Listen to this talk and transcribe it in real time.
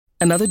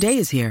Another day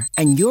is here,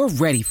 and you're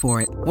ready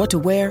for it. What to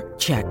wear?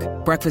 Check.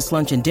 Breakfast,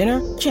 lunch, and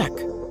dinner? Check.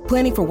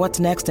 Planning for what's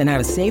next and how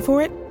to save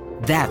for it?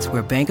 That's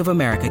where Bank of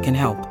America can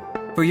help.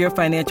 For your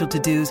financial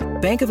to-dos,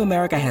 Bank of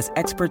America has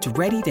experts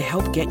ready to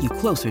help get you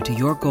closer to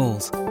your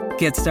goals.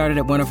 Get started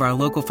at one of our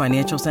local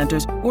financial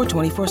centers or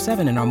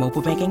 24/7 in our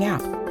mobile banking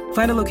app.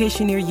 Find a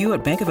location near you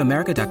at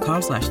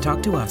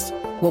bankofamerica.com/talktous.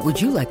 What would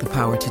you like the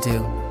power to do?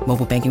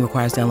 Mobile banking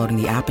requires downloading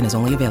the app and is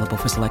only available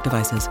for select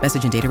devices.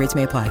 Message and data rates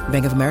may apply.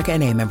 Bank of America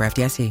N.A., member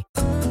FDIC.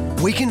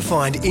 We can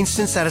find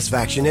instant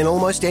satisfaction in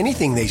almost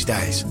anything these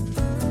days.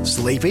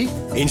 Sleepy?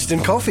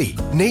 Instant coffee.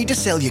 Need to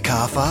sell your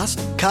car fast?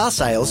 Car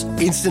sales,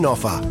 instant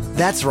offer.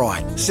 That's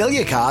right. Sell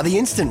your car the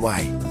instant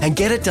way and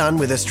get it done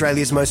with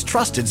Australia's most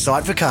trusted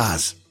site for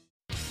cars.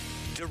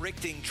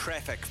 Directing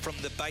traffic from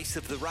the base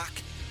of the ruck,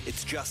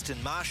 it's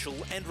Justin Marshall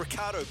and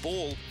Ricardo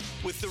Ball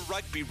with the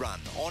Rugby Run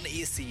on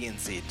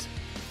SENZ.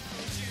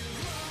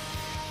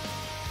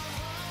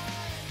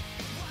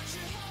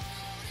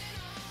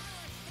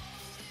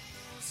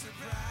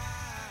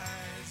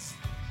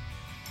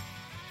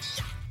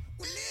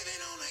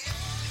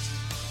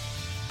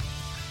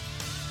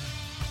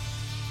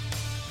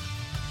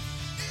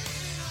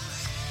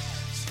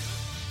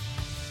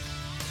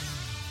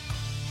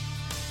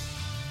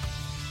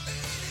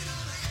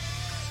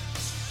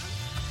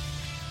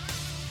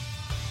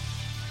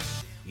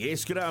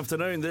 Yes, good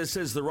afternoon. This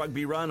is the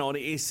Rugby Run on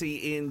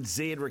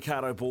SENZ.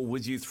 Ricardo Ball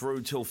with you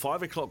through till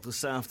 5 o'clock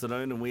this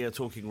afternoon, and we are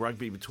talking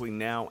rugby between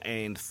now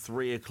and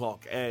 3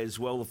 o'clock as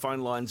well. The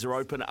phone lines are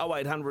open,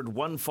 0800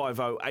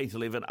 150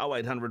 811,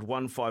 0800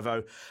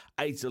 150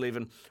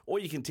 811, or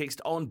you can text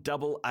on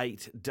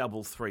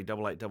 8833.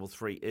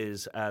 8833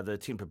 is the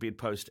Temper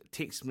Bedpost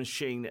text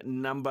machine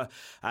number.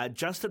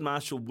 Justin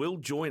Marshall will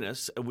join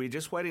us. We're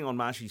just waiting on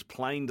Marshy's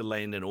plane to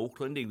land in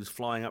Auckland. He was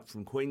flying up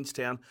from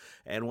Queenstown,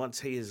 and once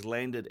he has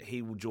landed,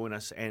 he will join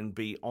us and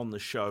be on the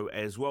show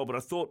as well. But I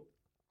thought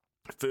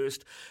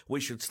first we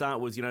should start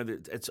with,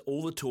 it's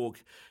all the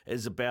talk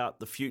is about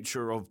the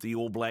future of the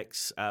All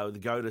Blacks. They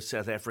go to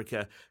South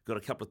Africa, got a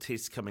couple of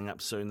tests coming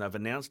up soon. They've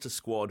announced a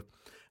squad.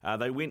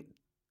 They went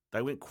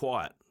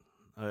quiet.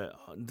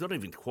 Not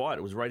even quiet,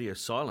 it was radio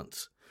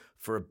silence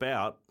for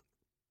about,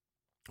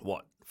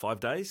 5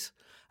 days?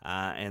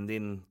 And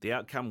then the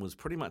outcome was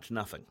pretty much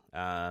nothing.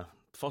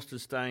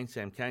 Foster's staying,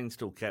 Sam Cane's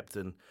still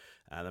captain.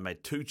 They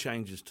made 2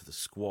 changes to the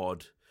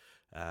squad.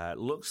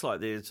 Looks like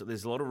there's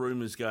a lot of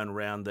rumours going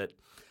around that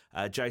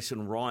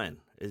Jason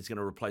Ryan is going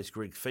to replace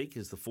Greg Feek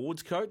as the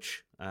forwards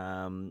coach,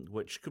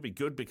 which could be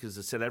good because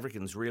the South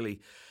Africans really,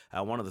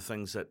 one of the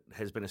things that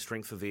has been a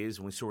strength of theirs,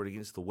 and we saw it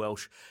against the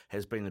Welsh,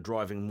 has been the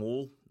driving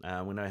maul.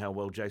 We know how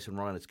well Jason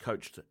Ryan has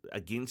coached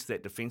against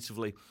that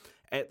defensively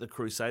at the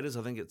Crusaders.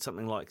 I think it's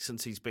something like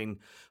since he's been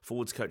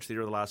forwards coach there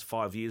over the last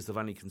 5 years, they've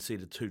only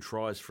conceded 2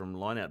 tries from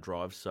line-out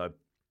drives, so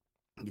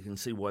you can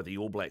see why the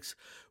All Blacks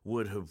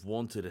would have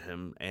wanted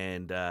him,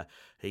 and the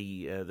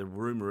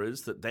rumour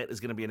is that is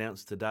going to be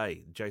announced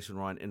today. Jason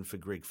Ryan in for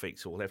Greg Feek,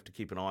 so we'll have to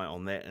keep an eye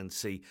on that and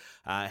see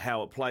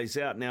how it plays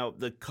out. Now,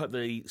 the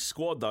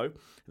squad, though,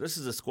 this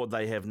is a squad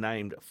they have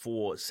named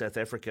for South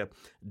Africa.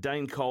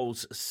 Dane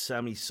Coles,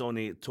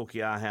 Samisone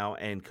Tokiahau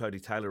and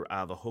Cody Taylor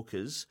are the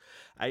hookers.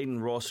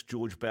 Aiden Ross,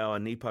 George Bauer,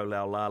 Nipo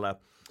Laulala,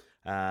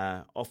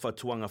 Ofa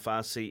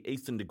Tuangafasi,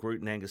 Ethan de Groot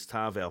and Angus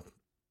Tarvell.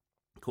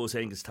 Of course,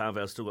 Angus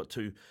Tarvell's still got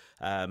 2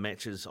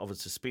 matches of a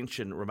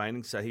suspension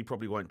remaining, so he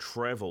probably won't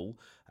travel.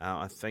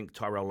 I think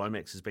Tyrell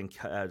Lomax has been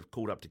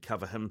called up to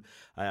cover him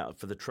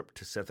for the trip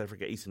to South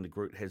Africa. Ethan de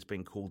Groot has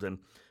been called in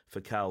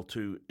for Carl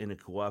Tu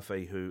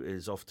Inakuafe, who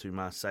is off to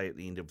Marseille at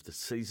the end of the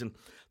season.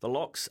 The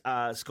locks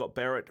are Scott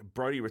Barrett,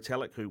 Brodie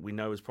Retallick, who we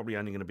know is probably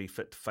only going to be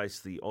fit to face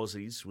the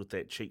Aussies with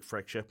that cheek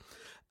fracture,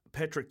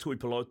 Patrick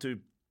Tuipulotu,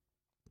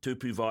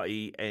 Tupu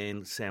Vai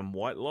and Sam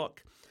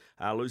Whitelock.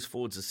 Loose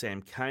forwards are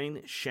Sam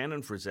Cane,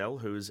 Shannon Frizzell,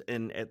 who is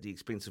in at the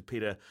expense of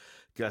Peter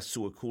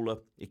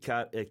Gasuakula,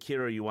 Kira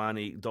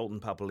Ioane,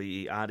 Dalton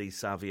Papali'i, Adi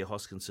Savia,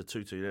 Hoskins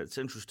Satutu. It's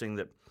interesting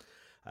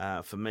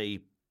that, for me,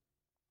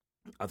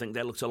 I think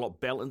that looks a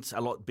lot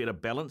better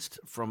balanced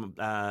from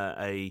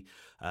a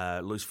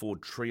loose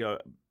forward trio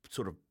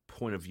sort of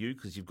point of view,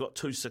 because you've got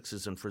 2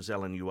 6s in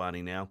Frizzell and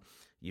Ioane now.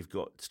 You've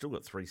still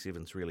got 3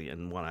 7s really,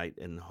 and 1 8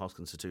 in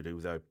Hoskins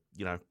Satutu, though,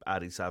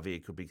 Adi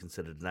Savia could be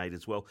considered an 8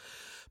 as well.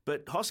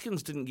 But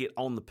Hoskins didn't get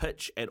on the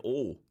pitch at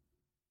all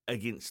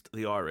against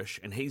the Irish,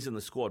 and he's in the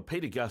squad.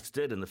 Peter Gus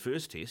did in the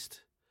first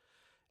test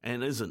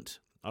and isn't.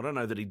 I don't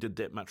know that he did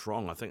that much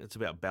wrong. I think it's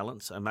about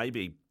balance. And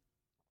maybe,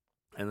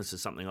 and this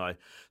is something I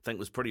think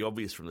was pretty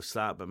obvious from the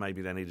start, but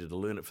maybe they needed to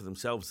learn it for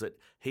themselves, that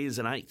he is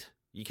an 8.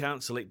 You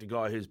can't select a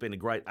guy who's been a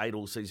great 8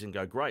 all season and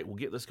go, great, we'll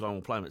get this guy and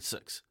we'll play him at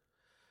 6.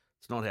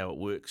 It's not how it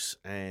works,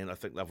 and I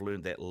think they've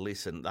learned that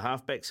lesson. The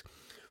halfbacks,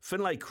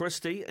 Finlay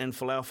Christie and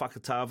Folau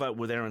Fakatava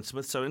with Aaron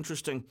Smith. So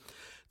interesting,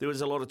 there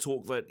was a lot of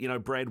talk that,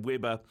 Brad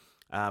Weber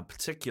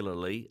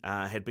particularly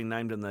had been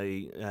named in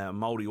the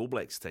Māori All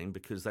Blacks team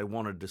because they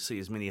wanted to see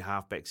as many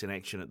halfbacks in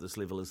action at this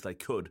level as they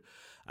could.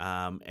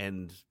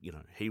 And,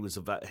 he was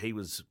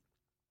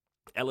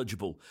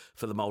eligible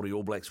for the Māori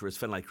All Blacks, whereas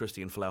Finlay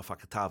Christie and Folau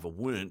Whakatava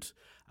weren't,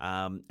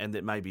 and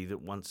that maybe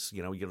that once we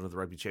get into the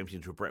Rugby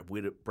Championship, Brad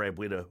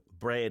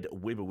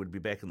Weber would be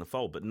back in the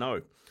fold. But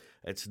no,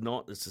 it's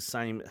not. It's the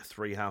same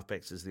three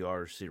halfbacks as the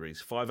Irish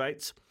series.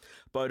 5'8",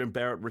 Beauden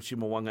Barrett, Richie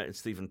Mwanga and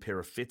Stephen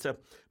Perifeta.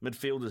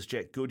 Midfielders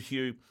Jack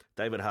Goodhue,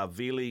 David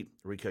Havili,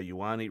 Rico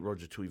Ioane,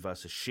 Roger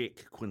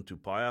Tuivasa-Sheck, Quinn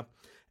Tupaia.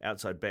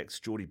 Outside backs,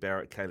 Geordie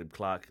Barrett, Caleb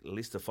Clark,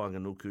 Lester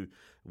Whanganuku,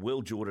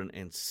 Will Jordan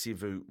and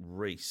Sevu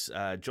Reece.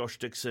 Josh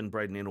Dixon,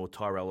 Braden Ennor,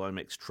 Tyrell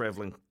Lomax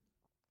travelling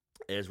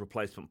as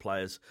replacement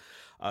players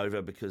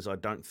over because I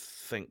don't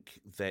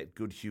think that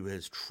Goodhue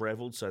has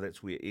travelled, so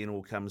that's where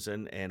Ennor comes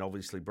in, and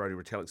obviously Brodie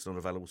Retallick's not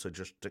available, so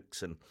Josh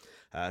Dixon,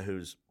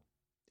 who's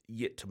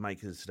yet to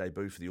make his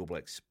debut for the All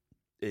Blacks,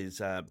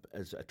 is a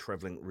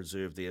travelling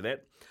reserve there.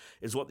 That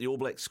is what the All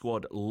Black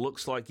squad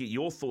looks like. Get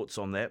your thoughts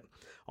on that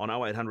on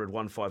 0800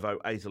 150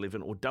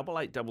 811 or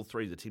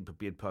 8833, the Temper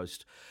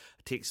Bedpost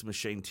text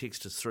machine.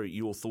 Text us through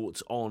your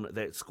thoughts on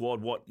that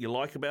squad, what you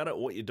like about it,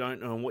 what you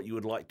don't, and what you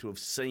would like to have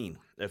seen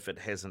if it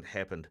hasn't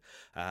happened.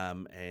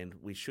 And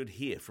we should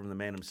hear from the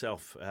man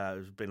himself.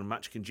 There's been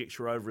much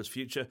conjecture over his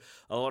future,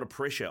 a lot of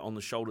pressure on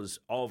the shoulders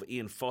of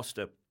Ian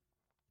Foster.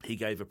 He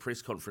gave a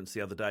press conference the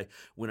other day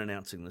when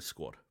announcing the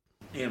squad.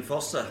 Ian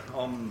Foster,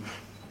 I'm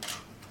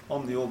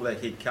the All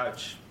Black head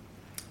coach,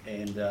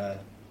 and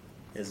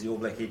as the All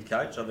Black head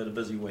coach, I've had a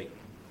busy week.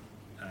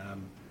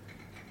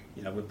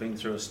 We've been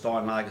through a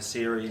Steinlager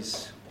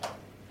series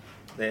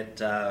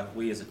that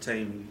we as a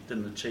team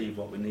didn't achieve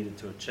what we needed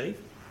to achieve,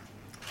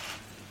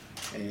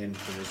 and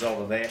the result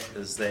of that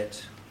is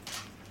that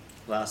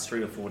the last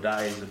 3 or 4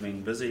 days have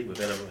been busy. We've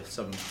had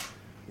some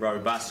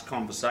robust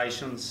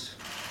conversations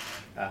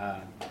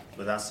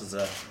with us as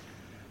a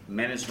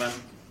management,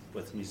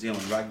 with New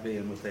Zealand Rugby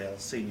and with our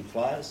senior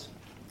players,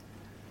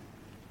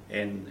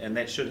 and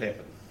that should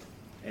happen,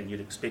 and you'd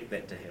expect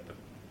that to happen.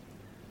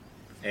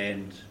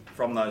 And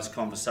from those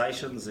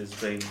conversations,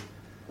 I'm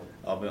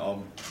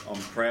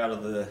proud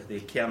of the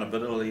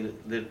accountability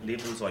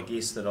levels, I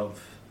guess, that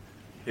I've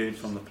heard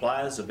from the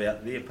players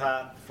about their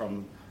part,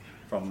 from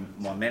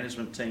my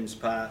management team's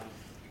part,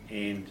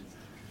 and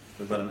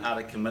we've got an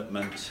utter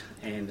commitment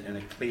and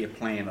a clear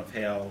plan of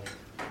how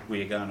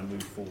we are going to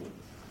move forward.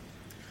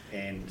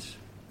 And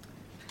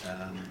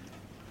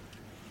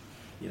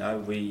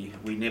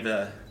we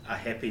never are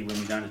happy when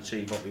we don't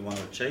achieve what we want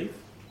to achieve.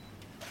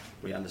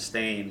 We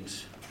understand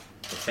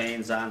the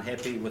fans aren't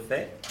happy with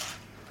that,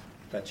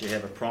 but you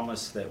have a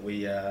promise that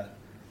we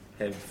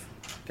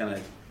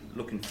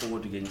looking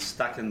forward to getting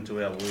stuck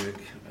into our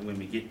work when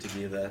we get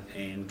together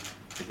and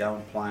to go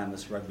and play in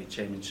this Rugby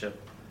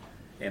Championship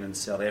and in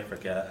South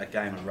Africa, a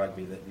game of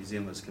rugby that New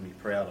Zealanders can be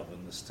proud of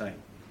in this team.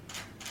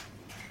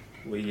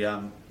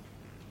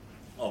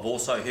 I've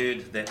also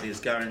heard that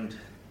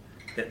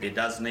there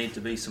does need to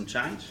be some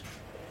change,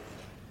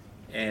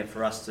 and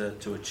for us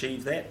to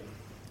achieve that.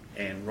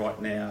 And right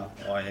now,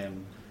 I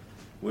am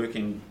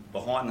working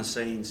behind the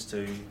scenes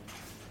to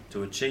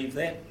achieve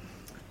that.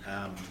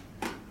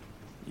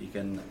 You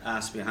can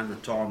ask me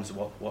 100 times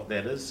what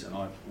that is, and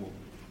I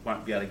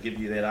won't be able to give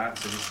you that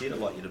answer just yet. I'd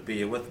like you to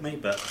bear with me,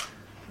 but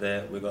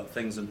we've got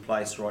things in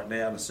place right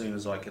now, and as soon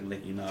as I can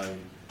let you know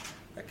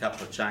a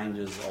couple of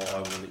changes, I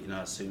will let you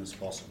know as soon as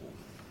possible.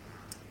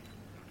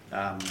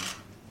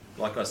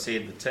 Like I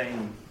said, the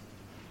team,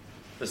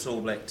 this All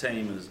Black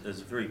team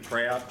is very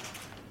proud.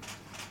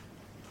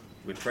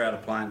 We're proud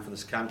of playing for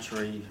this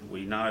country.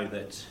 We know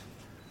that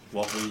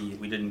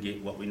we didn't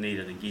get what we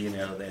needed again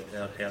out of the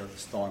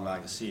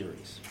Steinlager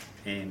series,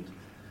 and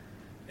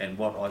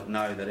what I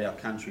know that our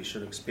country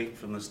should expect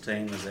from this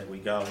team is that we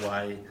go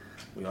away,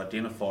 we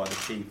identify the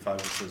key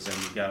focuses, and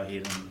we go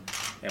ahead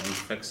and we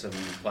fix them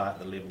and we play at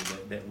the level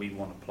that we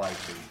want to play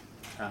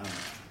to.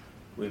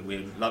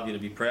 We'd love you to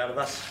be proud of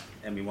us,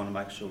 and we want to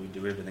make sure we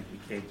do everything we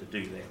can to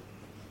do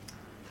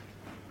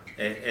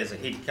that. As a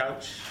head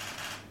coach,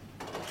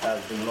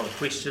 there's been a lot of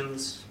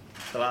questions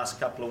the last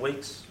couple of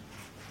weeks.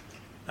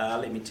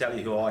 Let me tell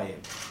you who I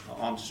am.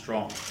 I'm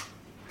strong.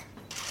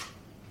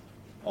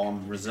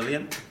 I'm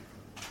resilient.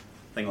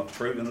 I think I've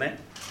proven that.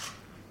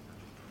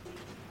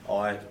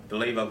 I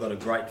believe I've got a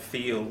great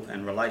feel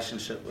and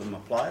relationship with my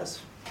players.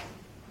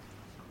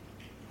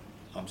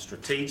 I'm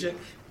strategic,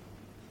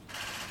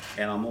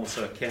 and I'm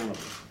also accountable.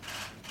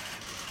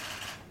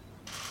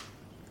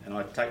 And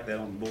I take that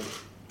on board.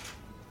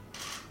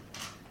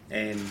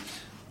 And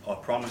I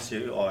promise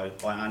you, I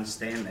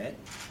understand that.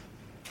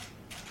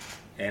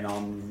 And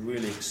I'm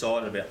really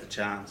excited about the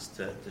chance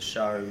to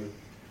show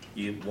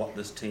you what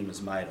this team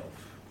is made of,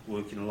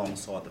 working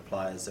alongside the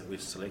players that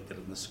we've selected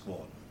in the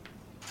squad.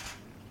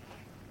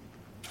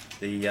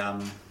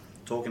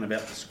 Talking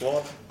about the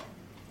squad,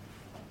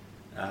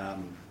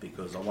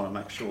 because I want to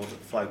make sure that the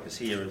focus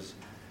here is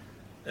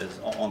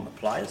on the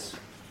players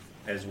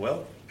as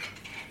well.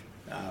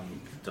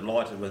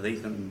 Delighted with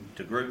Ethan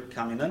de Groot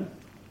coming in.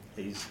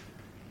 He's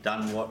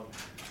done what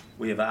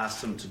we have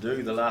asked him to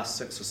do the last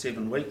 6 or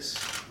 7 weeks.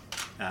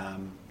 A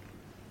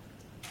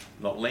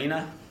lot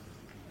leaner,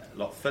 a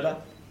lot fitter,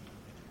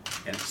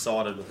 and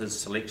excited with his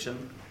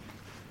selection.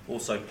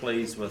 Also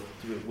pleased with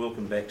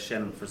welcome back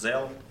Shannon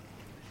Frizzell,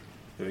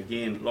 who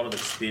again, a lot of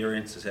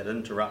experience, has had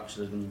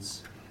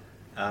interruptions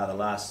the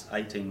last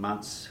 18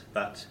 months,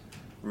 but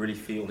really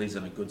feel he's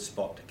in a good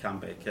spot to come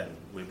back in.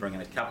 We're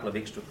bringing a couple of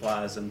extra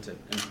players into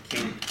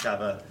camp to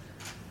cover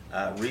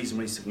a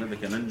reasonably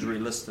significant injury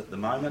list at the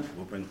moment.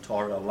 We'll bring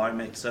Tyrell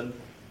Lomax in.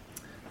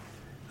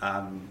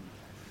 To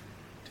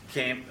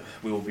camp,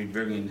 we will be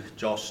bringing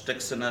Josh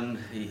Dixon in.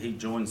 He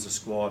joins the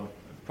squad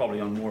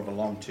probably on more of a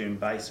long-term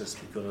basis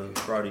because of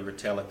Brodie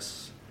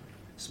Retallick's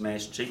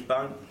smashed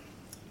cheekbone.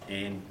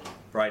 And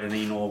Braden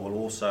Enor will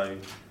also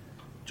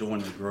join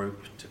the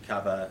group to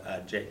cover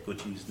Jack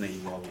Goodhue's knee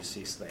while we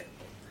assess that.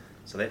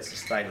 So that's the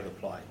state of the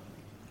play.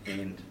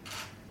 And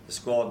the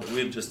squad that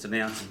we've just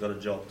announced has got a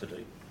job to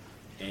do.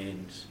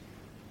 And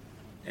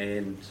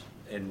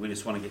we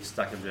just want to get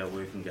stuck into our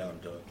work and go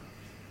and do it.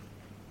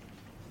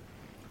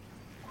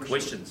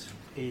 Questions?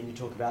 Ian, you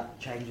talk about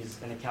changes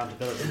and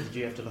accountability. Did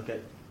you have to look at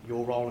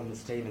your role in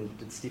this team and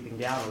did stepping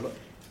down or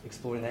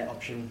exploring that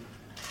option?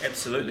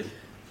 Absolutely.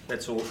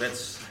 That's all.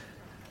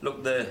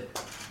 Look.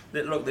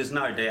 There's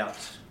no doubt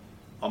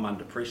I'm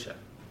under pressure.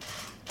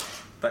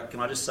 But can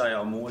I just say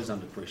I'm always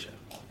under pressure,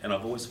 and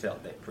I've always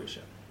felt that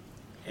pressure.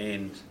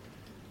 And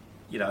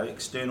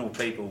external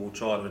people will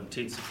try to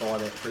intensify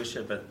that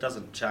pressure, but it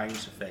doesn't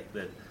change the fact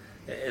that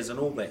as an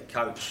All Black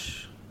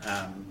coach,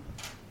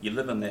 you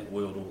live in that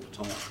world all the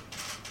time.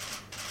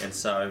 And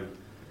so,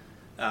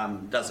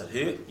 does it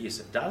hurt? Yes,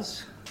 it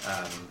does.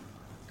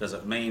 Does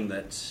it mean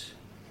that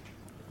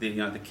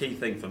the key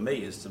thing for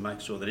me is to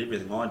make sure that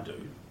everything I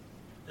do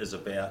is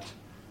about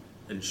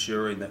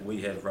ensuring that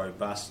we have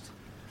robust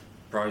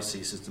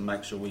processes to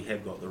make sure we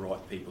have got the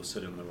right people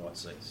sitting in the right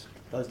seats.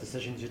 Those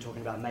decisions you're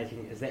talking about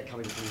making, is that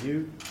coming from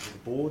you, the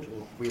board,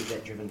 or where is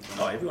that driven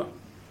from? Oh, everyone.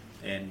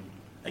 And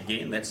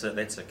again, that's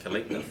a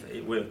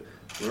collective.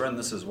 We're in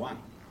this as one.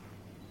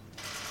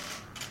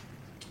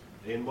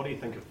 Ian, what do you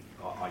think of,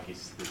 I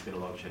guess there's been a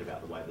lot of chat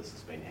about the way this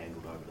has been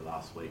handled over the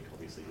last week.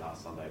 Obviously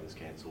last Sunday it was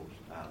cancelled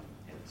and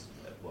it's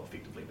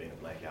effectively been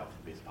a blackout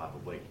for the best part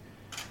of a week.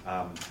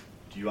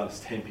 Do you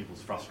understand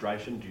people's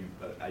frustration?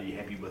 Are you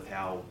happy with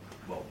how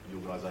the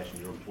organisation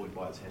you're employed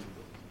by has handled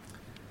it?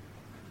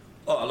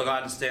 Oh, look, I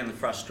understand the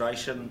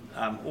frustration.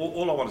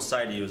 All I want to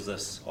say to you is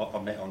this,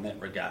 on that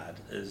regard,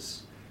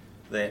 is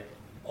that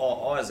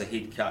I as a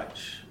head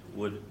coach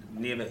would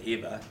never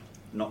ever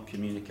not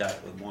communicate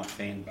with my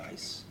fan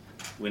base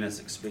when it's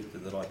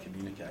expected that I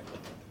communicate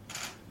with them.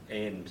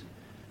 And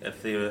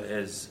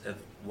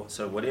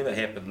so whatever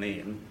happened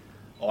then,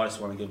 I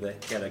just want to give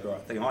that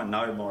categorical thing. I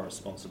know my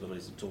responsibility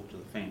is to talk to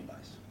the fan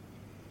base.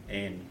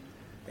 And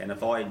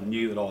if I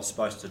knew that I was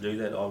supposed to do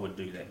that, I would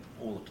do that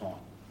all the time.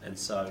 And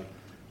so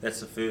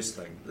that's the first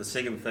thing. The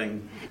second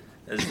thing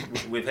is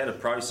we've had a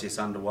process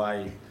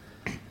underway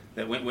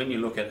that when you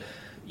look at,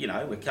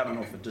 we're coming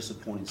off a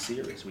disappointing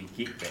series. We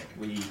get that.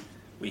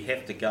 We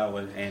have to go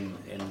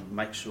and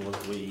make sure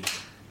that we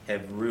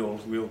have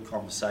real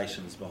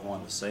conversations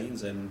behind the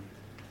scenes, and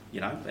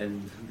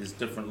and there's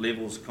different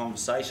levels of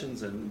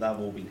conversations, and they've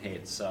all been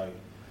had. So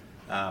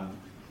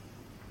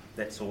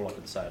that's all I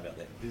can say about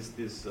that.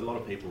 There's a lot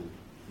of people,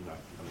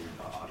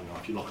 I don't know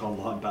if you look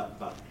online,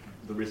 but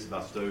the rest of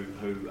us do,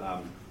 who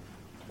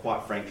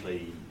quite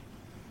frankly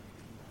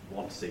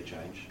want to see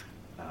change,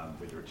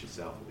 whether it's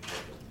yourself or the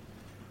captain.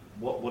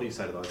 What do you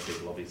say to those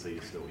people? Obviously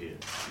you're still here,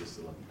 you're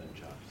still in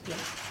charge. Yeah.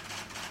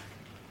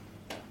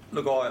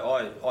 Look,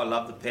 I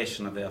love the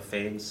passion of our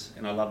fans,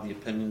 and I love the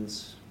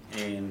opinions,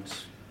 and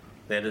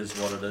that is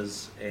what it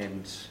is.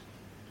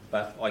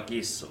 But I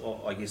guess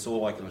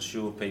all I can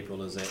assure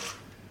people is that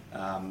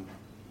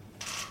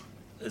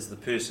is the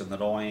person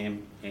that I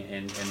am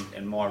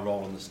and my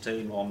role in this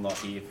team. I'm not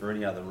here for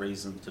any other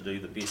reason to do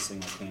the best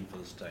thing I can for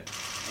this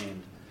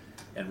team.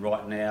 And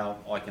right now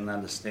I can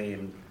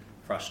understand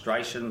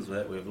frustrations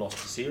that we've lost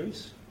the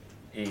series,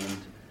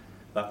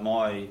 but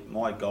my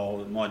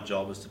goal and my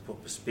job is to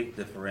put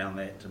perspective around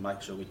that, to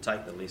make sure we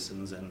take the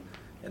lessons and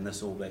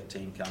this All Black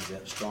team comes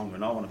out stronger,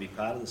 and I want to be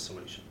part of the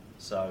solution.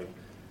 So,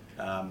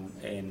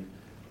 and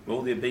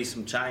will there be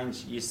some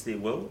change? Yes, there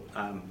will.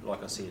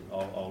 Like I said,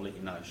 I'll let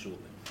you know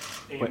shortly.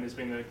 Ian, there's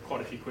been quite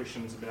a few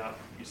questions about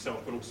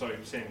yourself, but also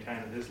Sam Cane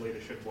and his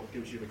leadership. What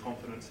gives you the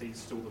confidence he's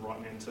still the right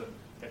man to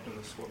captain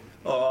the squad?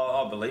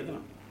 I believe in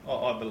him.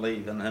 I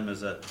believe in him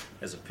as a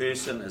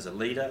person, as a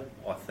leader.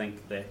 I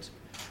think that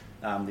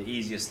the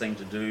easiest thing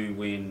to do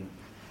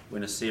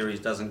when a series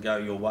doesn't go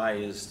your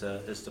way is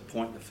to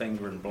point the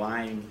finger and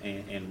blame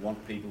and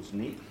want people's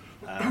neck.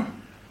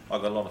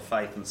 I've got a lot of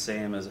faith in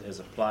Sam as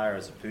a player,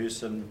 as a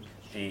person,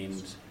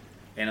 and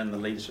in the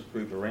leadership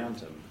group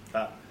around him.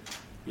 But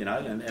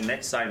and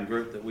that same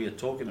group that we are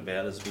talking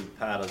about has been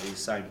part of these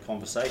same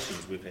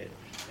conversations we've had,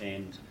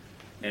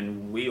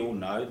 and we all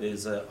know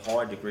there's a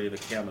high degree of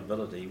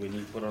accountability when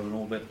you put on an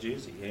All Black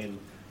jersey,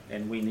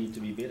 and we need to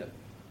be better.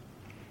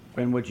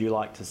 When would you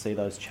like to see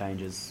those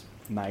changes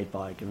made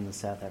by, given the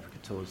South Africa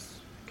tour's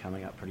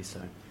coming up pretty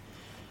soon?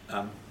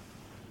 I'm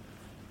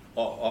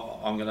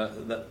going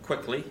to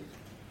quickly,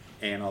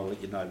 and I'll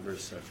let you know very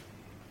soon.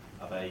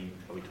 Are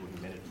we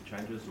talking management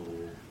changes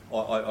or?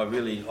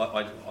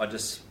 I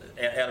just,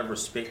 out of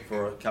respect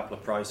for a couple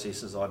of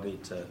processes, I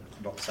need to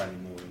not say any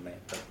more than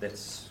that. But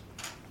that's.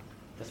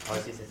 This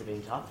process has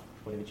been tough.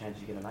 Whatever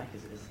changes you're going to make,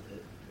 is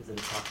it a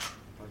tough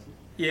process?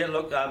 Yeah,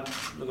 look,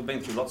 I've been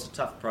through lots of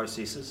tough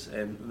processes,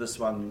 and this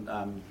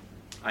one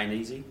ain't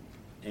easy.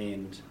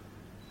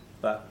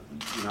 But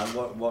you know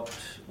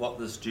what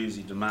this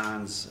jersey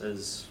demands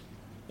is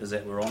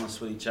that we're honest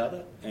with each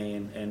other,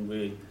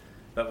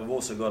 but we've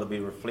also got to be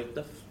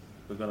reflective.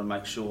 We've got to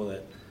make sure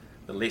that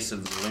the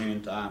lessons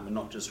learned we're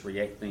not just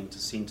reacting to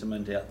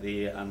sentiment out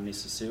there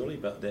unnecessarily,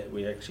 but that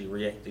we're actually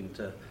reacting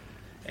to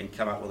and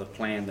come up with a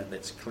plan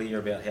that's clear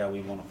about how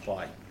we want to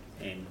play.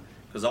 And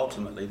because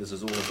ultimately this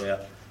is all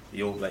about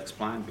the All Blacks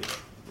playing better,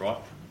 right?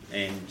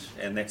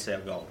 And that's our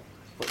goal.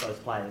 Put those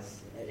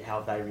players, how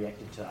have they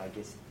reacted to, I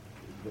guess,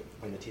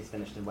 when the test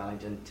finished in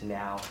Wellington to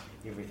now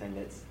everything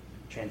that's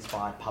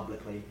transpired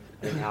publicly,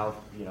 and how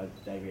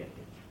they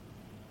reacted?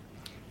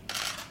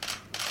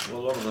 Well,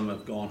 a lot of them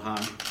have gone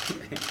home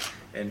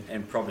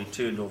and probably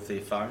turned off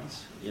their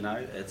phones.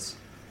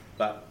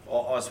 But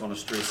I just want to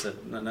stress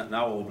that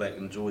no All Black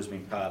enjoys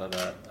being part of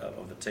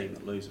a team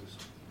that loses,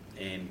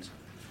 and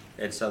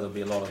so there'll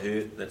be a lot of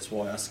hurt. That's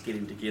why us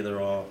getting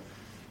together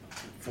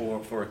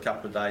for a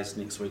couple of days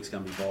next week's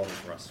going to be vital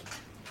for us.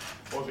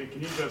 Ozzy,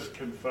 can you just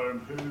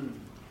confirm who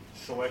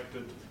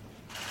selected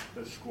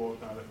the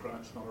squad now that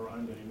Grant's not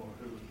around anymore?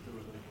 Who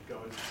were the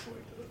guys that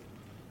selected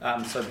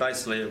it? So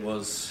basically, it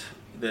was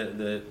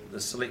the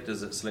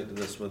selectors that selected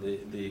this were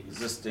the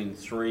existing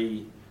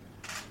three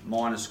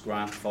minus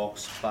Grant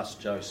Fox plus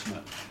Joe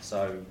Smith.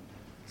 So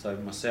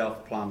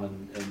myself, Plum,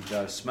 and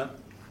Joe Smith.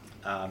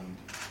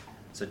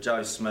 So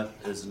Joe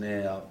Smith is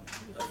now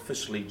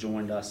officially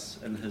joined us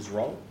in his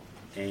role,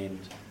 and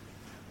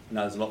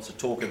there's lots of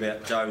talk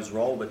about Joe's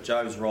role, but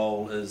Joe's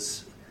role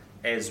is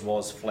as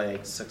was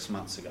flagged 6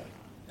 months ago.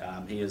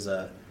 He's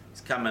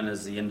come in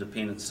as the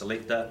independent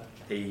selector.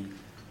 He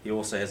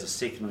also has a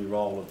secondary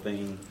role of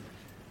being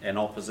an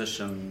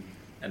opposition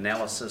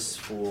analysis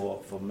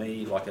for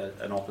me, like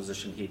an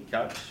opposition head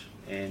coach,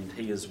 and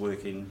he is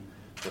working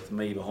with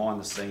me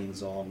behind the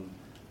scenes on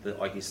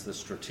the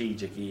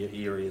strategic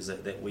areas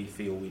that we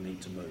feel we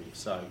need to move.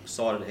 So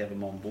excited to have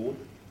him on board.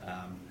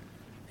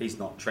 He's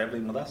not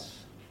travelling with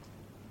us,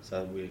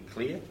 so we're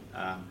clear,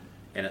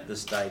 and at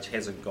this stage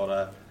hasn't got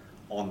a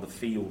on the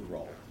field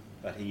role,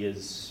 but he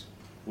is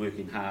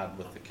working hard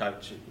with the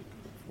coach,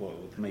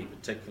 with me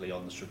particularly,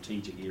 on the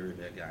strategic area of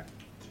our game.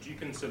 Did you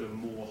consider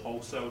more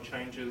wholesale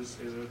changes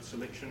as a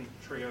selection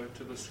trio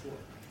to the squad?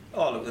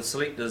 Oh, look, the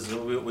selectors,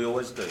 we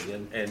always do,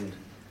 and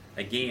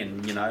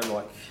again,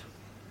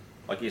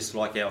 I guess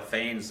like our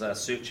fans are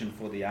searching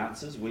for the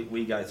answers,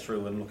 we go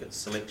through and look at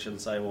selection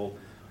and say, well,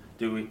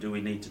 do we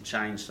need to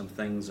change some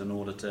things in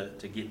order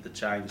to get the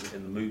change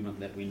in the movement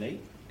that we need?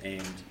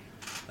 And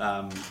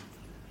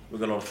we've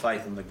got a lot of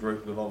faith in the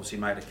group. We've obviously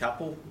made a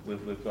couple.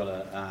 We've got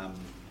a,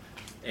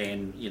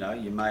 and you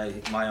may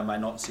or may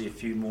not see a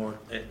few more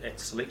at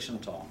selection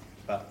time.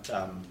 But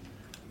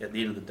at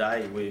the end of the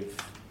day, we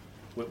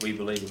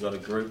believe we've got a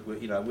group.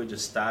 We're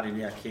just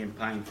starting our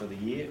campaign for the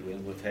year,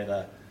 and we've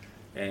had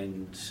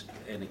and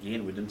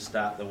again, we didn't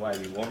start the way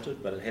we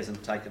wanted, but it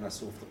hasn't taken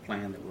us off the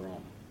plan that we're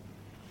on.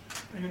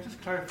 And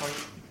just clarify,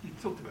 you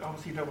talked about,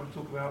 obviously you don't want to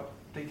talk about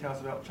details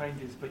about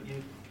changes, but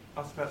you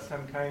asked about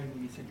Sam Cane,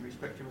 and you said you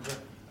respect him as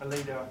a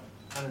leader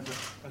and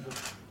as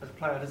a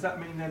player. Does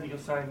that mean then that you're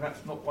saying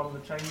that's not one of the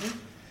changes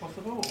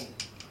possible? Or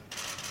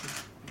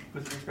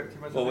because you respect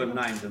him as a leader? Well, we've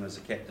named him as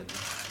a captain.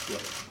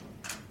 Yep.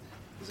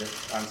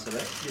 Does that answer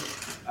that?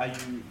 Yeah.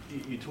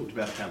 You talked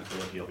about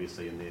accountability,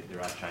 obviously, and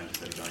there are changes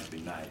that are going to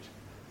be made.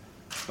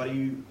 But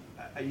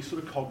are you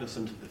sort of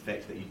cognizant of the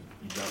fact that you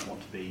don't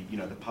want to be,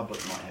 the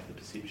public might have the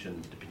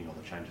perception, depending on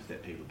the changes,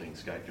 that people are being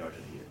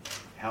scapegoated here.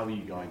 How are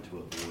you going to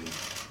avoid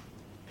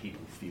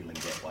people feeling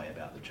that way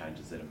about the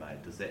changes that are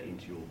made? Does that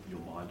enter your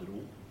mind at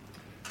all?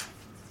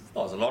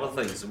 Oh, there's a lot of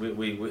things.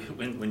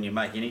 When you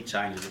make any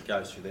changes, it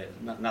goes through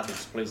that.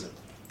 Nothing's pleasant.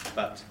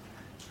 But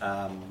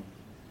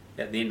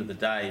at the end of the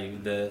day,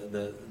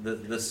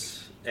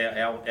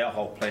 our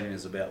whole planning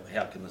is about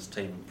how can this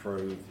team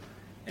improve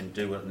and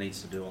do what it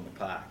needs to do on the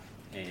park.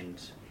 And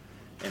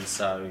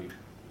so,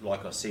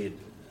 like I said,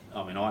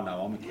 I know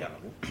I'm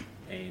accountable.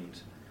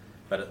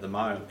 But at the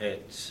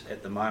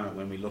moment,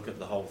 when we look at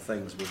the whole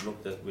things,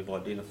 we've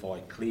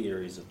identified clear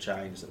areas of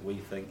change that we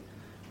think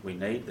we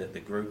need, that the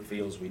group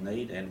feels we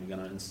need, and we're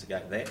going to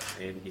instigate that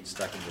and get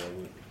stuck into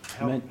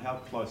our work. How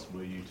close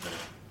were you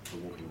to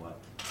walking away?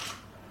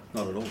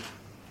 Not at all.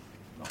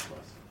 Not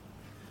close.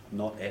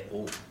 Not at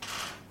all.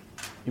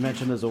 You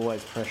mentioned there's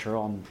always pressure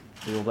on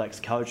the All Blacks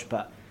coach,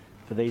 but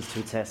for these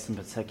two tests in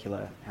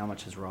particular, how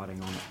much is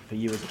riding on it for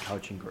you as a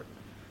coaching group?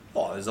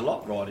 Oh, there's a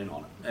lot riding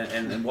on it,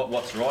 and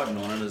what's riding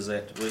on it is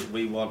that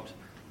we want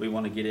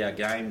to get our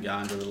game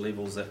going to the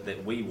levels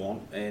that we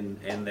want, and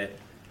that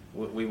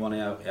we want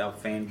our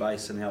fan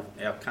base and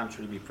our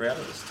country to be proud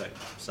of this team.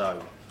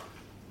 So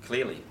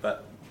clearly,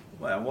 but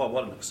Well,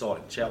 what an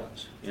exciting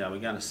challenge. We're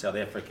going to South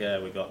Africa.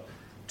 We've got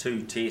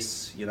 2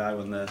 tests,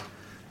 in the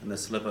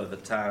slip of the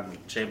tongue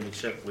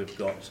championship. We've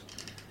got,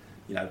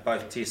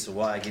 both tests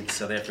away against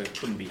South Africa. It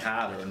couldn't be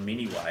harder in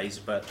many ways,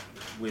 but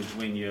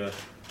when your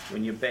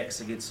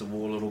back's against the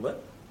wall a little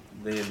bit,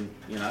 then,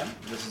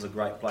 this is a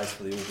great place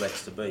for the All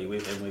Blacks to be, and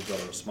we've got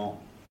to respond.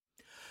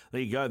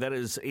 There you go. That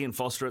is Ian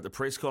Foster at the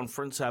press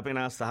conference. I've been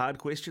asked the hard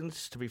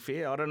questions, to be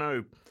fair. I don't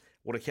know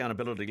what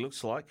accountability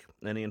looks like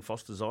in Ian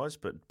Foster's eyes,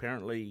 but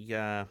apparently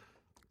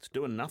it's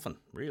doing nothing,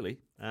 really,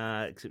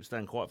 except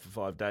staying quiet for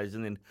 5 days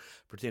and then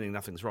pretending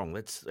nothing's wrong.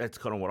 That's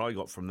kind of what I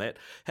got from that.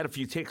 Had a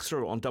few texts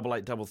through on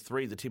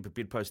 8833, the Temper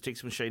Bedpost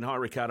text machine. Hi,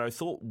 Ricardo.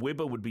 Thought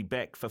Weber would be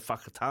back for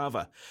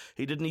Whakatava.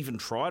 He didn't even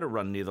try to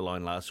run near the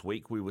line last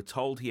week. We were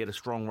told he had a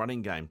strong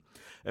running game.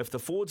 If the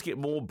forwards get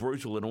more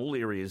brutal in all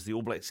areas, the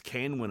All Blacks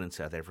can win in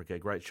South Africa.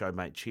 Great show,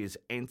 mate. Cheers,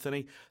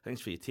 Anthony.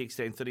 Thanks for your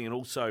text, Anthony. And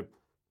also,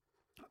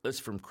 this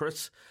from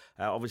Chris,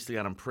 obviously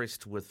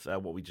unimpressed with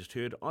what we just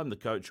heard. I'm the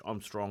coach, I'm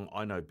strong,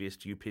 I know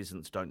best, you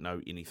peasants don't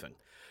know anything.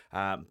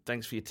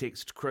 Thanks for your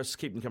text, Chris.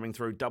 Keep them coming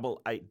through,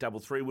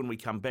 8833. When we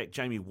come back,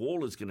 Jamie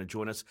Wall is going to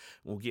join us.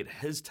 We'll get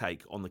his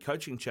take on the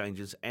coaching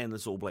changes and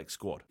this All Black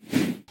squad.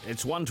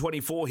 It's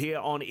 1:24 here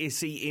on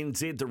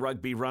SENZ, the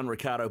Rugby Run.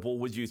 Ricardo Ball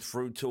with you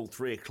through till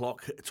 3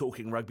 o'clock,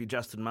 talking rugby.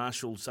 Justin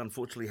Marshall's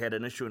unfortunately had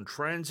an issue in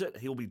transit.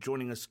 He'll be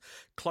joining us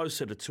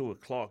closer to 2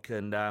 o'clock.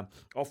 And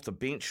off the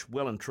bench,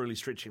 well and truly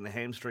stretching the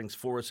hamstrings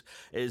for us,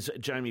 is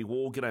Jamie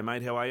Wall. G'day,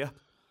 mate. How are you?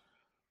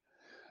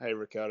 Hey,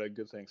 Ricardo.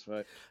 Good, thanks,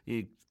 mate.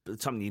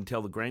 It's something you can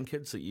tell the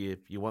grandkids that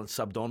you once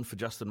subbed on for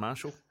Justin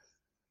Marshall?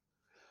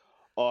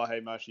 Oh, hey,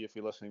 Marshy, if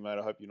you're listening, mate,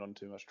 I hope you're not in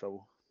too much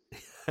trouble.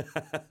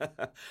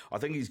 I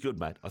think he's good,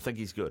 mate. I think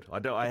he's good.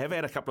 I have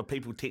had a couple of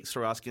people text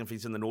through asking if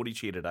he's in the naughty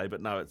chair today, but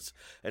no,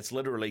 it's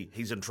literally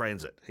he's in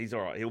transit. He's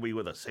all right. He'll be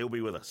with us.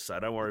 So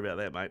don't worry about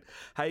that, mate.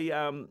 Hey,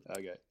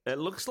 okay. It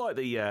looks like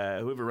the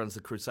whoever runs the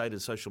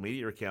Crusaders social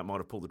media account might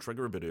have pulled the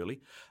trigger a bit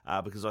early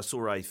because I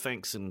saw a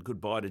thanks and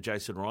goodbye to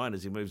Jason Ryan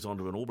as he moves on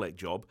to an All Black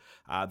job.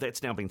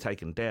 That's now been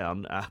taken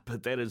down,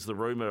 but that is the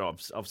rumour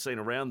I've seen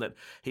around that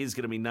he's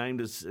going to be named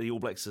as the All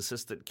Blacks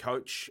assistant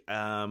coach.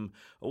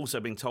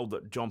 Also being told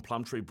that John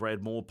Plumtree,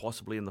 Brad Moore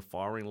possibly in the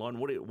firing line.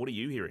 What are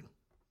you hearing?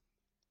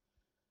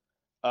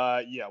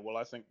 Yeah, well,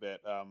 I think that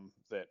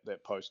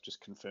that post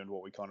just confirmed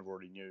what we kind of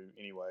already knew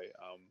anyway,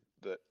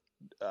 that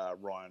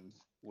Ryan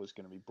was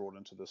going to be brought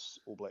into this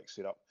All Black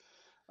setup.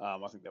 I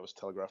think that was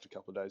telegraphed a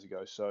couple of days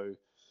ago. So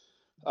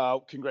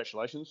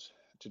congratulations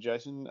to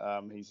Jason.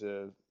 He's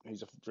a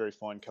very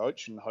fine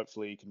coach, and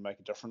hopefully he can make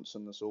a difference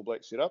in this All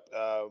Black setup.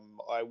 I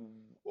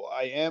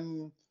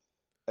am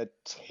a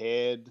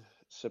tad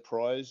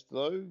surprised,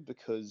 though,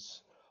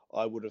 because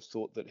I would have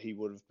thought that he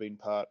would have been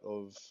part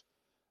of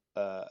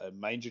a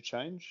major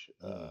change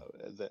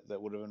that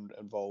would have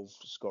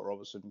involved Scott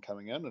Robertson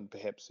coming in, and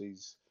perhaps he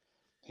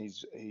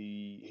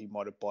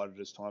might have bided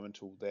his time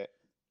until that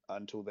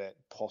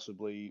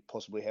possibly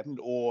happened,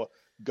 or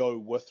go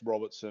with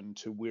Robertson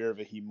to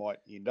wherever he might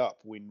end up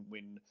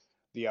when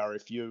the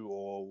RFU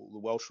or the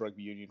Welsh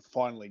Rugby Union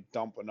finally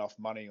dump enough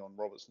money on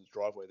Robertson's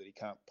driveway that he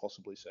can't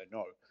possibly say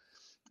no.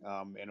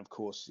 And of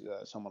course,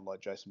 someone like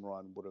Jason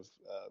Ryan would have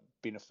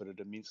benefited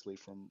immensely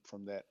from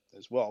that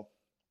as well.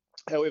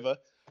 However,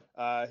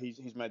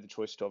 he's made the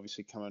choice to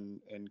obviously come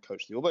in and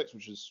coach the All Blacks,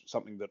 which is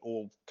something that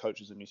all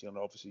coaches in New Zealand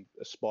obviously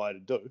aspire to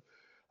do.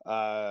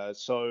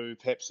 So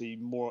perhaps he's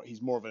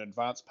more of an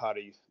advanced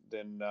party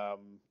than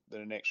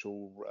an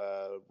actual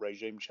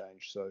regime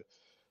change.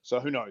 So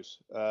who knows?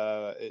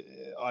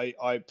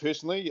 I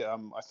personally,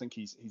 I think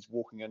he's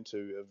walking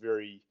into a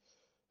very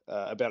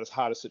about as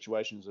hard a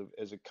situation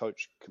as a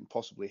coach can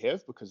possibly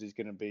have, because there's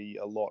going to be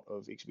a lot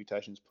of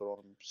expectations put on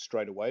him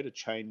straight away to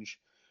change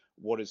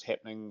what is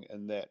happening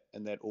in that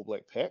All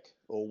Black pack,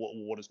 or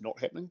what is not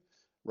happening,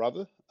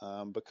 rather,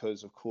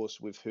 because of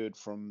course we've heard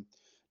from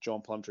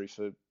John Plumtree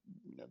for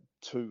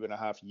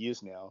 2.5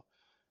 years now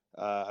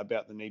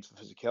about the need for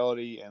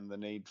physicality and the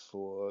need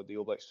for the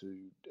All Blacks to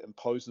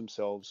impose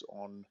themselves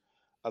on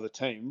other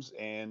teams,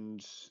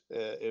 and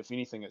if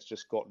anything, it's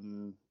just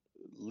gotten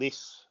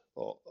less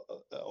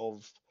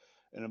of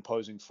an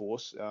imposing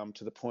force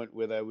to the point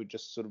where they were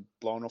just sort of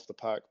blown off the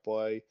park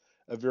by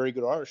a very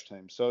good Irish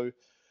team. So,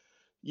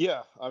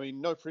 yeah, I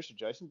mean, no pressure,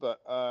 Jason, but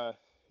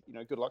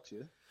good luck to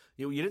you.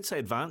 You did say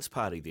advanced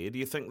party there. Do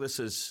you think this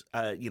is,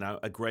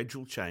 a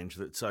gradual change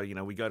that, so,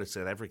 we go to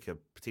South Africa,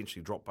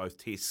 potentially drop both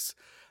tests.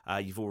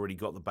 You've already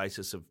got the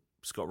basis of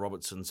Scott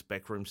Robertson's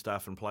backroom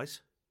staff in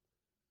place?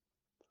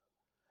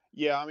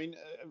 Yeah, I mean,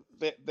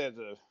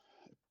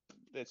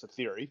 that's a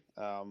theory,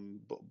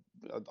 but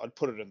I'd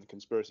put it in the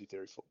conspiracy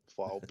theory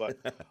file. But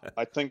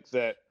I think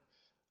that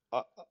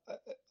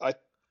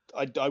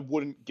I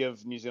wouldn't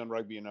give New Zealand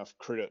Rugby enough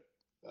credit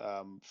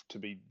to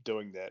be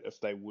doing that if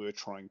they were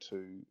trying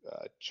to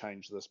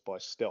change this by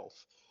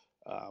stealth,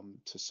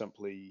 to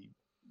simply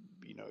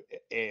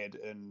add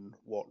in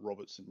what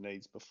Robertson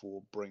needs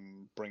before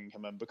bringing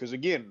him in. Because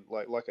again,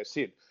 like I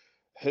said,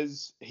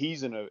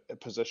 he's in a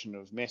position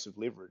of massive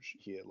leverage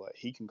here. Like,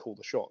 he can call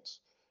the shots.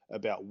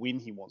 about when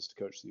he wants to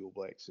coach the All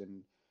Blacks.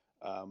 And,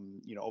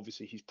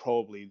 obviously he's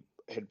probably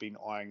had been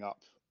eyeing up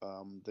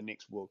the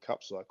next World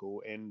Cup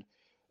cycle. And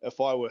if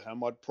I were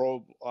him,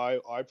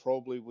 I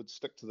probably would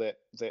stick to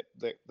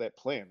that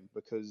plan,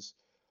 because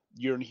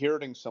you're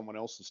inheriting someone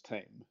else's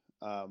team.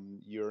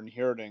 You're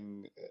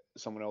inheriting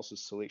someone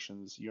else's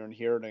selections. You're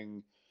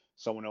inheriting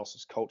someone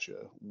else's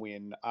culture,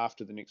 when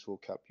after the next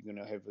World Cup, you're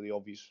going to have the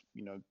obvious,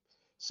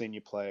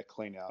 senior player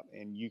clean out,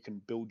 and you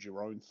can build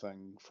your own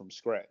thing from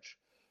scratch.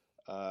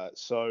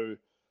 So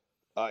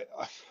I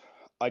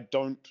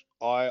haven't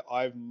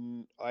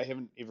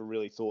ever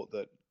really thought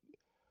that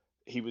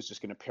he was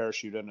just going to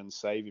parachute in and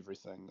save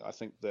everything. I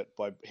think that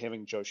by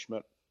having Joe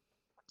Schmidt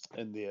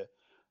in there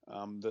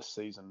this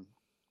season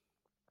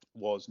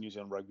was New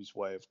Zealand Rugby's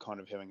way of kind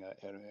of having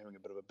a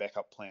bit of a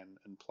backup plan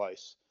in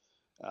place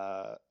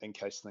in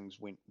case things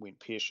went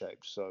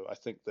pear-shaped. So I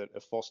think that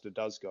if Foster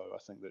does go, I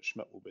think that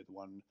Schmidt will be the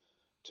one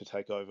to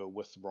take over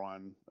with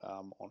Ryan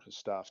on his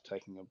staff,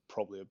 taking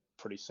probably a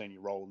pretty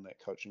senior role in that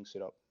coaching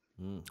setup.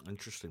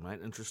 Interesting, mate.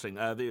 Interesting.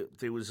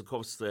 There was, of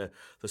course, the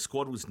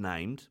squad was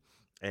named,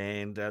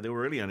 and there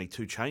were really only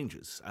two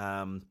changes.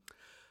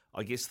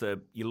 I guess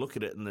you look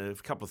at it, and a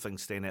couple of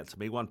things stand out to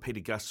me. One, Peter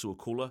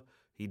Gus-Suakula,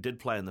 he did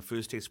play in the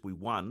first test, we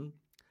won,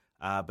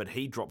 but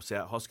he drops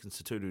out. Hoskins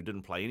Satutu, who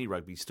didn't play any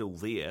rugby, still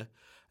there.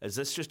 Is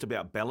this just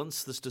about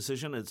balance, this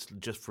decision? It's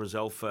just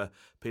Frizzell for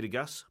Peter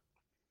Gus?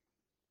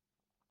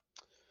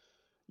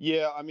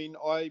 Yeah, I mean,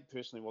 I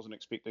personally wasn't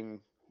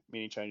expecting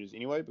many changes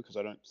anyway, because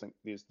I don't think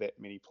there's that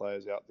many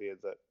players out there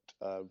that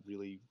are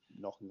really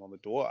knocking on the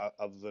door,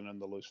 other than in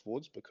the loose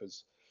forwards,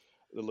 because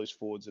the loose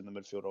forwards in the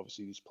midfield,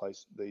 obviously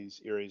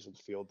these areas of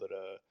the field that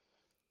are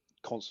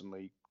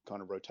constantly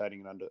kind of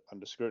rotating and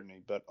under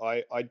scrutiny. But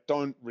I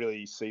don't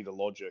really see the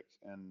logic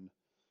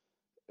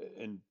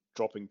in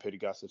dropping Peter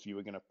Gus if you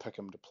were going to pick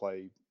him to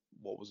play,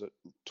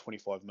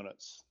 25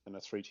 minutes in a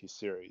 3-test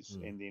series,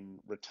 and then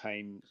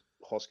retain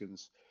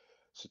Hoskins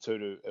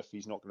Satutu if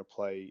he's not going to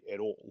play at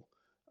all.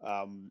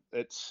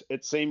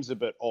 It seems a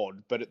bit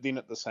odd, but then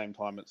at the same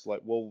time, it's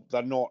like, well,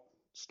 they're not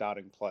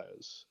starting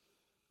players.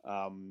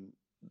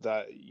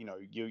 That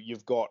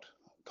you've got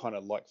kind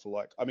of like for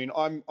like. I mean,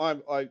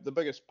 the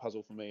biggest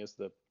puzzle for me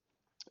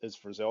is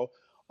Frizzell.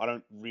 I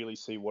don't really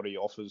see what he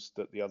offers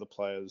that the other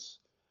players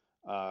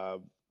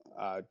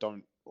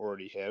don't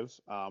already have,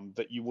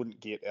 that you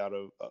wouldn't get out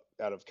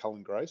of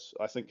Cullen Grace.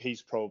 I think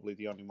he's probably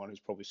the only one who's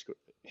probably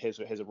has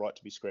a right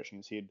to be scratching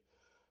his head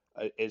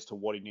as to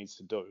what he needs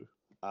to do,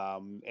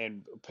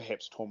 and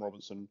perhaps Tom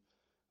Robinson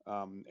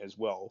as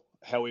well.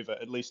 However,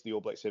 at least the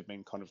All Blacks have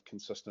been kind of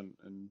consistent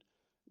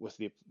with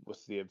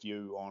their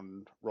view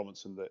on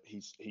Robinson, that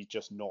he's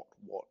just not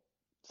what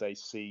they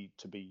see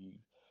to be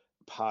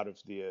part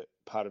of their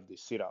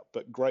setup.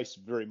 But Grace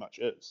very much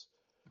is,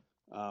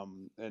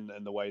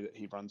 in the way that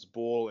he runs the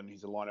ball, and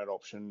he's a line-out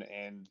option,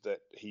 and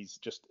that he's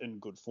just in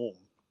good form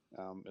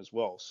as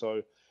well.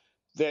 So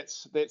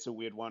that's a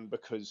weird one,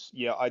 because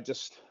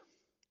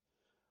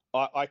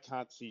I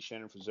can't see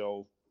Shannon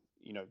Frizzell,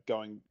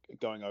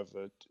 going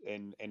over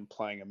and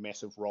playing a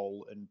massive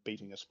role in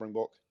beating a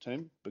Springbok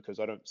team, because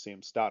I don't see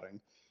him starting,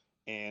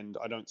 and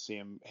I don't see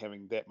him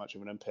having that much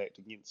of an impact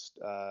against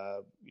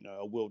a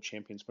world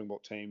champion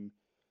Springbok team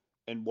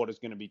in what is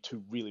going to be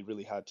two really,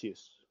 really hard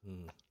tests.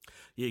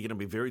 Yeah, going to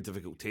be very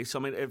difficult tests. I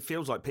mean, it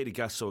feels like Peter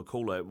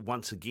Gus-Suakula,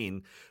 once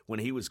again, when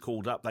he was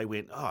called up, they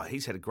went,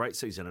 he's had a great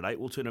season at 8,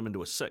 we'll turn him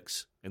into a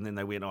 6. And then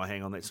they went,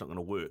 hang on, that's not going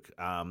to work.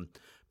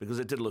 Because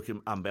it did look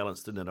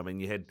unbalanced, didn't it? I mean,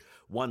 you had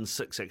 1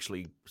 6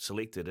 actually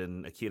selected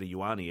in Akira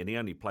Ioane, and he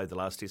only played the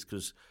last test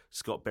because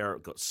Scott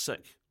Barrett got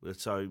sick.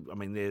 So, I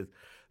mean,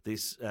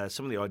 there's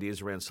some of the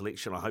ideas around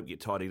selection I hope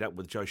get tidied up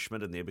with Joe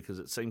Schmidt in there, because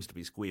it seems to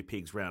be square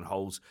pegs, round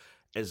holes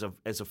as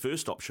a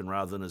first option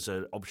rather than as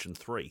an option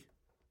 3.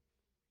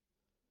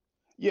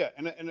 Yeah,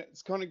 and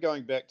it's kind of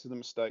going back to the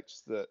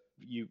mistakes that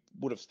you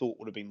would have thought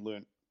would have been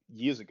learnt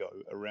years ago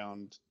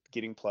around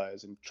getting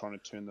players and trying to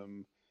turn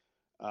them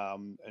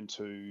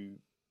into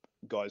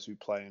guys who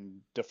play in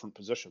different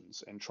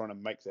positions and trying to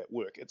make that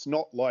work. It's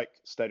not like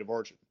State of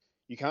Origin.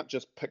 You can't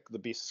just pick the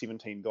best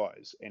 17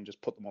 guys and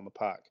just put them on the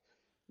park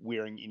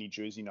wearing any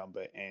jersey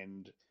number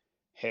and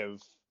have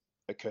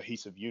a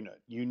cohesive unit.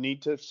 You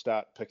need to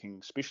start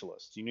picking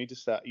specialists. You need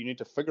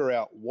to figure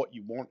out what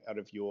you want out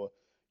of your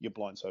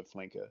blindside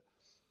flanker.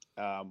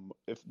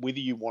 Whether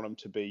you want him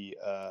to be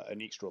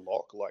an extra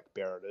lock like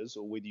Barrett is,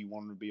 or whether you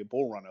want him to be a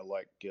ball runner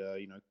like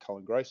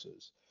Cullen Grace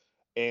is,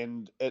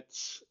 and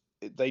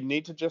they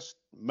need to just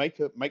make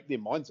their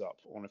minds up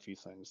on a few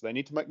things. They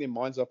need to make their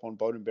minds up on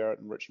Beauden Barrett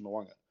and Richie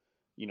Mo'unga.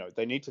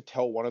 They need to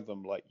tell one of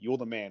them, like, you're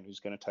the man who's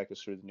going to take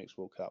us through the next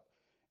World Cup,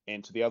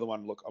 and to the other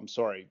one, look, I'm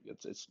sorry,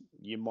 it's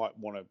you might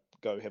want to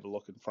go have a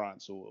look in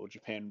France or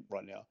Japan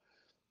right now.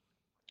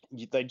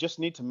 They just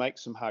need to make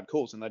some hard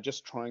calls, and they're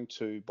just trying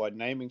to, by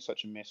naming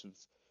such a massive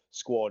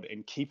squad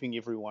and keeping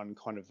everyone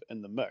kind of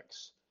in the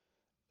mix,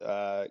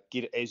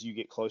 as you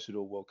get closer to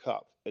a World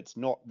Cup. It's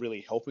not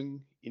really helping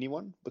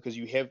anyone, because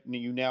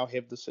you now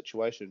have the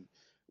situation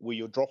where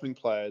you're dropping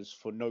players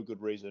for no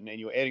good reason and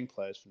you're adding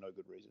players for no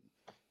good reason.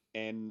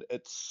 And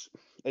it's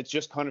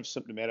just kind of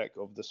symptomatic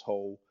of this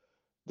whole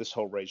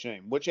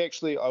regime, which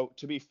actually,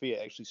 to be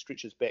fair, actually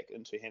stretches back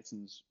into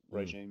Hansen's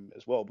regime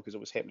as well, because it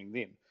was happening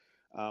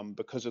then,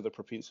 because of the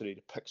propensity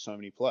to pick so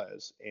many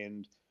players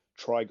and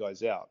try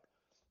guys out.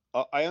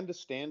 I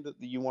understand that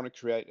you want to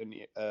create an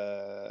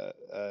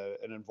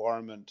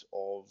environment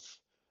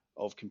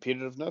of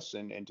competitiveness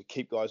and to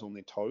keep guys on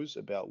their toes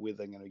about where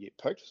they're going to get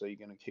picked, so you're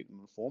going to keep them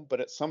informed. But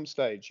at some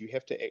stage, you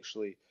have to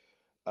actually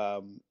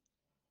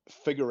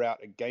figure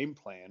out a game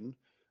plan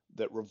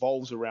that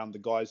revolves around the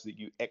guys that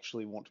you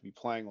actually want to be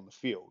playing on the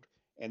field,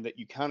 and that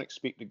you can't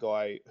expect a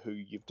guy who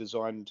you've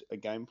designed a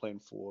game plan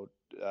for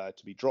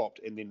to be dropped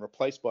and then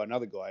replaced by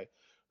another guy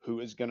who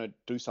is going to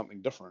do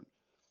something different.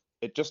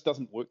 It just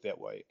doesn't work that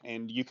way.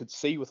 And you could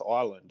see with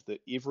Ireland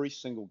that every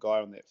single guy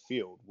on that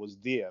field was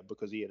there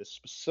because he had a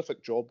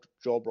specific job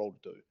role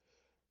to do.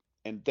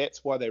 And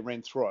that's why they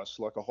ran through us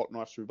like a hot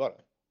knife through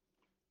butter.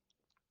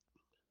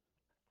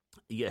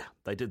 Yeah,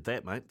 they did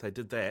that, mate. They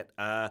did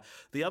that.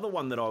 The other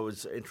one that I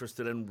was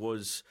interested in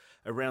was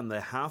around the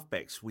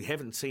halfbacks. We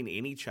haven't seen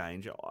any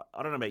change.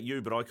 I don't know about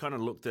you, but I kind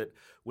of looked at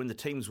when the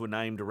teams were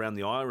named around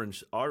the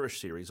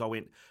Irish series. I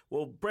went,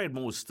 well, Brad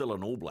Moore's still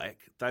an All Black.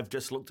 They've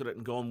just looked at it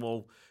and gone,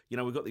 well,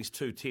 we've got these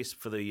 2 tests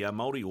for the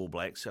Māori All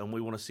Blacks, and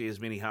we want to see as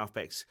many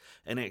halfbacks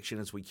in action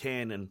as we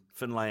can. And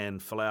Finlay and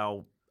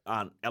Folau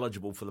aren't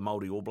eligible for the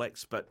Māori All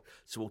Blacks,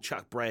 so we'll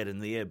chuck Brad in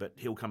there, but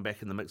he'll come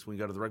back in the mix when we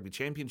go to the Rugby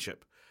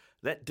Championship.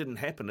 That didn't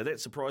happen. Did that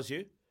surprise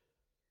you?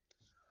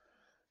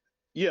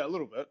 Yeah, a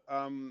little bit.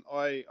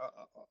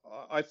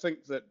 I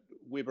think that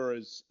Weber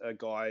is a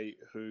guy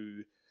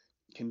who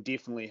can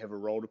definitely have a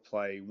role to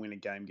play when a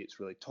game gets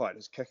really tight.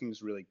 His kicking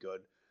is really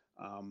good.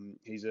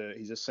 He's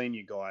a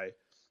senior guy,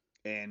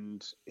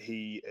 and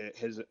he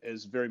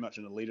is very much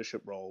in a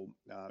leadership role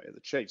at the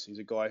Chiefs. He's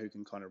a guy who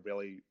can kind of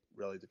rally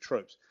the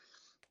troops.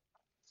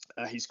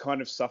 He's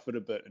kind of suffered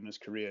a bit in his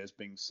career as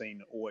being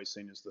always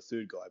seen as the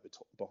third guy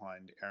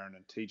behind Aaron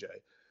and TJ.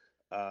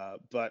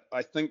 But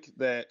I think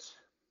that,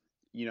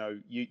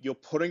 you're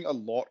putting a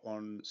lot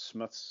on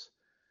Smith's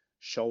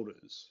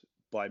shoulders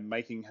by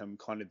making him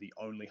kind of the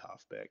only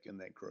halfback in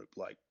that group.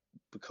 Like,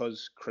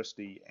 because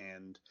Christie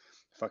and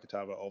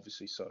Fakatava are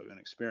obviously so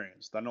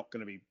inexperienced, they're not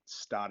going to be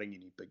starting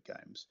any big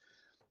games.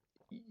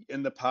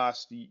 In the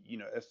past,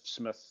 if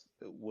Smith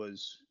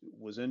was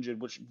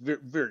injured, which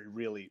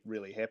very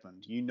rarely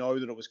happened,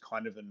 that it was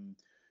kind of in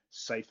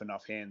safe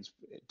enough hands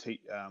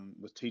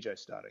with TJ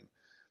starting.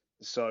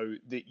 So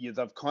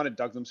they've kind of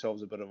dug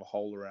themselves a bit of a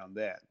hole around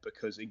that,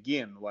 because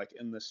again, like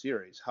in this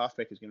series,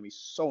 halfback is going to be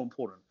so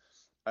important.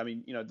 I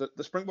mean,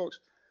 the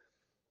Springboks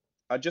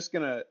are just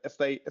going to, if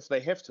they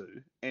have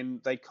to, and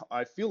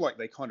I feel like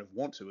they kind of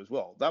want to as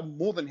well, they're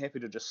more than happy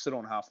to just sit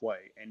on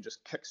halfway and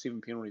just kick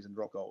 7 penalties and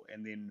drop goal,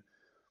 and then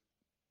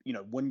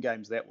win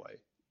games that way,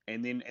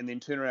 and then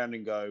turn around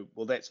and go,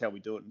 well, that's how we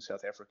do it in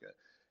South Africa.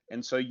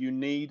 And so you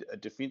need a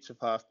defensive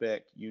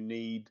halfback, you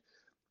need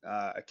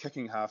a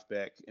kicking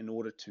halfback in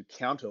order to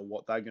counter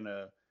what they're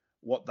gonna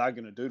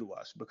do to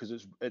us,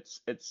 because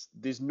it's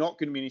there's not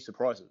going to be any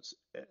surprises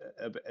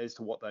as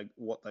to what they're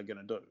going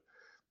to do.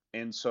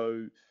 And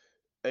so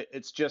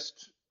it's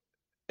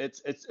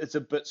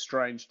a bit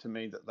strange to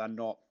me that they're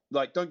not,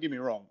 like, don't get me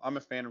wrong, I'm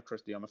a fan of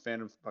Christie, I'm a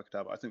fan of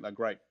Fakatava, I think they're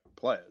great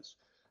players.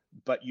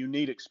 But you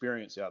need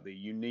experience out there.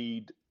 You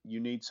need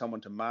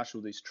someone to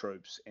marshal these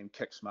troops and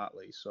kick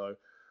smartly. So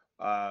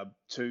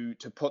to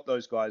put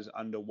those guys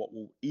under what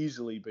will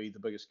easily be the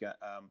biggest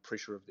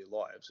pressure of their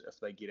lives if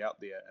they get out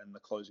there in the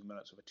closing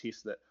minutes of a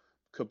test that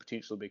could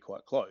potentially be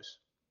quite close,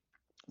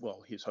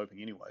 well, he's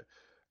hoping anyway,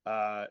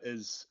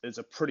 is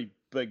a pretty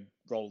big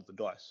roll of the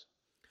dice.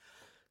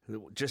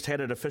 Just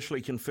had it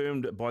officially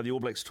confirmed by the All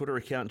Blacks Twitter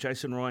account.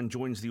 Jason Ryan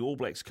joins the All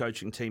Blacks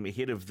coaching team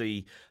ahead of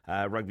the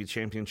Rugby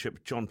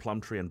Championship. John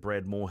Plumtree and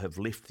Brad Moore have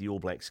left the All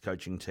Blacks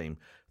coaching team.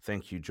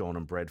 Thank you, John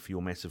and Brad, for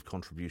your massive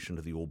contribution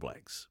to the All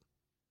Blacks.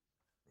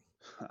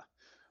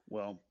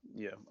 Well,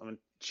 yeah, I mean,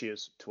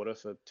 cheers, Twitter,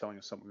 for telling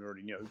us something we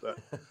already knew. But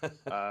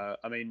I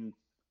mean,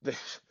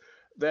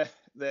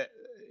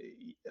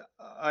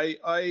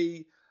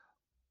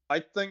 I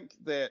think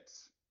that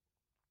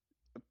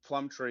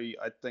Plumtree,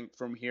 I think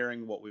from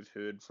hearing what we've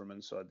heard from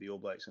inside the All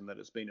Blacks, and that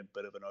it's been a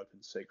bit of an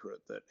open secret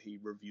that he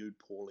reviewed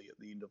poorly at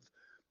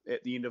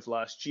the end of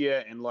last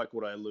year, and like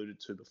what I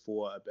alluded to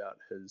before about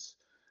his,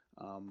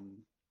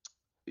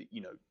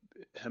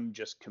 him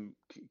just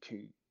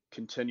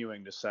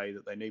continuing to say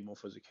that they need more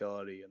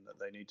physicality and that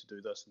they need to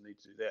do this and need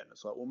to do that, and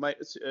it's like, well, mate,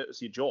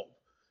 it's your job.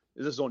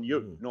 This is on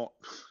you, not,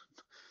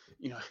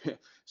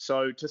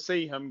 So to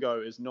see him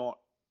go is not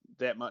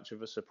that much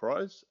of a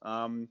surprise.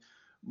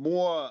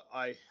 More,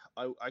 I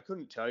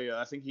couldn't tell you.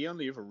 I think he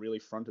only ever really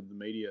fronted the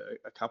media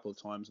a couple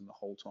of times in the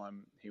whole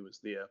time he was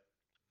there.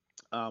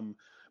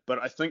 But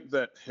I think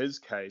that his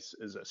case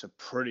it's a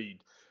pretty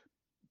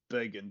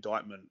big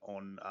indictment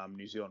on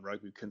New Zealand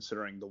rugby,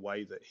 considering the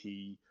way that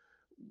he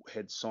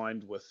had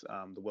signed with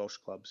the Welsh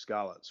club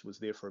Scarlets, was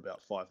there for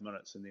about 5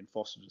 minutes, and then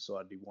Foster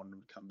decided he wanted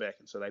him to come back,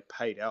 and so they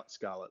paid out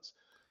Scarlets,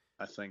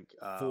 I think,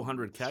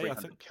 400k. I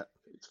think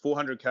it's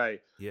 400k.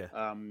 Yeah.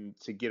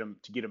 To get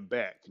him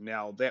back.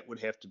 Now that would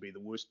have to be the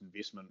worst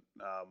investment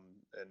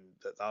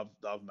that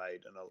they've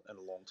made in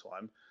a long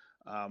time.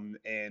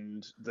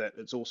 And that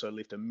it's also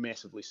left a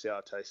massively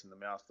sour taste in the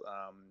mouth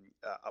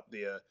up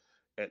there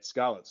at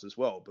Scarlets as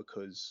well,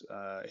 because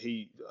I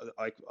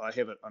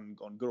have it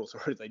on good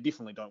authority, they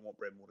definitely don't want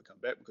Brad Moore to come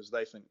back because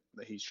they think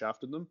that he's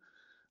shafted them,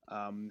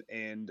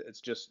 and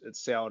it's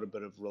soured a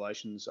bit of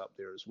relations up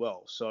there as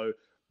well. So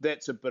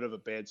that's a bit of a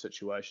bad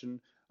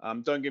situation.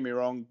 Don't get me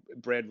wrong,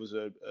 Brad was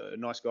a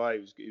nice guy.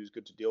 He was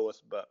good to deal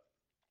with, but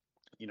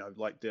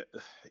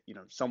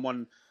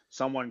someone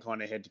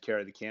kind of had to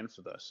carry the can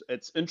for this.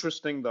 It's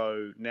interesting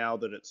though, now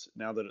that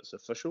it's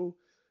official.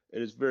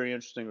 It is very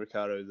interesting,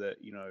 Ricardo, that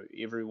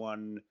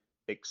everyone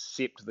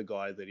except the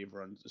guy that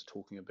everyone is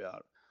talking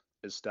about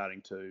is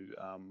starting to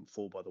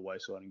fall by the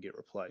wayside and get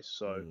replaced.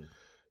 So,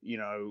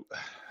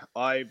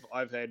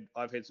 I've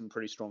had some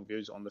pretty strong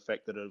views on the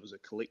fact that it was a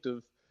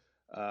collective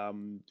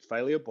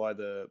failure by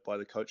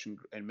the coach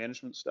and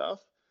management staff.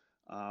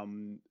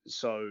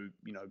 So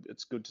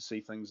it's good to see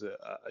things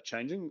are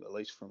changing, at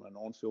least from an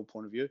on-field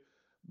point of view.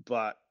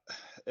 But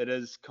it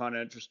is kind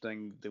of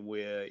interesting that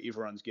where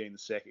everyone's getting the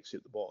sack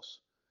except the boss.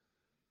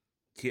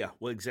 Yeah,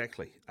 well,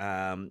 exactly.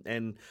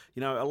 And,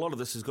 a lot of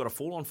this has got to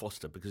fall on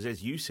Foster because,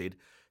 as you said,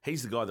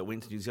 he's the guy that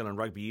went to New Zealand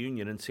Rugby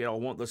Union and said, I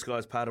want this guy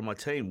as part of my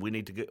team. We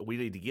need to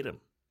get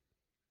him.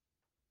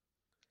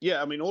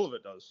 Yeah, I mean, all of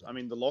it does. I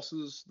mean, the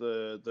losses,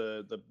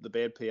 the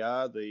bad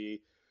PR,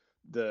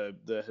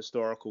 the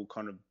historical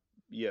kind of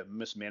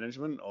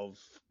mismanagement of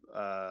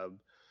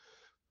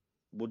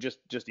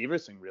just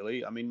everything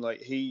really. I mean,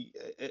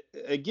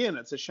 again,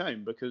 it's a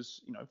shame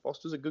because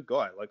Foster's a good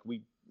guy. Like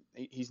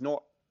he's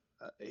not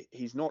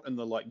in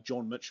the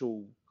John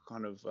Mitchell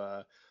kind of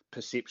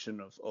perception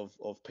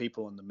of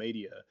people in the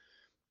media.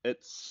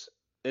 It's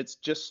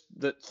just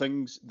that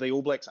the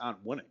All Blacks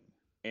aren't winning.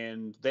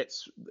 And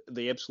that's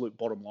the absolute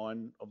bottom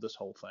line of this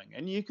whole thing.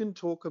 And you can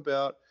talk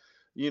about,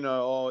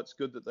 it's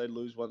good that they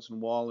lose once in a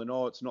while, and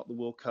it's not the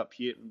World Cup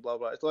yet, and blah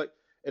blah. It's like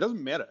it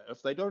doesn't matter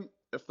if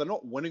they're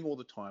not winning all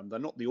the time, they're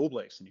not the All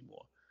Blacks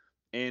anymore.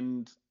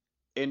 And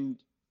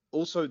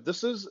also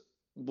this is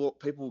what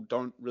people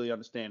don't really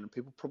understand, and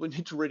people probably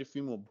need to read a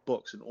few more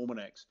books and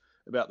almanacs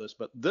about this.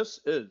 But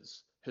this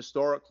is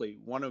historically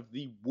one of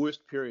the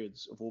worst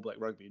periods of All Black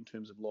rugby in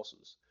terms of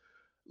losses.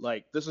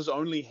 This has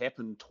only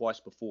happened twice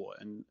before,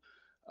 and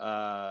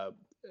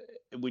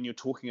when you're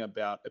talking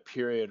about a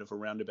period of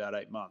around about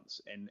 8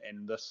 months, and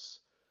this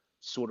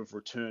sort of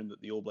return that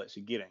the All Blacks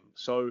are getting.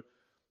 So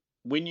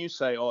when you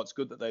say, it's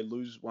good that they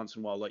lose once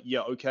in a while,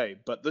 okay,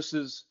 but this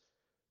is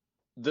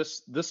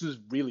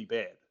really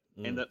bad,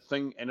 and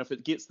and if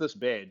it gets this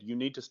bad, you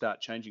need to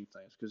start changing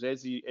things because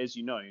as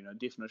you know,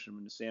 definition of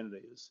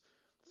insanity is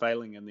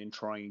failing and then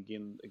trying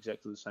again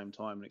exactly the same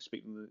time and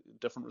expecting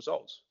different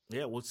results.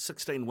 Yeah, well,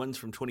 16 wins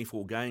from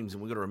 24 games,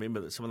 and we've got to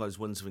remember that some of those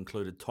wins have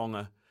included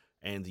Tonga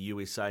and the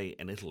USA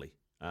and Italy,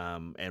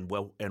 and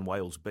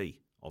Wales B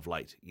of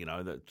late.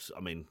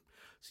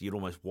 So you'd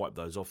almost wipe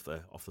those off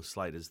the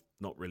slate as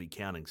not really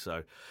counting.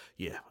 So,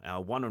 yeah,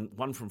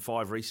 one from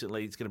 5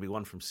 recently. It's going to be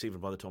 1 from 7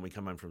 by the time we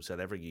come home from South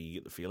Africa. You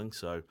get the feeling.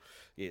 So,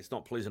 yeah, it's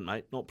not pleasant,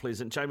 mate. Not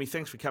pleasant. Jamie,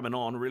 thanks for coming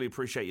on. Really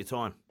appreciate your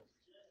time.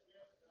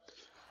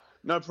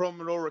 No problem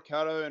at all,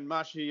 Ricardo. And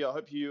Marshy, I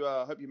hope you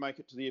make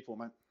it to the airport,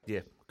 mate. Yeah,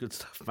 good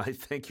stuff, mate.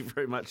 Thank you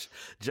very much.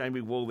 Jamie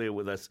Wall there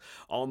with us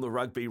on the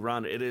Rugby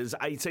Run. It is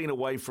 18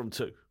 away from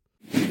 2.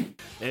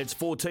 It's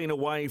 14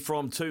 away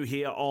from 2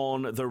 here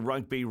on the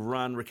Rugby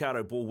Run.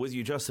 Ricardo Ball with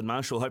you. Justin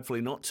Marshall, hopefully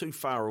not too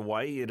far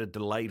away. He had a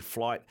delayed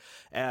flight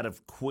out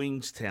of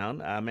Queenstown.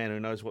 Man who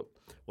knows what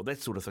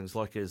that sort of thing's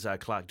like is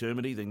Clark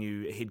Dermody, the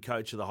new head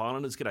coach of the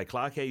Highlanders. G'day,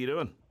 Clark. How you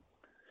doing?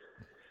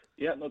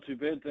 Yeah, not too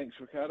bad. Thanks,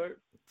 Ricardo.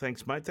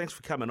 Thanks, mate. Thanks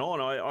for coming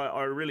on.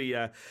 I really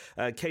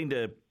keen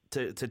to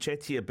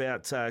chat to you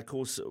about, of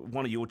course,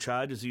 one of your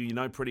charges you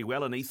know pretty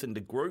well, and Ethan de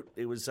Groot.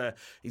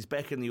 He's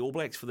back in the All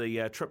Blacks for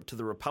the trip to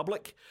the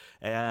Republic,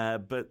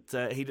 but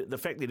the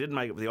fact that he didn't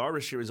make it for the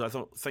Irish series, I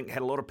think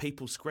had a lot of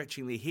people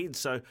scratching their heads.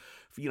 So,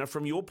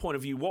 from your point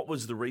of view, what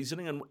was the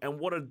reasoning, and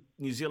what did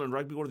New Zealand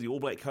Rugby, what did the All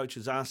Black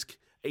coaches ask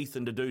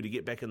Ethan to do to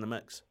get back in the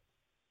mix?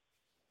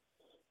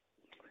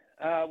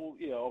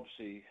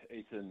 Obviously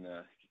Ethan,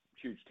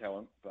 huge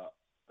talent, but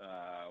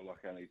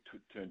only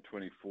turned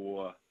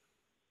 24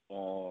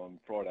 on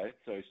Friday,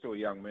 so he's still a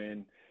young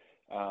man.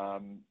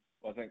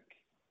 I think,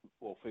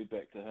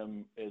 feedback to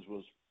him, as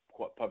was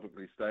quite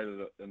publicly stated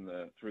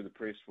through the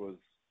press, was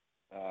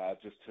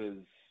just his,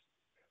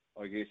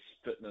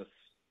 fitness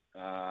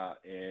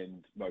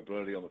and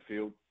mobility on the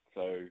field.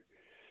 So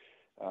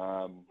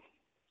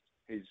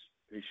he's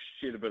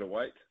shed a bit of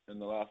weight in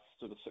the last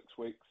sort of 6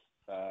 weeks.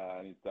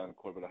 And he's done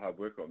quite a bit of hard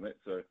work on that,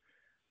 so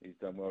he's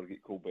done well to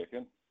get called back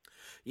in.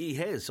 He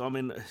has. I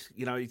mean,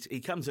 he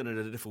comes in at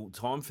a difficult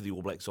time for the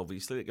All Blacks,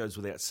 obviously. It goes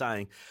without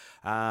saying.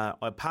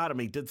 Part of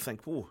me did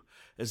think,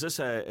 Is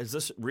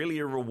this really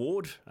a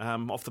reward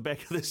off the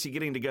back of this? You're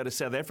getting to go to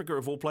South Africa,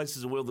 of all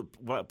places,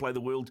 that play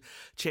the world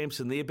champs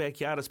in their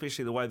backyard,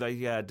 especially the way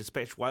they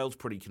dispatched Wales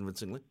pretty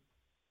convincingly.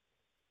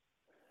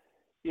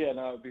 Yeah,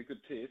 no, it'd be a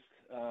good test.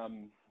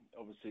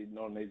 Obviously,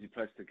 not an easy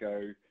place to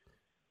go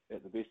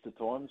at the best of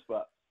times,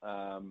 but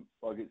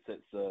I guess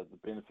that's the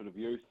benefit of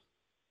youth.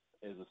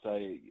 As I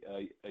say,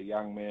 a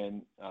young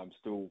man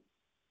still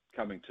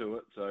coming to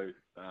it, so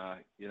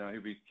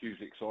he'll be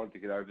hugely excited to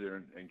get over there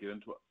and get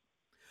into it.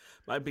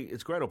 Maybe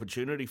it's a great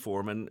opportunity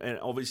for him, and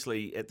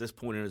obviously at this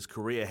point in his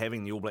career,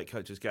 having the All Black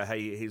coaches go,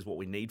 "Hey, here's what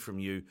we need from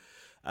you."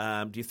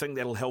 Do you think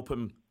that'll help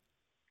him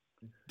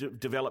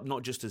develop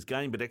not just his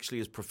game, but actually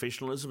his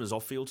professionalism, his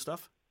off-field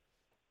stuff?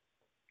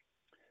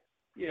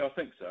 Yeah, I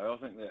think so. I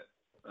think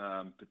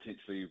that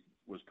potentially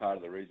was part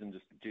of the reason.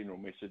 Just a general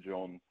message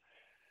on,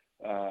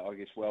 I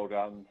guess, well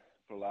done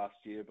for last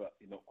year, but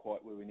you're not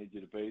quite where we need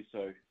you to be.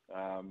 So,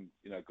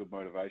 good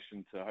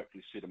motivation to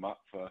hopefully set him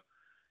up for,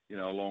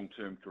 a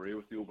long-term career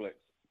with the All Blacks.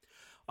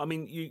 I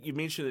mean, you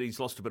mentioned that he's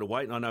lost a bit of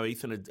weight, and I know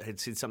Ethan had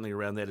said something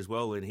around that as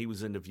well, and he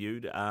was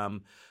interviewed. A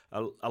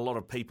lot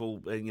of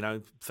people,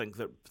 think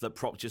that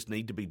props just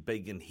need to be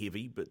big and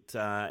heavy, but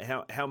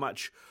how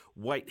much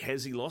weight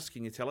has he lost,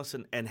 can you tell us,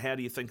 and how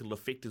do you think it'll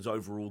affect his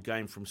overall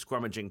game from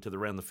scrummaging to the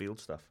round-the-field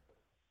stuff?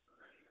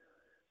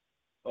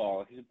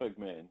 Oh, he's a big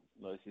man.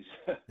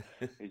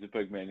 He's a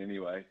big man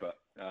anyway, but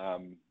I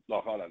don't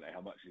know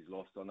how much he's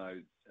lost. I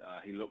know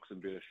he looks in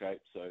better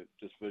shape, so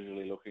just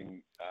visually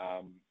looking,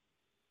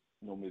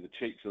 normally the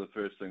cheeks are the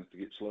first things to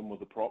get slim with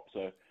the prop.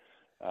 So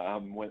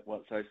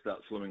once they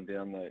start slimming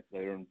down,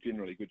 they're in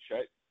generally good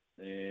shape.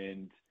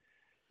 And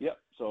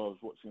so I was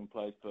watching him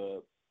play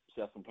for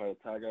Southland play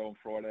Otago on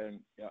Friday, and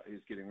he's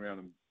getting around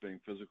and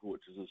being physical,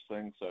 which is his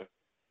thing. So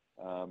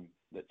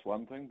that's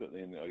one thing. But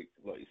then,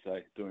 like you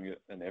say, doing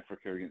it in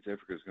Africa against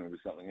Africa is going to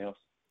be something else.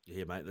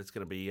 Yeah, mate, that's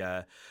going to be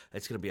a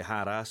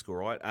hard ask, all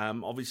right.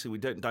 Obviously, we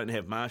don't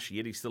have Marsh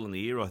yet; he's still in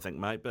the air, I think,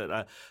 mate.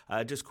 But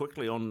just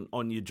quickly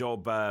on your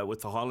job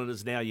with the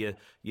Highlanders now, you're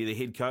the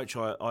head coach.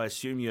 I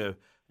assume you're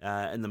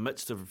in the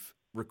midst of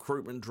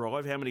recruitment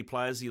drive. How many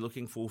players are you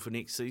looking for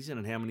next season,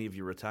 and how many have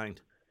you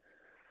retained?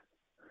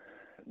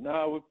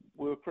 No,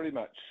 we were pretty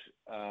much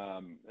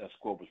our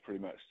squad was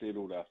pretty much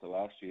settled after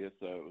last year,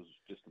 so it was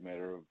just a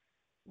matter of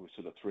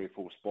sort of 3 or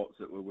 4 spots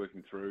that we're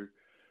working through,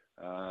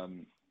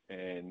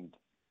 and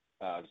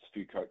just a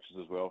few coaches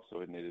as well. So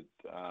we needed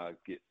to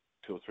get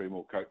 2 or 3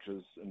 more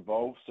coaches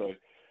involved. So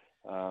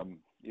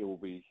we'll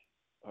be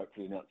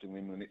hopefully announcing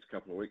them in the next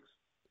couple of weeks.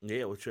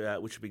 Yeah, which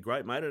would be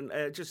great, mate. And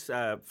just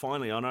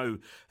finally, I know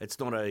it's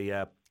not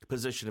a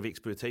position of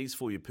expertise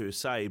for you per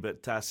se,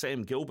 but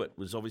Sam Gilbert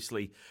was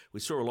obviously, we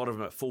saw a lot of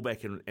him at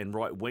fullback and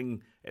right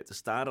wing at the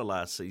start of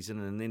last season,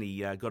 and then he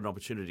got an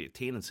opportunity at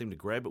 10 and seemed to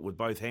grab it with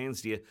both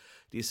hands. Do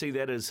you see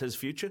that as his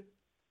future?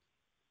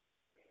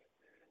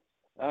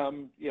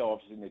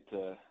 Obviously need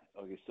to,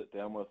 sit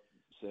down with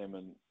Sam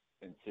and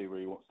see where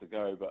he wants to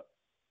go. But,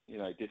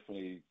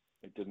 definitely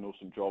he did an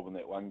awesome job in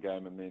that one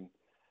game, and then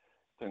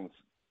things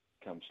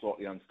come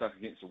slightly unstuck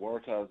against the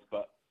Waratahs.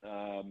 But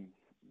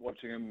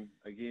watching him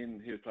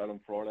again, he was played on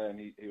Friday, and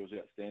he was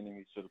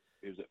outstanding.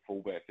 He was at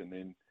fullback and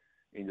then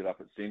ended up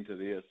at centre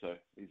there. So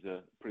he's a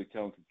pretty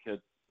talented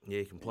kid. Yeah,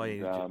 he can play.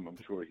 And, I'm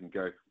sure he can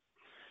go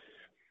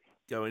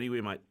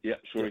anywhere, mate. Yeah,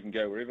 sure, he can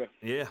go wherever.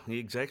 Yeah,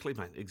 exactly,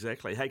 mate,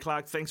 exactly. Hey,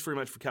 Clark, thanks very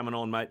much for coming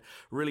on, mate.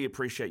 Really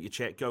appreciate your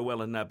chat. Go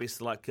well, and best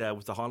of luck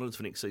with the Highlanders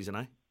for next season,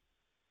 eh?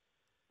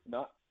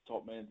 No,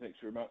 top man, thanks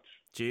very much.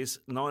 Cheers.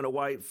 9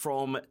 away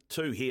from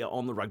 2 here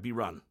on the Rugby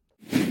Run.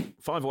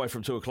 5 away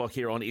from 2 o'clock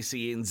here on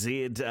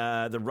SENZ.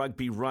 The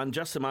Rugby Run.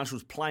 Justin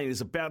Marshall's plane is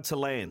about to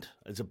land.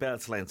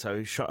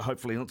 So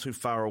hopefully not too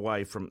far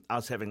away from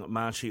us having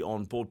Marshy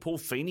on board. Paul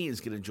Feeney is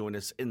going to join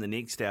us in the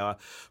next hour.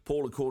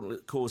 Paul,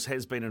 of course,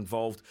 has been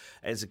involved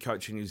as a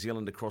coach in New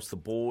Zealand across the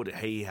board.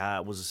 He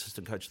was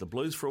assistant coach of the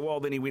Blues for a while.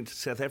 Then he went to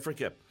South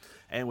Africa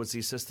and was the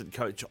assistant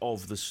coach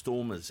of the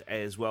Stormers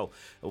as well.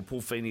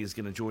 Paul Feeney is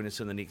going to join us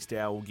in the next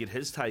hour. We'll get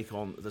his take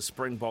on the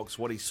Springboks,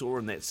 what he saw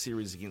in that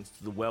series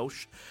against the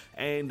Welsh,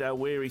 and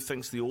where he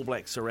thinks the All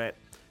Blacks are at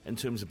in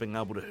terms of being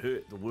able to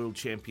hurt the world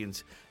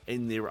champions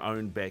in their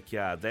own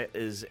backyard. That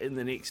is in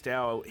the next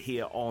hour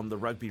here on the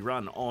Rugby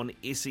Run on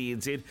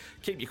SENZ.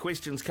 Keep your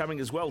questions coming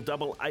as well.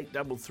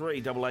 8833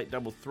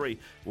 8833.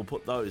 We'll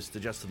put those to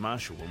Justin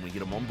Marshall when we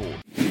get him on board.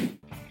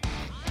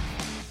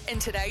 In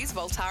today's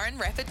Voltaren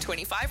Rapid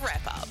 25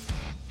 wrap-up.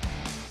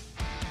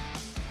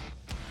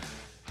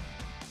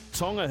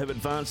 Tonga have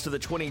advanced to the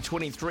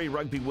 2023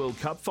 Rugby World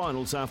Cup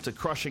finals after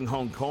crushing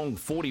Hong Kong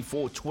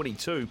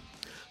 44-22.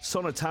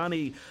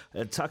 Sonatani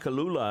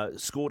Takalula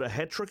scored a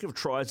hat-trick of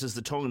tries as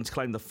the Tongans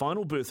claim the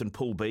final berth in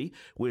Pool B,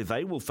 where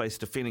they will face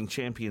defending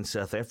champions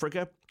South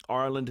Africa,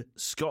 Ireland,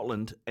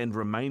 Scotland and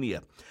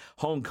Romania.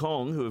 Hong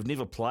Kong, who have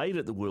never played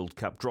at the World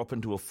Cup, drop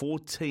into a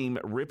 4-team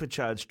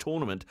repechage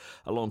tournament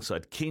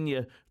alongside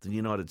Kenya, the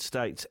United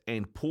States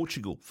and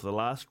Portugal for the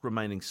last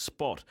remaining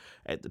spot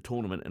at the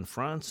tournament in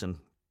France. And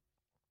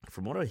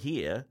from what I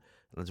hear,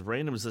 and as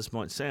random as this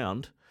might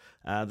sound,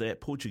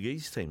 that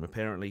Portuguese team,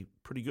 apparently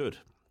pretty good.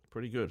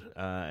 Pretty good,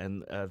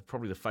 and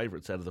probably the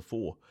favourites out of the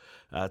four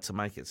to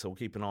make it, so we'll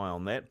keep an eye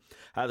on that.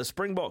 The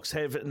Springboks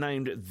have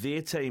named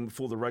their team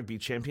for the Rugby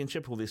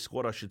Championship, or their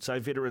squad, I should say.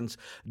 Veterans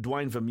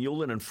Dwayne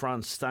Vermeulen and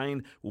Frans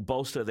Steyn will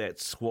bolster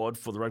that squad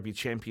for the Rugby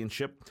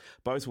Championship.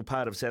 Both were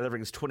part of South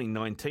Africa's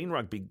 2019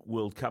 Rugby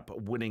World Cup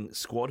winning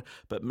squad,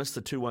 but missed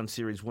the 2-1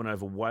 series win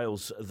over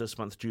Wales this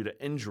month due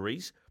to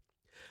injuries.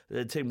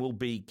 The team will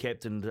be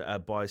captained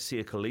by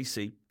Sia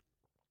Khaleesi.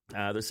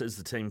 This is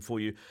the team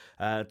for you.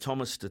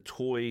 Thomas de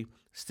Toy,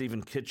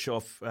 Stephen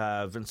Kitchoff,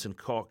 Vincent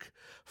Koch,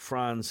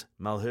 Franz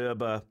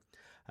Malherbe,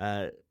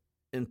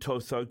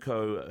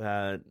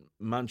 Intothoko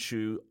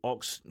Manchu,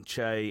 Ox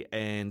Che,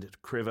 and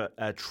Trevor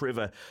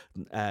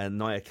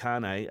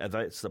Nyakane.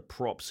 That's the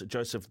props.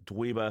 Joseph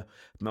Dweber,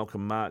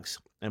 Malcolm Marks,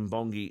 and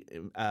Bonabi,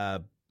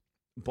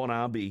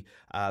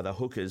 the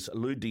hookers.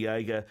 Lou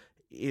Diega,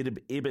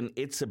 Eben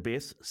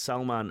Etzebeth,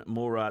 Salman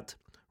Murat,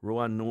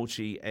 Rowan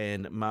Norchi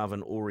and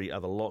Marvin Ori are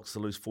the locks. The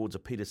loose forwards are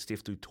Peter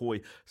Steftu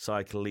Toy,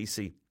 Sai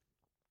Khaleesi,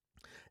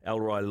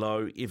 Elroy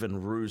Lowe,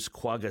 Evan Roos,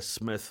 Quagga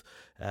Smith,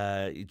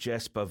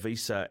 Jasper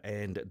Visa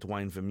and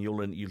Dwayne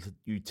Vermeulen.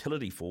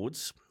 Utility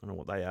forwards, I don't know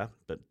what they are,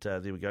 but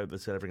there we go. The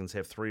South Africans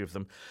have three of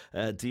them.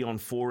 Dion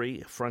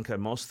Forey, Franco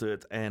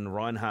Mostert and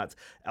Reinhard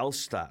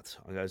Elstad.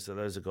 Okay, so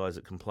those are guys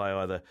that can play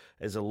either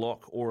as a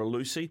lock or a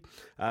loosey.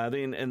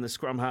 Then in the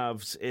scrum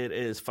halves, it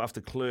is Faf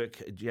de Klerk,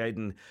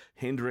 Jaden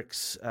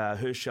Hendricks,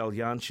 Herschel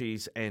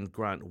Janchis and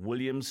Grant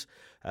Williams,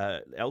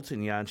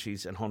 Elton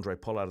Janchis and Andre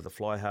Pollard are the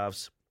fly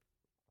halves.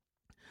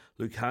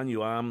 Luke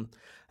Hanuam,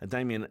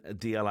 Damien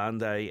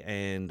Dialande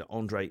and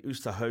Andre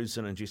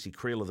Oosterhuizen and Jesse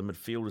Creel are the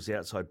midfielders. The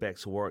outside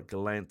backs are Warwick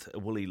Gallant,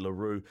 Willie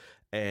LaRue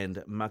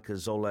and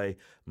Makazole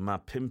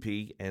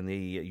Mapimpi, and the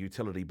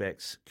utility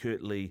backs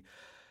Kurt Lee,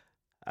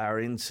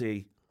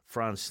 RNC,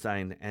 Frans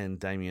Steyn and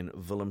Damien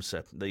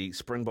Willemse. The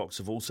Springboks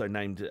have also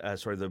named,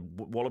 the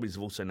Wallabies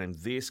have also named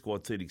their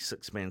squad,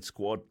 36-man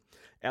squad.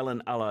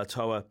 Alan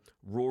Alatoa,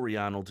 Rory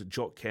Arnold,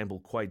 Jock Campbell,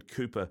 Quade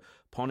Cooper,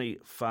 Poni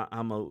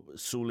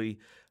Fa'amasuli,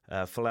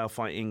 Falau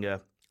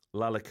Faiinga,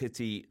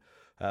 Lalakiti,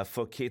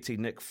 Foketi,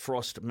 Nick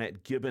Frost,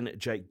 Matt Gibbon,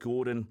 Jake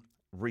Gordon,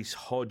 Reece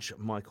Hodge,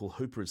 Michael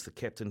Hooper is the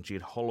captain,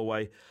 Jed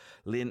Holloway,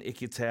 Len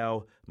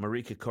Ikitau,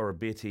 Marika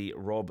Korobetti,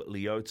 Rob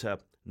Leota,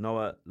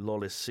 Noah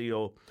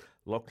Lolesio,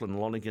 Lachlan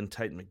Lonigan,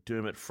 Tate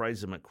McDermott,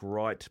 Fraser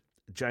McWright,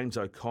 James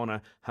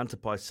O'Connor, Hunter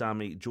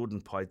Paisami,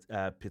 Jordan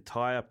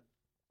Pitaya,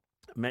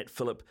 Matt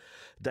Phillip,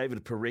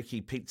 David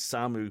Parecki, Pete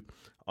Samu,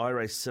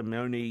 Ire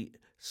Simone,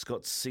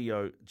 Scott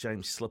Seo,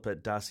 James Slipper,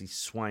 Darcy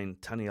Swain,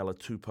 Taniela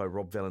Tupou,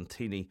 Rob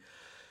Valentini,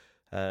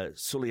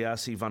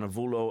 Suliasi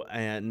Vanavulo,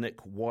 Nick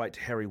White,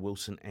 Harry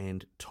Wilson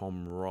and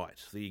Tom Wright.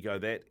 There you go.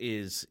 That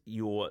is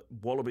your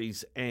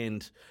Wallabies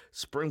and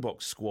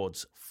Springbok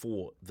squads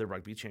for the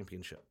Rugby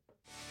Championship.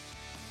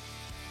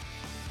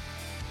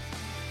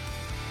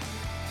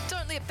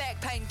 Don't let back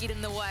pain get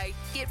in the way.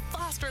 Get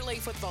fast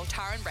relief with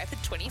Voltaren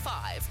Rapid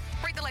 25.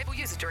 Read the label,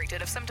 user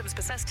directed. If symptoms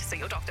persist, see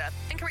your doctor.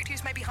 Incorrect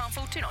use may be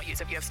harmful. Do not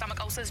use if you have stomach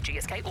ulcers.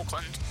 GSK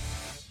Auckland.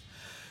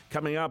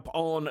 Coming up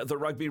on the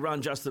Rugby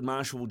Run, Justin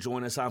Marshall will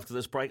join us after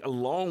this break,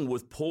 along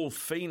with Paul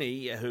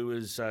Feeney, who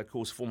is, of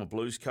course, former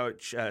Blues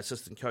coach,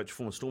 assistant coach,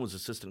 former Stormers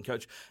assistant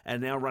coach,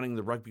 and now running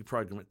the rugby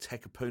program at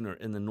Takapuna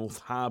in the North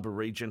Harbour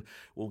region.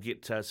 We'll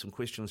get some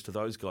questions to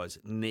those guys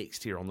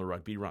next here on the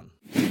Rugby Run.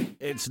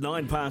 It's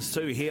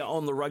 2:09 here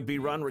on the Rugby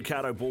Run.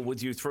 Ricardo Ball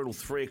with you through till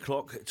 3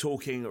 o'clock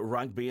talking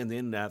rugby, and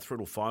then through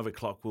till 5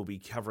 o'clock we'll be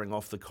covering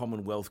off the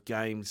Commonwealth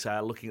Games,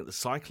 looking at the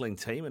cycling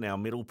team and our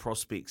medal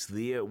prospects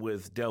there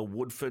with Del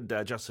Woodford.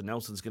 Justin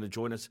Nelson's going to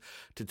join us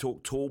to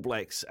talk Tall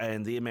Blacks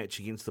and their match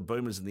against the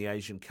Boomers in the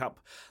Asian Cup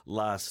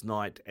last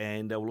night.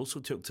 And we'll also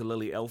talk to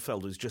Lily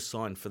Elfeld, who's just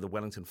signed for the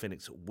Wellington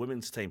Phoenix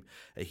women's team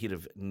ahead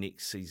of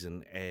next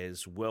season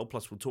as well.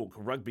 Plus we'll talk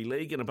Rugby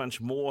League and a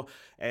bunch more.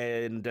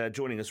 And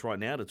joining us right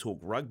now to talk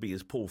rugby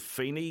is Paul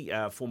Feeney,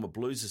 former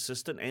Blues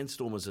assistant and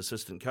Stormers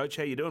assistant coach.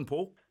 How you doing,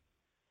 Paul?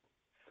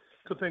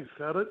 Good, thanks,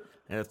 Carter.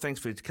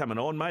 Thanks for coming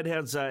on, mate.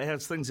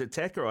 How's things at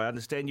Taka? I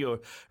understand you're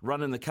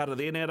running the cutter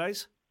there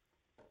nowadays.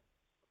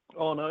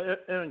 Oh no,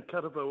 Aaron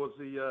Cuttava was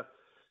the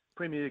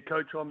premier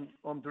coach.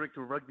 I'm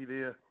director of rugby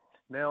there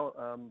now.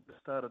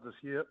 Started this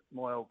year,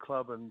 my old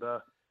club, and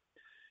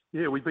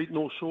we beat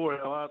North Shore,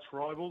 our arch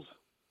rivals,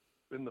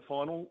 in the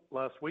final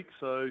last week.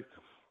 So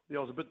I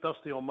was a bit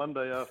dusty on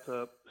Monday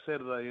after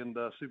Saturday and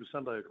Super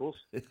Sunday, of course.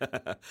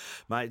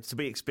 Mate, it's to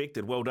be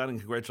expected. Well done and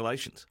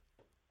congratulations.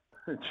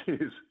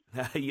 Cheers.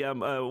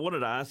 I wanted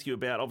to ask you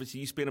about, obviously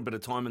you spent a bit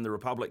of time in the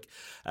Republic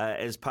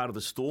as part of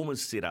the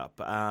Stormers setup,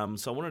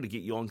 so I wanted to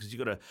get you on because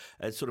you've got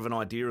a sort of an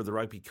idea of the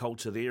rugby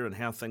culture there and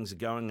how things are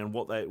going and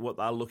what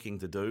they're looking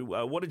to do.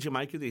 What did you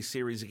make of their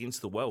series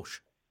against the Welsh?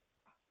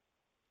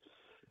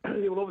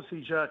 Yeah, well,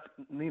 obviously Jacques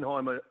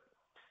Nienheimer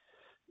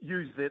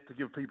used that to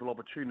give people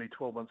opportunity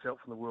 12 months out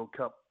from the World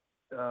Cup.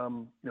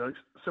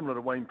 Similar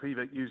to Wayne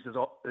Pivac used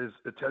his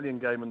Italian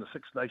game in the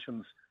Six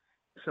Nations,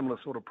 similar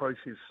sort of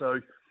process. So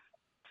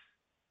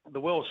the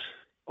Welsh,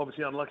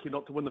 obviously unlucky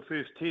not to win the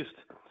first test.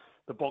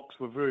 the box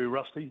were very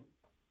rusty.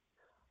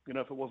 You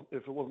know, if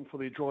it wasn't for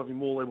their driving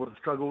maul, they would have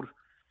struggled.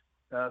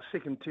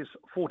 Second test,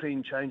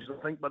 14 changes, I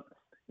think, but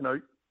you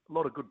know, a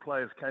lot of good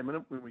players came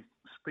in when we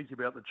speak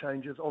about the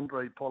changes.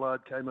 Andre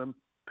Pollard came in,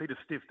 Peter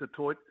Steph de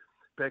Toit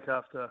back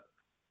after,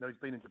 you know,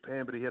 he's been in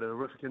Japan, but he had a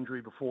horrific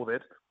injury before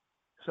that.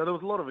 So there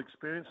was a lot of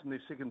experience in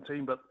their second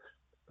team, but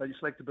they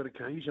just lacked a bit of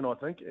cohesion, I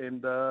think.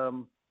 And,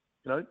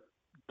 you know,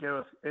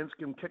 Gareth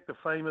Anscombe kicked the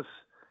famous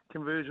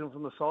conversion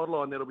from the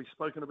sideline that'll be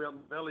spoken about in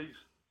the Valleys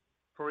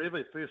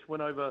forever. First win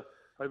over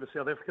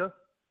South Africa.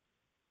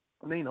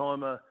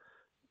 Nienheimer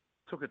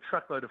took a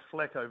truckload of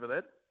flack over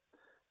that,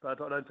 but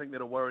I don't think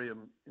that'll worry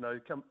him. You know,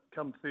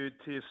 come third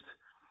test,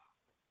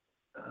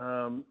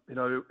 you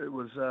know, it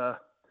was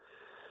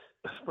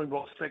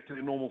Springboks back to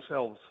their normal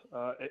selves.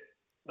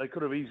 They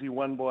could have easily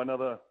won by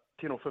another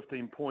 10 or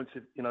 15 points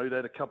if, you know, they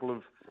had a couple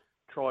of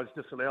tries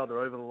disallowed, they're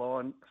over the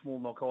line, small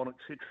knock on,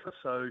 etc.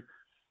 So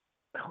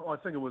I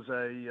think it was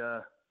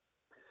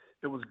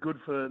good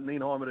for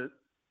Nienheimer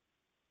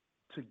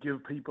to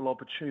give people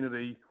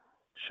opportunity,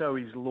 show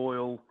he's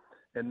loyal,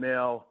 and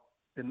now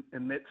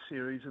in that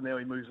series, and now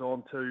he moves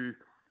on to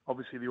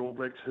obviously the All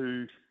Blacks,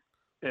 who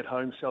at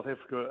home, South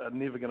Africa, are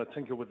never going to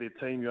tinker with their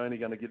team. You're only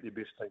going to get their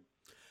best team.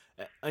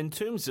 In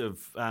terms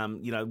of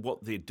you know,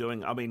 what they're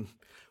doing, I mean,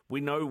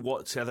 we know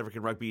what South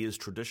African rugby is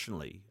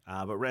traditionally,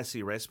 but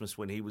Rassie Erasmus,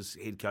 when he was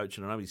head coach,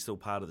 and I know he's still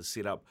part of the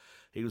setup,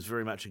 he was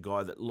very much a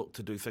guy that looked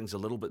to do things a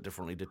little bit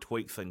differently, to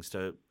tweak things,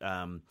 to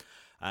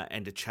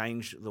and to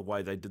change the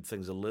way they did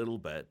things a little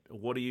bit.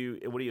 What are you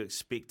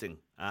expecting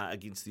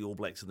against the All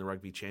Blacks in the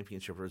Rugby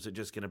Championship, or is it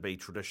just going to be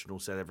traditional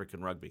South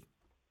African rugby?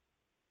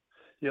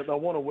 Yeah, they'll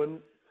want to win.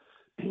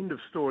 End of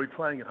story.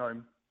 Playing at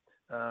home.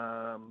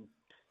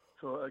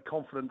 So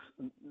confidence,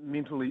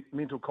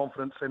 mental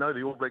confidence. They know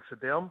the All Blacks are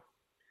down,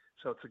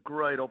 so it's a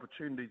great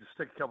opportunity to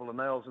stick a couple of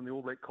nails in the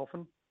All Black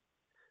coffin.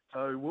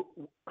 So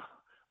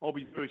I'll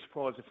be very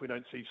surprised if we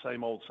don't see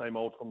same old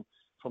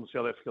from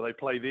South Africa. They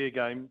play their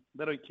game.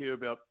 They don't care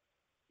about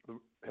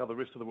how the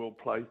rest of the world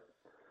play.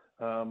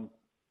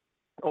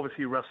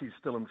 Obviously, Russie's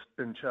still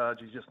in charge.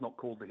 He's just not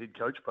called the head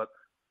coach, but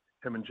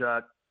him and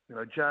Jacques, you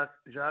know,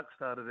 Jacques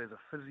started as a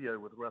physio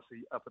with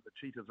Russie up at the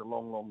Cheetahs a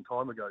long, long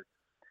time ago.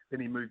 Then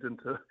he moved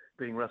into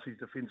being Russie's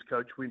defence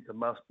coach, went to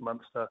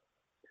Munster.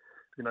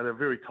 You know, they're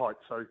very tight.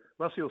 So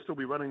Russie will still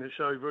be running the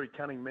show, very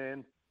cunning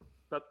man.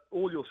 But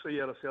all you'll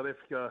see out of South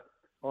Africa,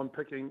 I'm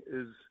picking,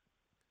 is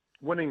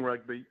winning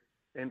rugby.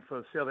 And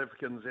for South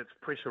Africans, that's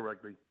pressure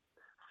rugby.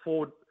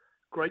 Forward,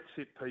 great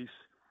set piece.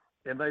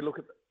 And they look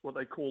at what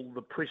they call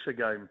the pressure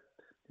game.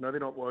 You know,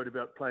 they're not worried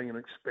about playing an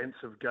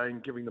expansive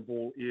game, giving the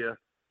ball air.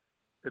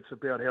 It's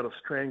about how to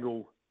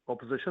strangle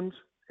oppositions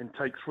and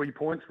take 3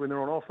 points when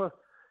they're on offer.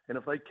 And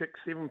if they kick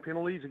 7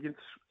 penalties against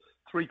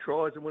 3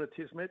 tries and win a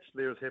test match,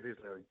 they're as happy as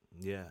Larry.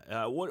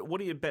 Yeah.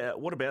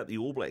 What about the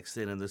All Blacks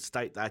then in the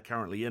state they're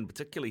currently in,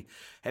 particularly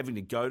having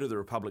to go to the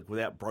Republic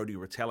without Brodie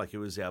Retallick,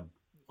 who is our,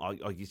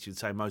 I guess you'd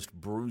say, most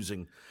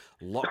bruising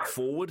lock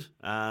forward?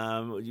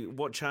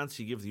 What chance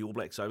do you give the All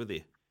Blacks over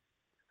there?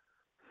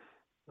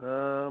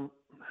 The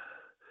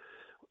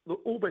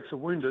All Blacks are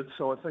wounded,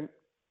 so I think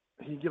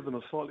you give them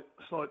a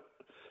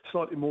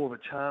slightly more of a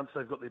chance.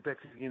 They've got their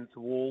backs against the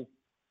wall,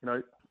 you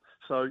know.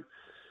 So,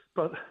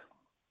 but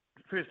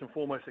first and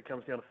foremost, it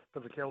comes down to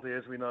physicality,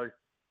 as we know.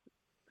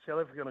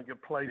 South Africa are going to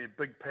play their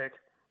big pack,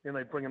 then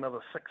they bring another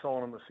 6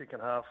 on in the second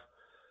half.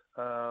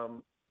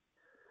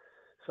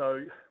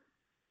 So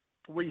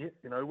we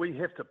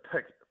have to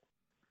pick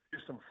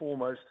first and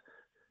foremost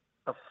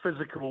a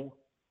physical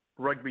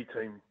rugby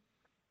team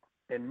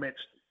and match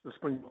the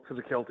Springbok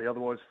physicality.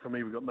 Otherwise, for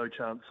me, we've got no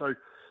chance. So, you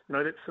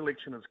know, that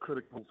selection is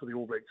critical for the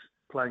All Blacks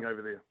playing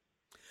over there.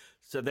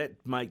 So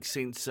that makes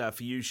sense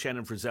for you,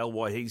 Shannon Frizzell,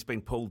 why he's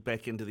been pulled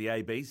back into the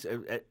ABs.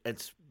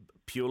 It's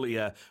purely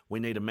we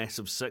need a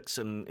massive 6,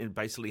 and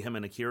basically him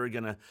and Akira are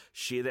going to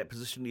share that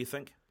position, do you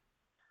think?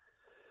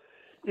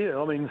 Yeah,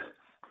 I mean,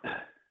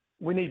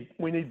 we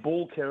need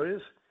ball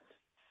carriers.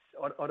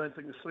 I don't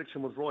think the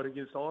selection was right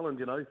against Ireland,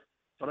 you know.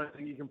 I don't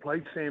think you can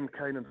play Sam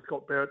Cane and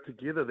Scott Barrett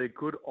together. They're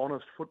good,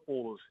 honest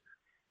footballers.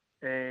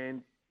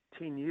 And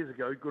 10 years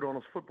ago, good,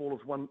 honest footballers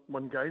won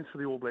games for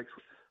the All Blacks.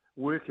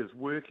 Workers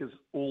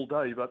all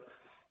day. But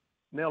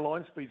now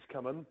line speed's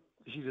come in.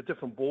 She's a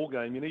different ball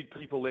game. You need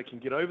people that can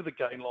get over the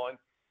gain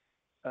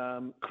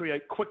line,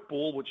 create quick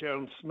ball, which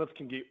Aaron Smith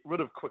can get rid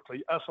of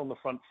quickly, us on the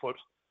front foot,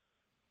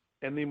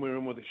 and then we're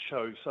in with a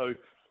show. So,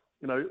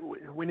 you know,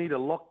 we need a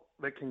lock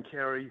that can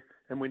carry,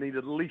 and we need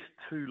at least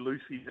 2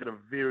 loosies that are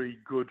very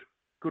good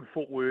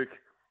footwork,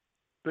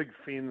 big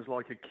fins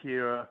like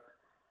Akira,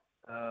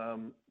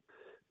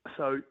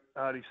 so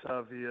Ardie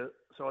Savia.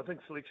 So I think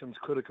selection's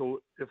critical.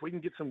 If we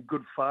can get some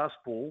good fast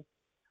ball,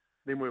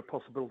 then we're a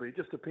possibility. It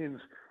just depends.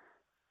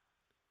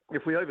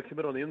 If we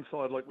overcommit on the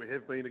inside like we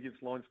have been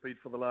against line speed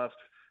for the last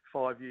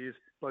 5 years,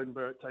 Beauden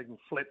Barrett taking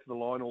flat to the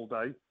line all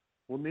day,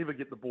 we'll never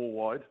get the ball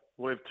wide.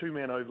 We'll have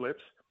 2-man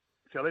overlaps.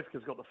 South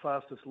Africa's got the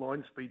fastest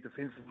line speed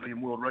defensively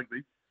in world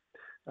rugby.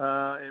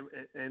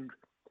 And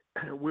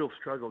we'll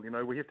struggle.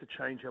 We have to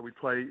change how we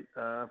play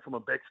from a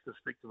back's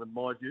perspective, in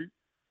my view.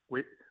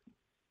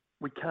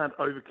 We can't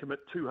overcommit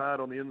too hard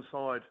on the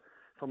inside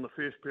from the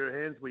first pair of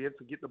hands. We have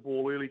to get the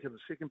ball early to the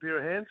second pair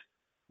of hands.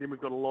 Then we've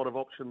got a lot of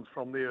options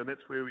from there, and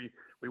that's where we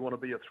want to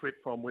be a threat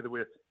from, whether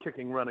we're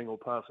kicking, running or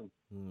passing.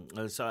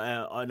 So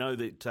I know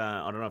that,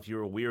 I don't know if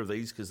you're aware of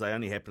these because they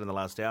only happened in the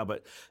last hour,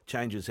 but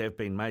changes have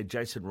been made.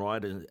 Jason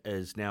Ryan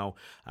is now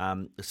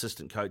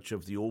assistant coach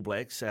of the All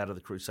Blacks out of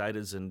the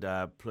Crusaders, and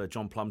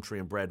John Plumtree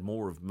and Brad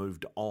Moore have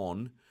moved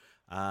on.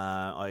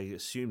 I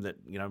assume that,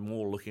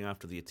 more looking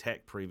after the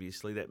attack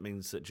previously. That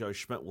means that Joe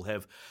Schmidt will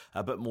have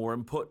a bit more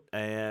input,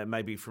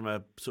 maybe from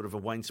a sort of a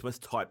Wayne Smith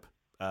type,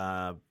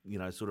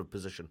 sort of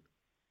position.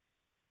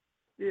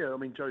 Yeah,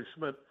 Joe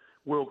Schmidt,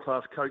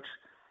 world-class coach.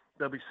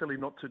 They'll be silly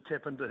not to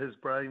tap into his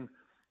brain.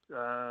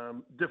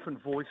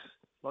 Different voice.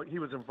 Like, he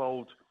was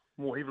involved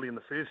more heavily in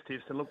the first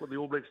test, and look what the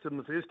All Blacks did in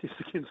the first test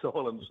against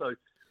Ireland. So,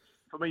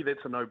 for me, that's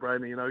a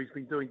no-brainer. He's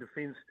been doing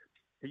defence.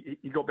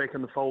 He got back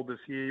in the fold this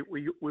year.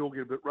 We all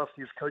get a bit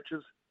rusty as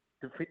coaches,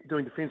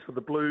 doing defence for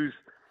the Blues.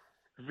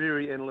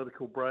 Very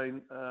analytical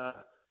brain.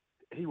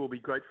 He will be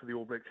great for the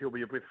All Blacks. He'll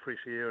be a breath of fresh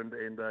air, and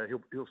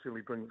he'll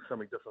certainly bring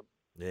something different.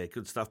 Yeah,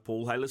 good stuff,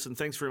 Paul. Hey, listen,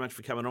 thanks very much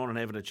for coming on and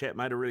having a chat,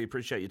 mate. I really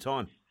appreciate your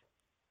time.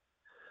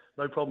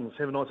 No problems.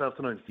 Have a nice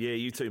afternoon. Yeah,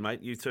 you too,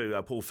 mate. You too.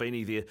 Paul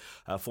Feeney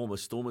there, former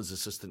Stormers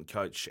assistant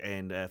coach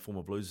and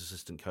former Blues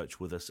assistant coach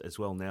with us as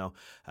well now,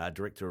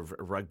 director of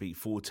rugby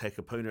for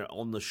Takapuna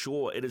on the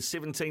shore. It is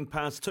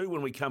 2:17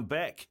 when we come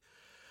back.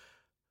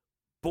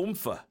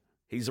 Boomfa,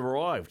 he's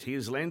arrived. He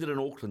has landed in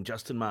Auckland,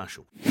 Justin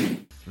Marshall.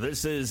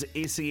 This is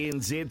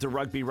SENZ, the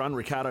Rugby Run.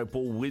 Ricardo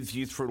Ball with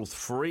you through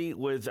 3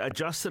 with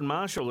Justin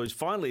Marshall, who's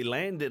finally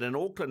landed in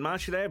Auckland.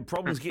 Marshall, they had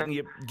problems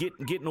getting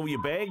all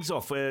your bags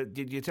off.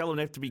 Did you tell them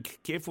to have to be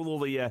careful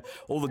with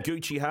all the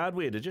Gucci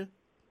hardware, did you?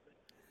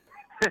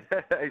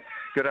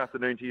 Good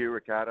afternoon to you,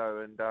 Ricardo.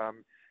 And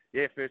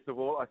first of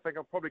all, I think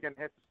I'm probably going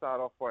to have to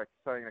start off by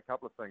saying a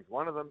couple of things.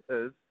 One of them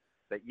is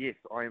that, yes,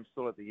 I am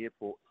still at the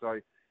airport. So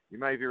you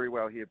may very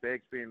well hear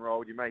bags being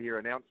rolled. You may hear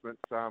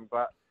announcements,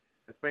 but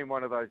it's been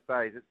one of those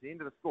days. It's the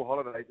end of the school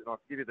holidays, and I'll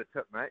give you the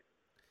tip, mate.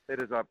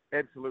 It is an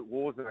absolute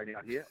war zone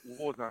out here,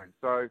 war zone.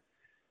 So,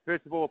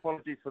 first of all,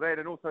 apologies for that.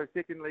 And also,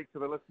 secondly, to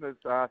the listeners,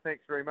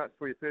 thanks very much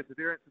for your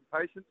perseverance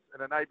and patience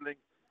in enabling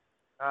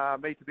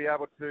me to be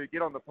able to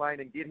get on the plane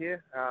and get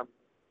here.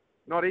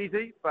 Not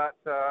easy, but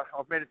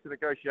I've managed to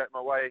negotiate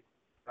my way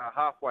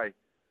halfway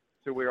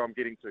to where I'm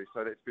getting to,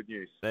 so that's good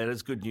news. That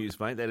is good news,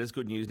 mate. That is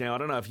good news. Now, I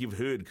don't know if you've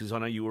heard, because I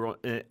know you were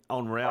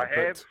on route.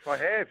 I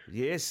have.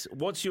 Yes.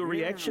 What's your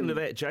reaction to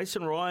that?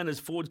 Jason Ryan is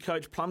forward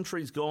coach,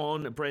 Plumtree's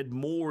gone, Brad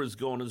Moore is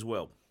gone as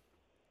well.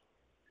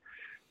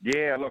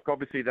 Yeah, look,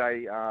 obviously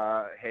they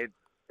had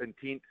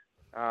intent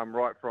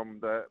right from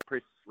the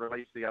press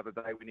release the other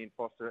day when Ian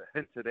Foster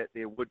hinted that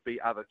there would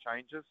be other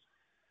changes.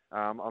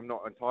 I'm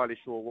not entirely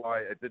sure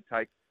why it did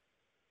take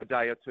a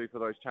day or two for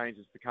those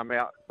changes to come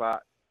out,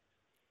 but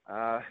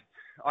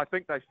I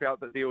think they felt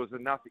that there was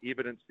enough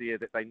evidence there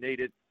that they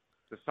needed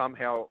to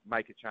somehow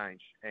make a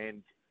change.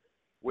 And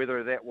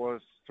whether that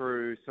was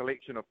through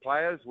selection of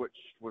players, which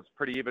was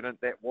pretty evident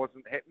that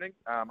wasn't happening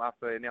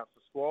after they announced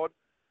the squad,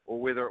 or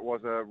whether it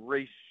was a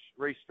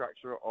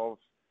restructure of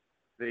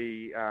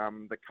the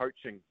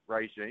coaching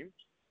regime,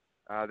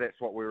 that's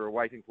what we were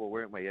waiting for,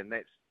 weren't we? And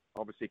that's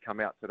obviously come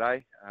out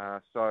today.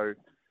 So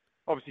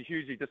obviously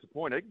hugely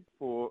disappointing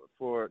for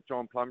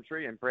John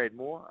Plumtree and Brad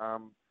Moore,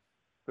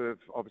 who have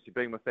obviously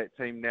been with that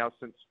team now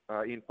since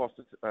Ian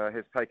Foster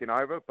has taken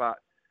over. But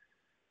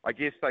I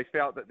guess they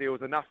felt that there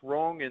was enough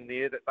wrong in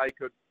there that they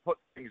could put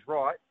things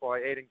right by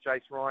adding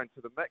Jace Ryan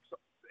to the mix.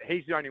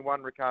 He's the only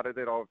one, Ricardo,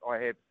 that I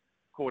have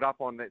caught up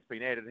on that's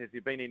been added. Has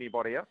there been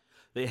anybody else?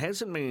 There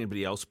hasn't been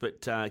anybody else,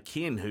 but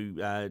Ken,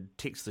 who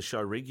texts the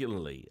show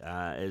regularly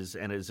is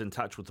in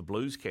touch with the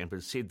Blues camp,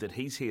 has said that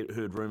he's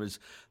heard rumours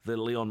that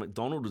Leon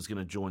McDonald is going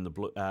to join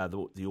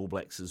the All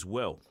Blacks as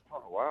well.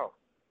 Oh, wow.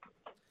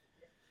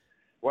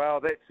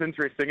 Well, that's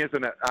interesting,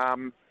 isn't it?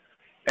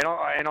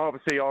 And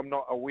obviously I'm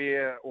not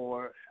aware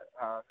or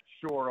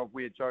sure of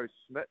where Joe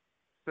Schmidt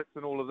sits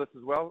in all of this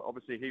as well.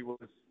 Obviously he was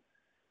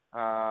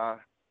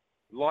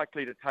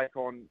likely to take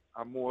on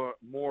a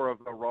more of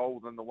a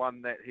role than the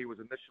one that he was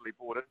initially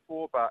brought in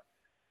for, but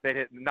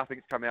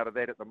nothing's come out of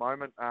that at the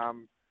moment.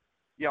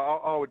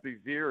 I would be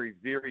very,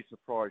 very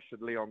surprised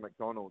should Leon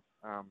McDonald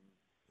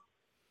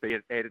be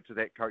added to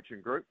that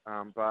coaching group.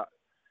 But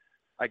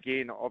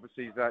again,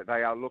 obviously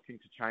they are looking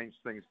to change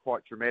things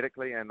quite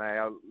dramatically, and they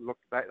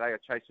are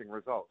chasing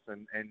results.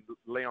 And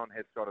Leon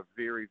has got a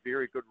very,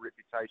 very good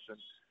reputation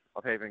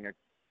of having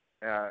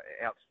a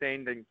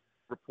outstanding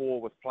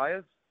rapport with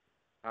players.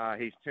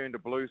 He's turned a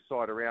Blues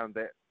side around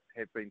that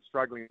have been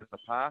struggling in the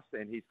past,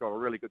 and he's got a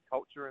really good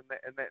culture in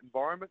that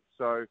environment.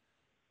 So,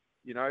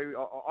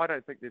 I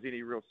don't think there's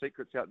any real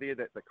secrets out there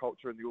that the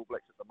culture in the All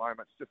Blacks at the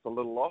moment is just a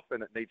little off,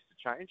 and it needs to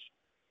change.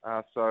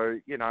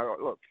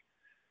 Look,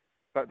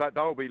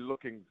 they'll be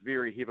looking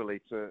very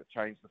heavily to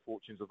change the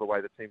fortunes of the way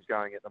the team's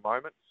going at the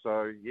moment.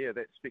 So, yeah,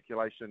 that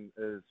speculation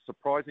is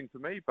surprising to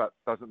me, but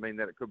doesn't mean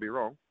that it could be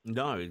wrong.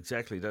 No,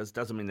 exactly.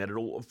 Doesn't mean that at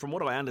all. From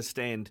what I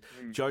understand,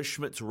 Joe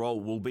Schmidt's role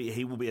will be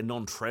a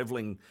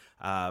non-travelling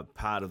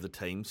part of the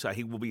team, so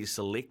he will be a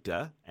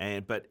selector,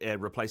 but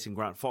replacing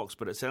Grant Fox.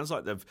 But it sounds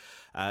like they've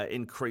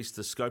increased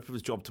the scope of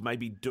his job to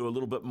maybe do a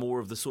little bit more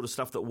of the sort of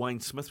stuff that Wayne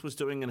Smith was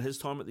doing in his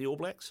time at the All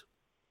Blacks.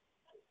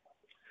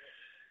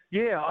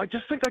 Yeah, I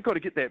just think they've got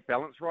to get that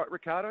balance right,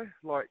 Ricardo.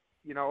 Like,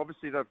 you know,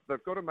 obviously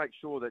they've got to make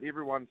sure that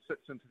everyone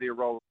sits into their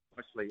role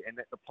nicely and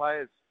that the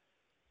players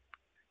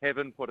have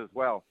input as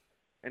well.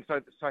 And so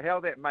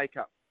how that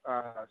makeup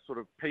sort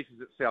of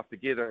pieces itself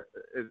together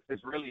is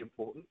really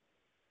important.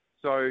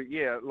 So,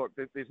 yeah, look,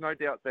 there's no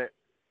doubt that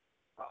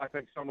I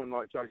think someone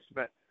like Joe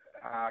Schmidt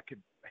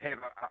could have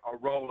a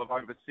role of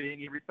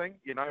overseeing everything,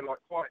 you know, like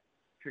quite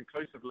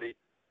conclusively.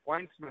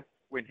 Wayne Smith,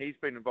 when he's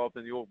been involved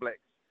in the All Blacks,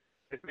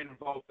 has been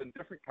involved in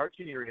different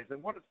coaching areas.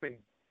 And what has been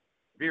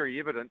very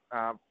evident,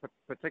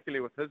 particularly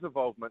with his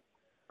involvement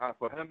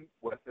for him,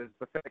 is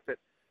the fact that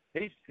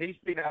he's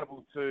been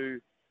able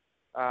to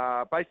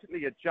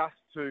basically adjust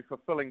to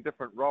fulfilling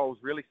different roles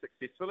really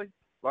successfully.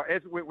 Like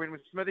when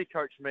Smithy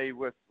coached me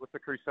with the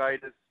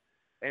Crusaders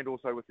and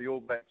also with the All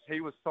Blacks, he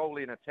was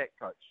solely an attack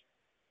coach.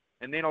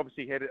 And then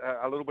obviously had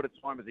a little bit of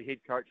time as a head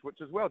coach,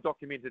 which is well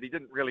documented he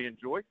didn't really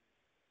enjoy,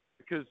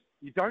 because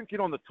you don't get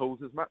on the tools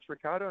as much,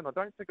 Ricardo, and I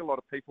don't think a lot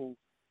of people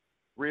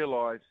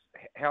realise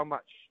how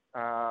much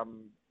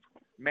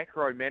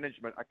macro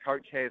management a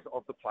coach has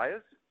of the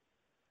players.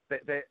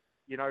 That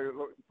you know,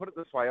 look, put it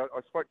this way,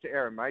 I spoke to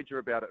Aaron Major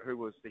about it, who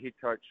was the head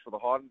coach for the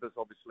Highlanders,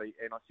 obviously,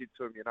 and I said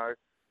to him, you know,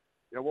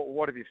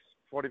 what have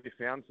you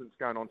found since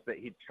going on to that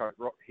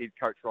head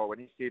coach role?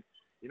 And he said,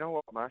 you know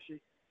what, Marshy,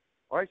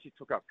 I actually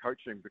took up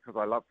coaching because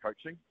I love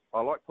coaching.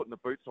 I like putting the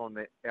boots on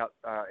that out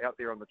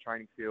there on the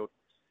training field.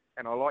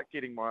 And I like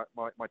getting my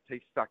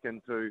teeth stuck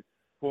into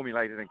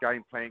formulating a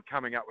game plan,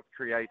 coming up with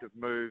creative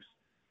moves,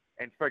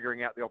 and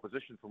figuring out the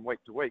opposition from week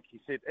to week. He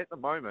said, at the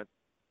moment,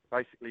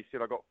 basically, he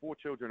said, I've got 4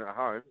 children at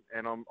home,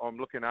 and I'm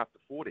looking after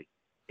 40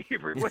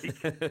 every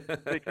week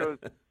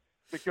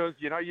because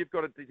you know, you've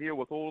got to deal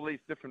with all these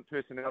different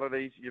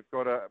personalities. You've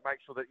got to make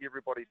sure that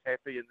everybody's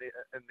happy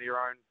in their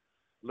own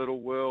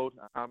little world,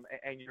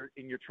 and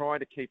you're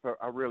trying to keep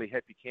a really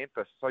happy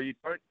campus. So you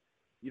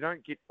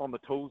don't get on the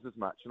tools as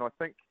much, and I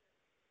think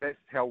that's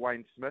how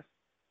Wayne Smith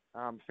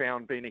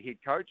found being a head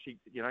coach.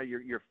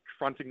 You're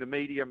fronting the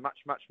media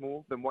much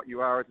more than what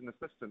you are as an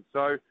assistant.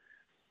 So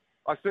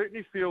I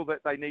certainly feel that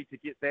they need to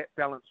get that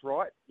balance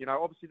right. You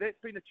know, obviously that's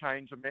been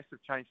a massive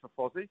change for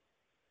Fozzie,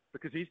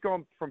 because he's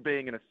gone from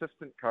being an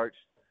assistant coach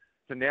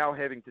to now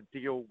having to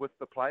deal with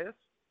the players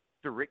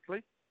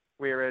directly,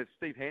 whereas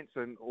Steve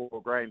Hansen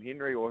or Graham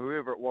Henry or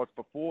whoever it was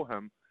before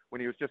him, when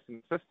he was just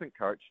an assistant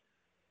coach,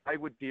 they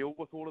would deal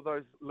with all of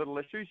those little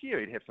issues. Yeah,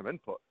 he'd have some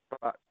input,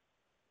 but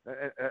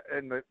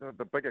and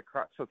the bigger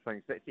crux of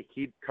things, that's the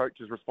head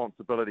coach's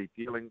responsibility,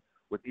 dealing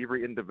with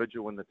every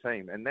individual in the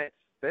team, and that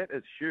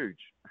is huge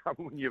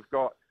when you've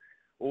got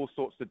all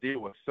sorts to deal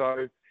with.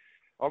 So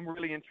I'm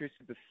really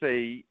interested to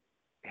see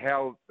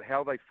how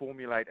they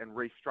formulate and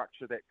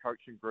restructure that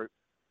coaching group,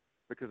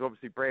 because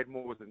obviously Brad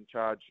Moore was in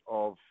charge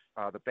of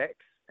the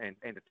backs and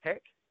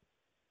attack,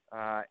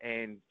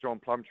 and John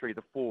Plumtree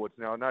the forwards.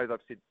 Now I know they've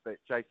said that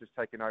Jace has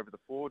taken over the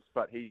forwards,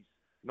 but he's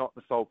not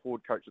the sole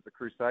forward coach at the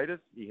Crusaders.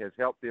 He has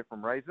help there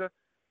from Razor,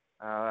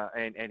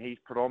 and he's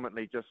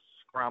predominantly just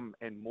scrum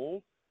and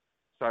maul.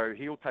 So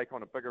he'll take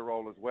on a bigger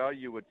role as well,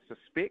 you would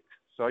suspect.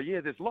 So, yeah,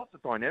 there's lots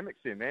of dynamics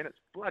there, man. It's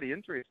bloody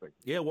interesting.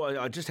 Yeah, well,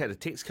 I just had a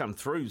text come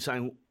through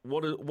saying,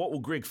 what will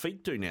Greg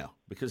Feek do now?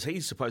 Because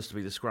he's supposed to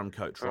be the scrum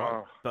coach,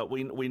 right? But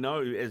we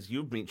know, as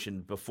you've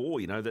mentioned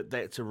before, you know,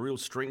 that's a real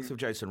strength of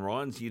Jason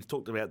Ryan's. You've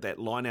talked about that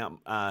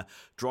line-out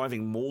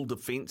driving maul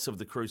defence of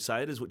the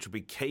Crusaders, which will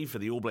be key for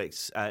the All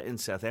Blacks in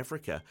South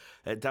Africa.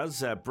 It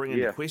does bring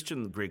into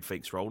question Greg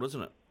Feek's role,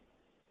 doesn't it?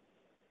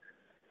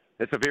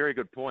 It's a very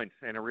good point,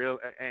 and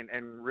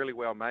really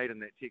well made in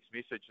that text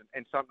message,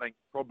 and something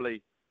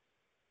probably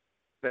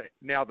that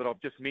now that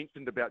I've just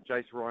mentioned about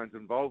Jason Ryan's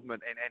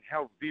involvement and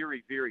how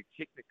very, very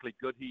technically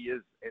good he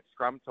is at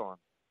scrum time.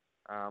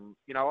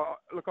 You know,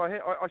 look, I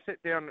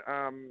sat down,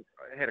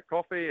 had a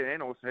coffee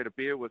and also had a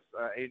beer with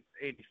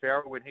Andy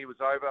Farrell when he was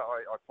over.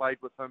 I played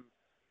with him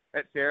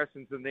at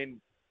Saracens, and then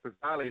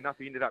bizarrely enough,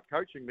 he ended up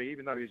coaching me,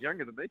 even though he was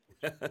younger than me.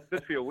 It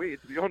did feel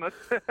weird, to be honest.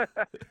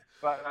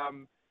 But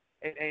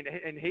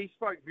And he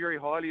spoke very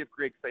highly of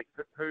Greg Feek,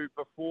 who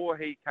before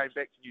he came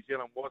back to New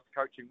Zealand was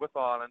coaching with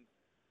Ireland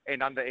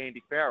and under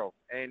Andy Farrell.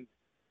 And,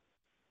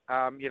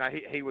 you know,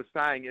 he was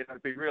saying it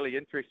would be really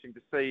interesting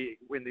to see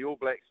when the All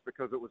Blacks,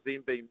 because it was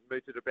then being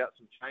mooted about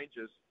some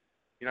changes,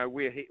 you know,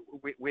 where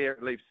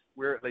it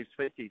leaves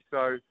Feekie.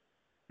 So,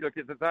 look,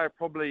 they're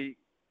probably,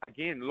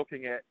 again,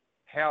 looking at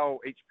how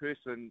each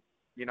person,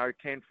 you know,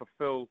 can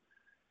fulfill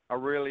a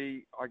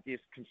really, I guess,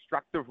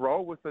 constructive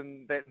role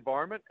within that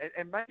environment.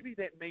 And maybe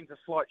that means a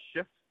slight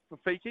shift for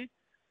Feekie,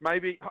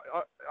 maybe,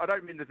 I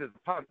don't mean this as a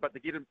pun, but to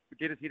get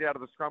his head out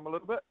of the scrum a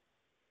little bit,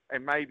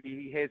 and maybe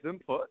he has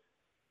input,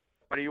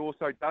 but he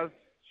also does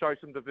show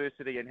some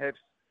diversity and have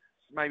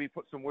maybe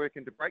put some work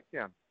into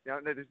breakdown. You know,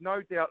 there's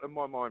no doubt in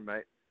my mind,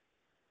 mate,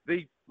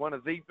 one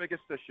of the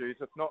biggest issues,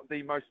 if not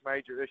the most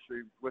major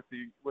issue with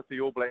the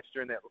All Blacks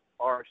during that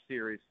Irish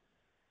series,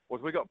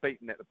 was we got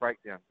beaten at the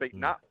breakdown,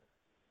 beaten up.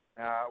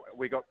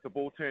 We got the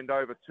ball turned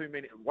over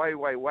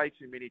way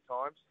too many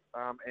times,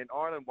 and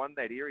Ireland won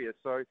that area.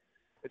 So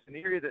it's an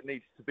area that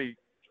needs to be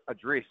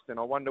addressed, and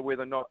I wonder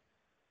whether or not,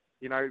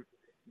 you know,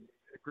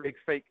 Greg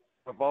Feek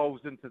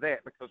evolves into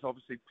that, because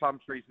obviously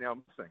Plumtree's now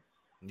missing.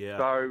 Yeah.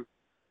 So,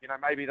 you know,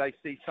 maybe they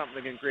see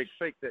something in Greg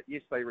Feek that,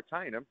 yes, they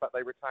retain him, but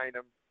they retain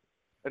him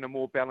in a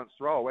more balanced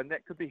role, and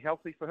that could be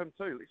healthy for him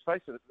too. Let's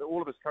face it,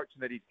 all of his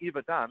coaching that he's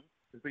ever done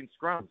has been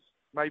scrums.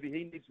 Maybe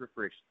he needs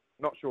refreshed.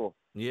 Not sure.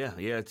 Yeah,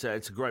 it's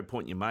a great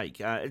point you make.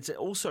 It's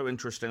also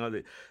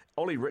interesting.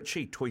 Ollie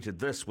Ritchie tweeted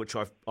this, which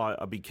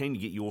I'd be keen to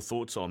get your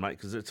thoughts on, mate,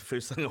 because it's the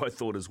first thing I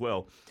thought as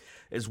well.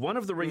 Is one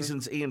of the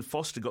reasons Ian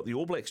Foster got the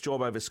All Blacks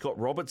job over Scott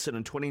Robertson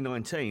in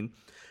 2019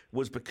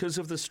 was because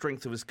of the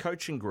strength of his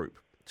coaching group.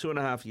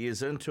 2.5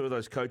 years in, 2 of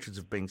those coaches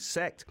have been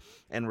sacked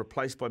and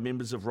replaced by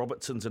members of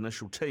Robertson's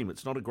initial team.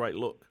 It's not a great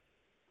look.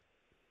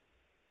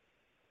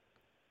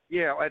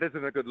 Yeah, it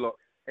isn't a good look.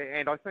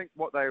 And I think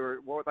what they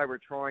were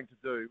trying to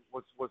do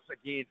was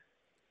again,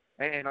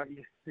 and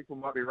people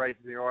might be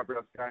raising their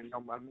eyebrows going, I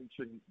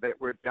mentioned that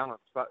word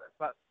balance, but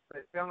that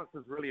balance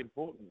is really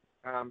important.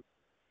 And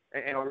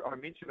I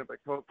mention it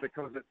because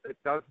it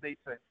does need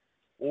to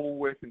all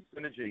work in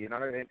synergy, you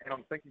know. And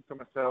I'm thinking to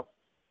myself,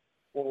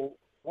 well,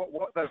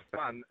 what they've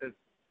done is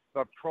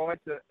they've tried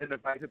to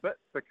innovate a bit,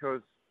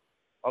 because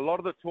a lot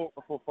of the talk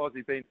before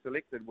Fozzie being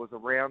selected was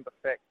around the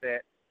fact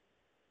that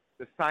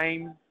the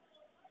same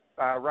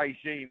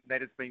regime that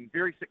has been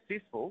very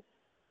successful,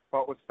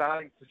 but was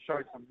starting to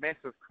show some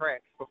massive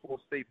cracks before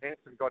Steve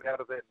Hansen got out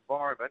of that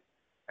environment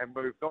and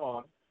moved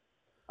on,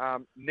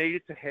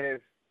 needed to have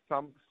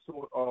some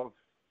sort of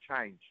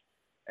change.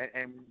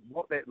 And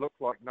what that looked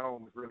like, no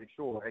one was really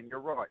sure. And you're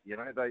right, you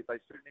know, they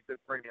certainly did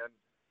bring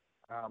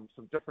in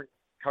some different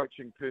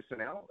coaching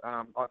personnel.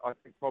 I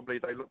think probably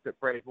they looked at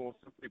Brad more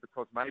simply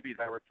because maybe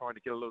they were trying to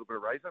get a little bit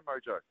of Razor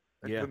mojo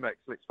into the mix.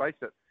 Let's face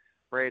it,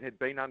 Brad had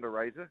been under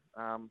Razor.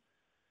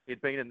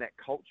 He'd been in that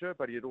culture,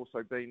 but he had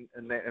also been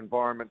in that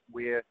environment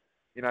where,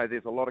 you know,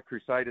 there's a lot of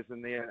Crusaders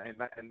in there,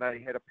 and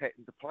they had a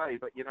pattern to play.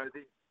 But you know,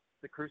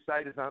 the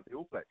Crusaders aren't the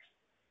All Blacks,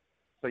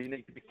 so you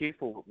need to be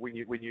careful when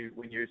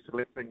you're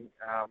selecting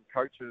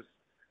coaches,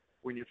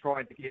 when you're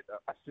trying to get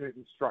a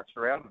certain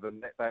structure out of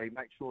them, that they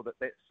make sure that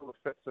sort of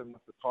fits in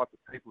with the type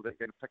of people that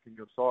you're going to pick on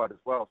your side as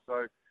well.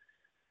 So,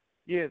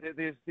 yeah,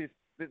 there's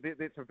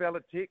a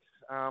valid text,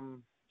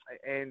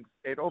 and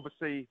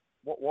obviously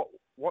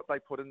what they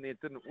put in there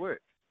didn't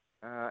work,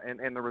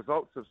 and the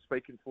results have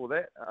spoken for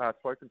that.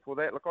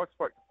 Look, I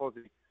spoke to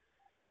Fozzie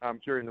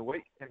during the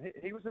week, and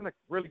he was in a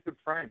really good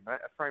frame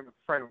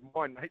of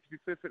mind. To be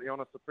perfectly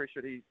honest, the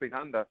pressure he's been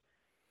under,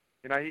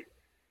 you know,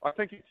 I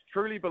think he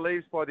truly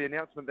believes by the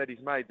announcement that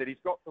he's made that he's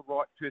got the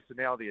right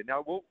personality.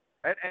 Now,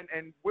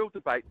 we'll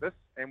debate this,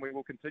 and we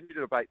will continue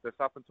to debate this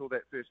up until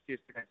that first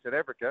test against South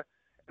Africa.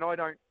 And I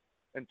don't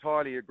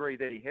entirely agree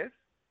that he has,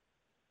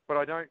 but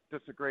I don't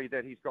disagree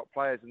that he's got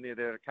players in there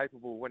that are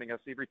capable of winning us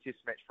every test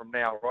match from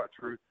now right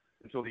through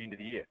until the end of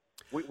the year.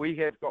 We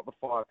have got the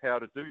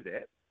firepower to do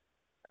that.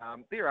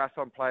 There are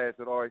some players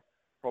that I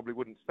probably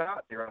wouldn't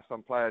start. There are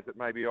some players that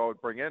maybe I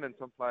would bring in, and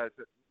some players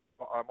that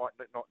I might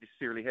not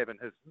necessarily have in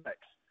his mix.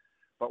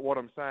 But what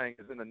I'm saying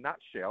is, in a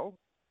nutshell,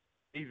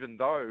 even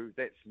though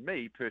that's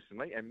me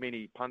personally, and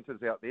many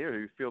punters out there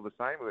who feel the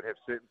same, who would have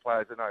certain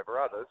players in over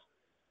others,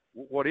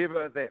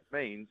 whatever that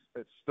means,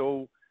 it's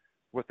still,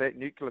 with that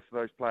nucleus of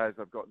those players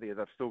I've got there,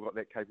 they've still got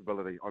that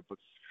capability. I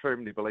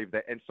firmly believe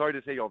that. And so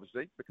does he,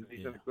 obviously, because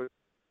he's in a good,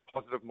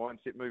 positive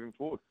mindset moving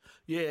forward.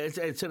 Yeah,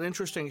 it's an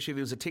interesting, actually,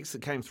 there was a text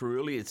that came through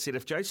earlier. It said,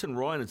 if Jason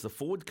Ryan is the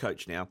forward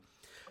coach now,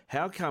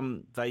 how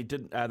come they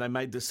didn't? They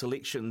made the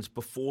selections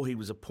before he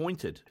was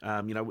appointed?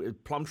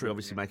 Plumtree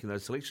obviously making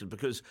those selections,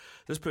 because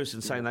this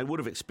person's saying they would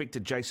have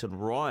expected Jason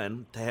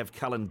Ryan to have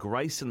Cullen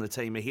Grace in the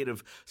team ahead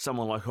of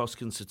someone like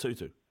Hoskins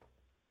Sotutu.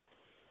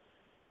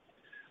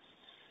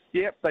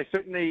 Yep, they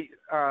certainly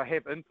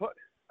have input.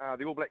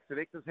 The All Black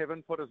selectors have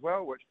input as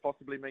well, which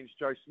possibly means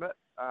Joe Schmidt.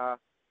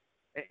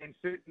 And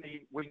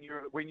certainly, when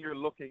you're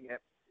looking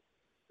at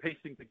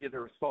piecing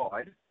together a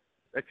side,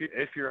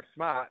 if you're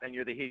smart and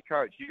you're the head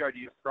coach, you go to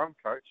your scrum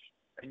coach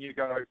and you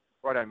go,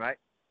 righto, mate,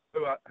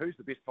 who's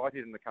the best tight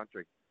head in the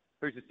country?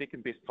 Who's the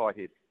second best tight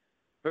head?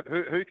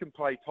 Who can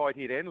play tight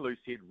head and loose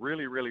head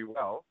really, really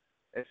well,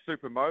 is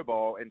super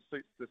mobile and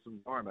suits this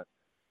environment?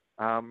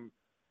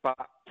 But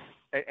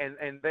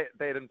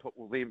that input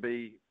will then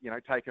be,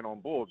 taken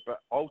on board. But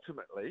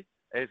ultimately,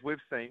 as we've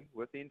seen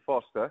with Ian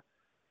Foster,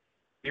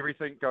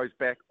 everything goes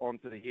back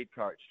onto the head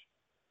coach.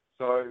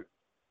 So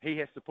he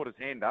has to put his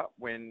hand up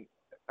when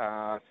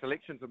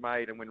selections are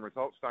made and when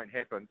results don't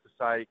happen to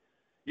say,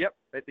 yep,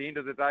 at the end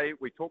of the day,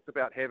 we talked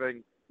about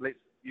having, let's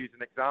use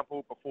an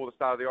example, before the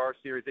start of the Irish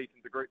series,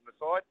 Ethan de Groot in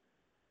the side,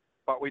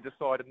 but we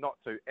decided not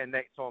to, and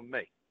that's on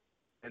me.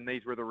 And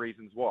these were the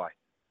reasons why.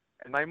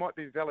 And they might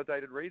be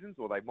validated reasons,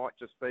 or they might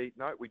just be,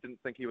 no, we didn't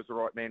think he was the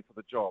right man for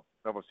the job.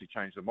 They've obviously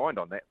changed their mind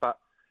on that. But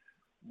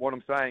what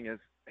I'm saying is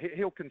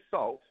he'll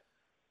consult,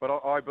 but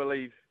I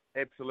believe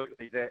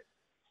absolutely that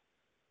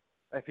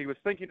if he was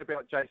thinking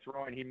about Jace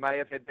Ryan, he may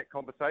have had that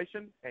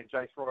conversation, and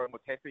Jace Ryan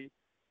was happy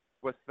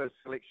with the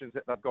selections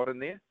that they've got in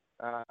there.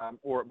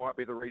 Or it might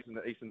be the reason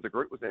that Ethan de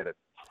Groot was added.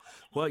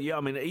 Well, yeah,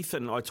 I mean,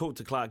 Ethan, I talked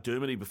to Clark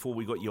Dermody before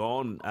we got you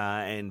on,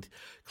 and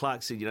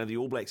Clark said, the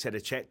All Blacks had a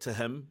chat to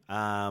him,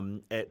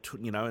 and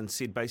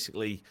said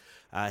basically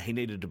he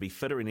needed to be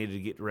fitter, he needed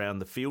to get around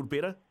the field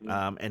better,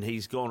 and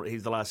he's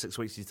the last 6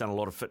 weeks he's done a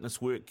lot of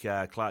fitness work.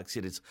 Clark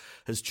said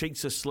his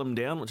cheeks are slimmed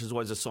down, which is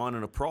always a sign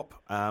in a prop,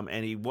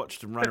 and he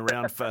watched him run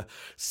around for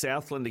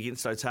Southland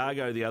against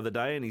Otago the other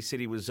day, and he said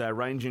he was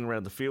ranging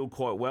around the field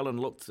quite well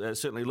and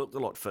certainly looked a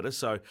lot fitter,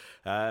 so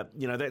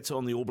that's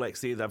on the All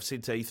Blacks there. They've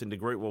said to Ethan de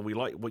Groot, well, we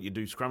like what you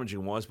do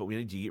scrummaging-wise, but we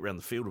need you to get around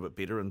the field a bit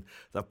better, and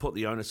they've put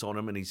the onus on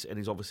him, and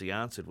he's obviously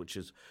answered, which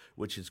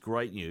is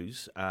great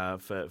news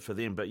for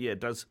them. But, yeah, it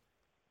does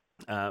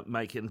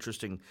make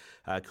interesting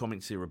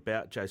comments there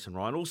about Jason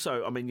Ryan.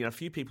 Also, I mean, a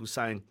few people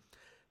saying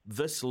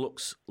this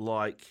looks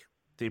like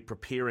they're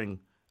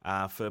preparing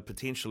for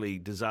potentially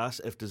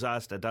disaster. If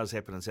disaster does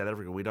happen in South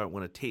Africa, we don't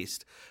win a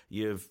test.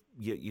 You're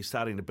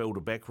starting to build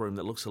a backroom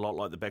that looks a lot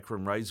like the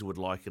backroom Razor would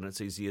like, and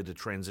it's easier to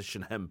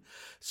transition him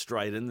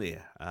straight in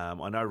there.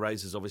 I know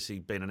Razor's obviously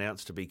been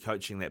announced to be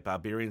coaching that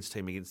Barbarians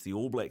team against the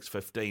All Blacks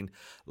 15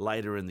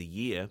 later in the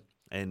year.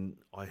 And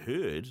I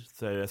heard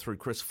through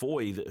Chris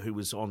Foy, who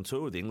was on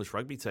tour with the English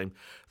rugby team,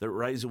 that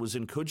Razor was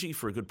in Coogee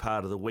for a good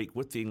part of the week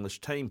with the English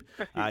team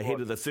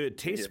ahead of the third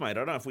test, mate. I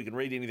don't know if we can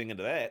read anything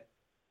into that.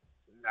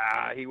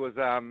 Nah, he was.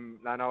 I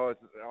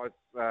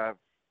was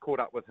caught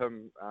up with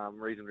him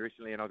reasonably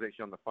recently, and I was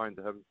actually on the phone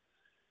to him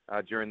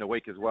during the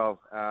week as well,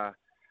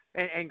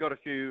 and got a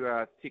few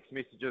text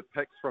messages,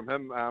 pics from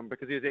him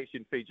because he was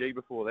actually in Fiji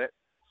before that,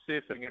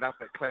 surfing it up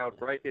at Cloud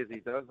Break as he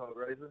does, old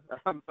Razor.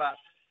 But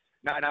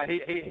no,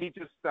 he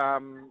just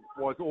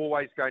was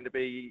always going to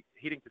be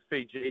heading to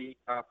Fiji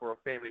for a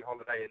family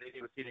holiday, and then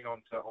he was heading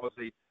on to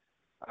Aussie.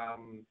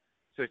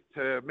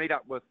 To meet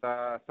up with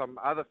some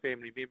other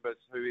family members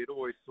who he'd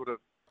always sort of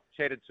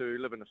chatted to,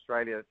 live in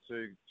Australia,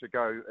 to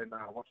go and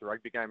watch a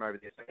rugby game over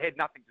there. So it had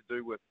nothing to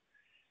do with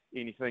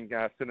anything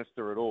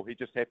sinister at all. He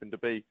just happened to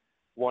be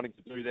wanting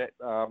to do that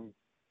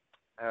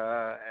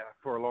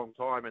for a long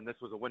time, and this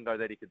was a window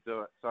that he could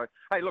do it. So,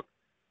 hey, look,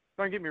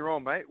 don't get me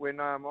wrong, mate. When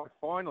I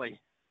finally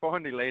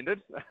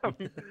landed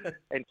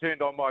and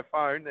turned on my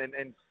phone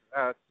and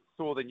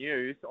saw the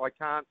news, I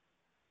can't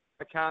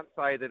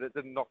say that it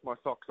didn't knock my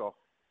socks off,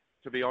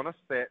 to be honest,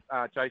 that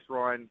Jace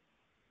Ryan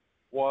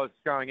was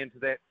going into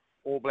that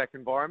All Black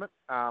environment.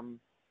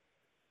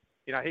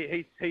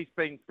 He's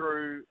been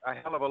through a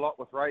hell of a lot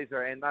with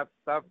Razor, and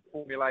they've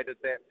formulated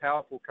that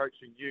powerful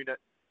coaching unit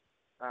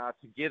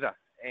together.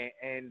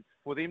 And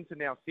for them to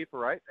now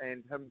separate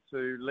and him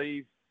to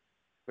leave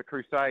the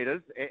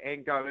Crusaders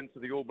and go into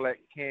the All Black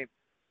camp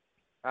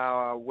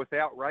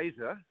without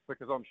Razor,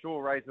 because I'm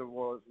sure Razor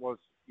was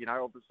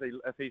obviously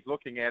if he's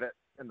looking at it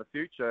in the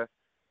future,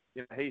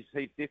 he's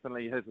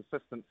definitely his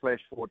assistant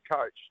 / forward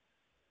coach.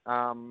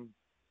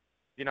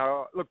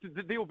 Look,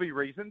 there will be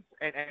reasons,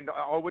 and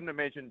I wouldn't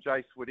imagine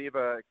Jace would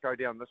ever go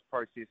down this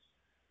process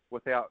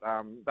without.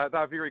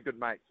 They're very good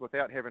mates,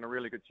 without having a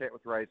really good chat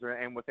with Razor,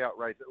 and with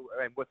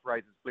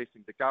Razor's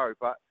blessing to go.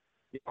 But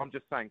I'm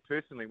just saying,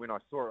 personally, when I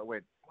saw it, I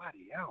went,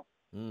 bloody hell,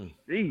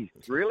 geez,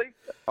 really?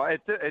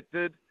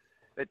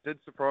 It did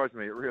surprise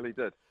me. It really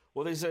did.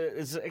 Well,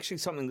 there's actually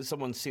something that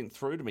someone sent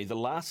through to me. The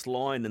last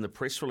line in the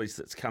press release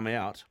that's come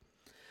out,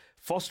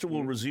 Foster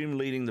will resume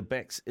leading the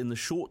backs in the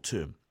short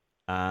term,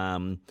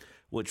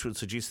 which would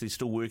suggest they're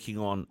still working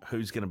on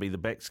who's going to be the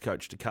backs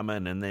coach to come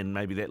in, and then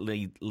maybe that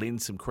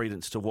lends some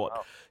credence to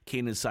what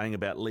Ken is saying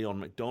about Leon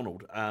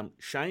McDonald.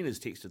 Shane has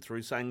texted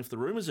through saying if the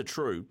rumours are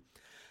true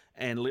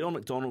and Leon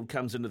McDonald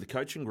comes into the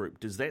coaching group,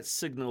 does that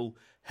signal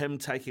him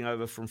taking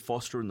over from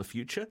Foster in the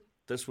future?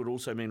 This would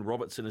also mean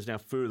Robertson is now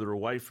further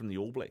away from the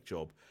All Black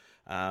job.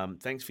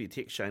 Thanks for your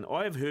text, Shane.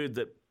 I have heard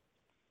that,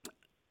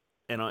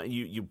 and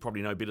you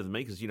probably know better than me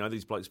because you know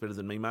these blokes better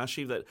than me,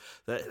 Marshy, that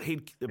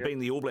being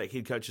the All Black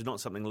head coach is not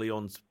something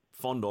Leon's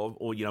fond of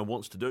or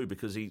wants to do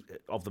because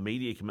of the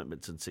media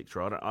commitments,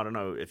 etc. I don't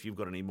know if you've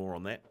got any more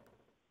on that.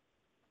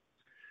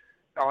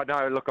 Oh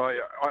no, look,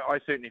 I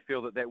certainly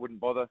feel that wouldn't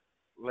bother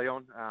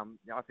Leon. I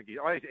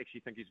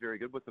actually think he's very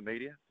good with the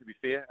media. To be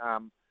fair.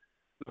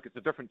 Look, it's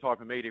a different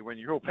type of media when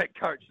you're All Black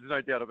coach. There's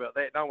no doubt about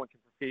that. No one can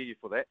prepare you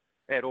for that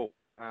at all.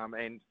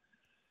 And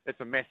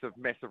it's a massive,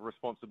 massive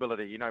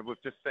responsibility.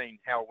 We've just seen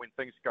how when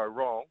things go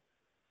wrong,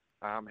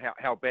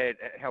 how bad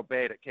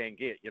it can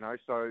get.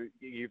 So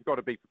you've got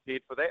to be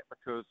prepared for that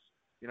because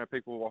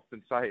people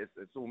often say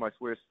it's almost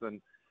worse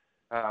than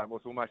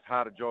it's almost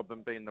harder job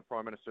than being the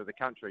Prime Minister of the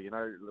country.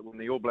 When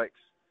the All Blacks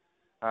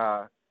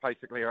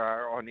basically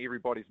are on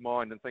everybody's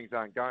mind and things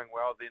aren't going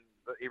well, then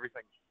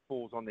everything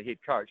falls on the head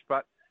coach.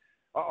 But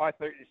I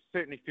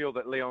certainly feel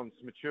that Leon's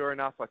mature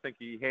enough. I think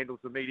he handles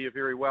the media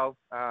very well.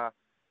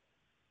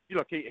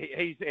 Look,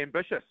 he's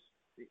ambitious.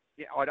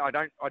 I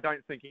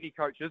don't think any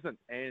coach isn't,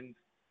 and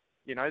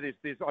I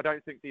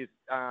don't think there's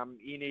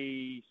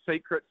any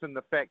secrets in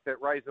the fact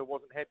that Razor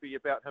wasn't happy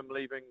about him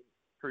leaving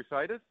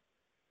Crusaders,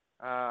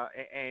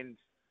 and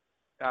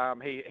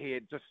he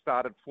had just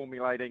started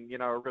formulating,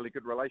 a really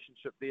good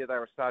relationship there. They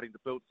were starting to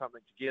build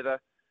something together,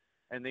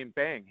 and then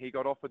bang, he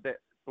got offered that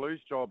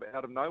Blues job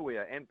out of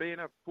nowhere. And being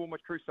a former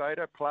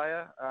Crusader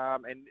player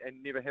and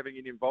never having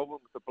any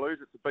involvement with the Blues,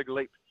 it's a big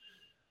leap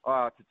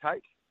to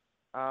take.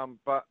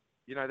 But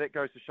that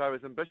goes to show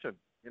his ambition.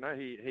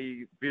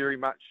 He very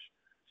much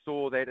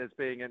saw that as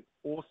being an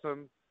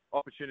awesome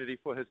opportunity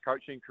for his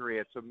coaching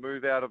career to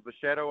move out of the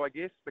shadow, I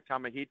guess,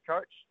 become a head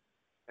coach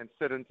and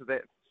sit into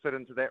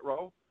that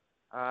role.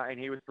 And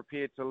he was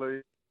prepared to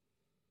lose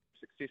a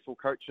successful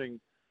coaching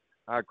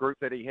group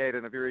that he had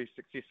in a very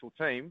successful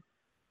team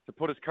to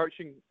put his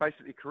coaching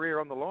basically career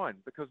on the line.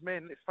 Because,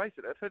 man, let's face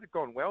it, if it had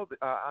gone well,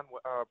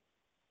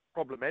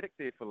 problematic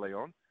there for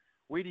Leon,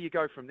 where do you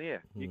go from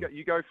there?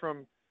 You go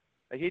from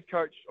a head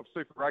coach of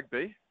Super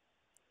Rugby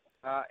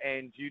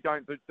and you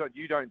don't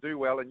do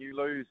well and you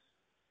lose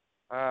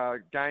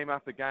game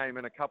after game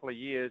in a couple of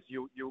years,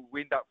 you'll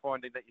end up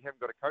finding that you haven't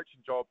got a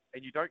coaching job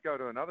and you don't go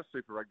to another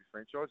Super Rugby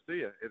franchise, do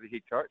you, as a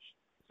head coach?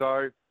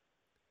 So,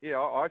 yeah,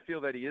 I feel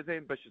that he is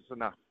ambitious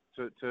enough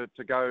to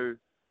go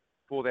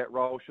for that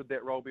role, should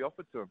that role be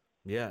offered to him.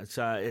 Yeah, it's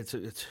a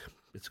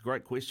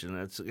great question.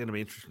 It's going to be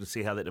interesting to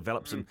see how that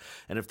develops and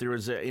if there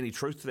is any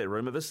truth to that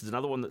rumour. This is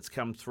another one that's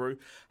come through.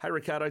 Hey,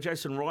 Ricardo,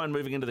 Jason Ryan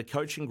moving into the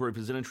coaching group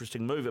is an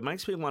interesting move. It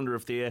makes me wonder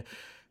if there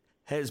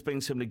has been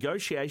some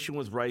negotiation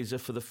with Razor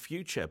for the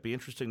future. Be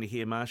interesting to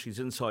hear Marshy's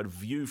inside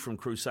view from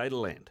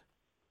Crusaderland.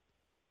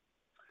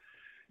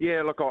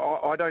 Yeah, look,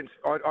 I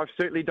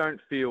certainly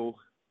don't feel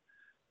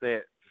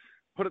that.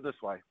 Put it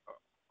this way.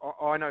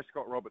 I know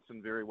Scott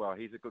Robertson very well.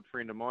 He's a good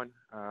friend of mine,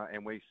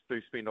 and we do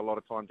spend a lot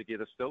of time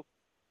together still.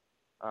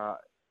 I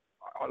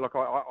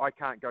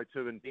can't go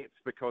too in depth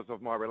because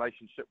of my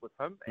relationship with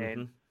him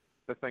and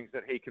the things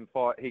that he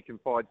confides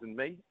in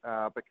me,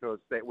 because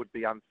that would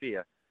be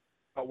unfair.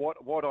 But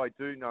what I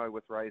do know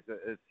with Razor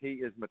is he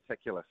is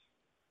meticulous,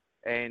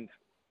 and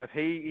if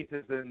he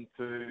enters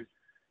into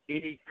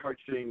any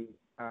coaching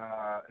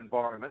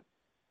environment,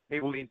 he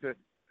will enter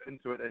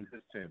into it in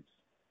his terms,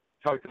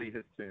 totally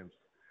his terms.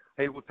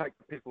 He will take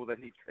the people that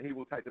he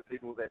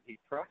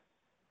trusts,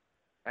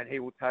 and he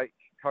will take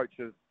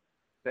coaches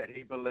that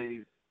he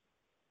believes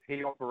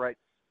he operates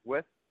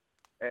with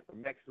at the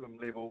maximum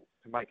level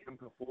to make him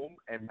perform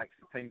and make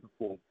the team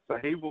perform. So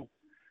he will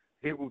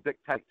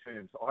dictate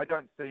terms. I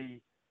don't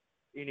see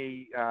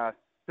any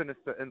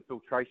sinister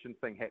infiltration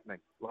thing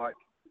happening. Like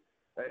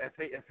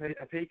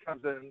if he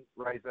comes in,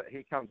 Razor,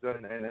 he comes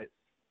in and it's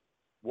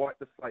wipe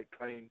the slate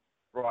clean.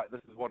 Right,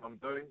 this is what I'm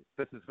doing.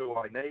 This is who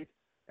I need.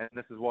 And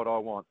this is what I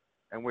want,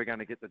 and we're going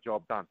to get the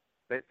job done.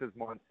 That's his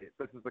mindset.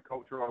 This is the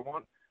culture I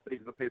want.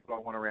 These are the people I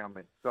want around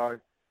me. So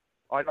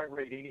I don't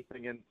read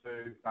anything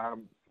into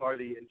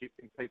slowly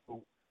injecting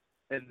people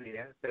in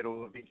there that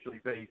will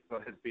eventually be for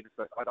his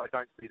benefit. I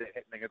don't see that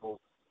happening at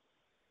all.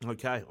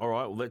 Okay, all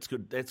right. Well, that's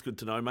good. That's good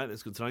to know, mate.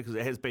 That's good to know because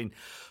it has been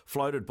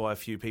floated by a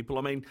few people.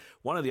 I mean,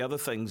 one of the other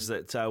things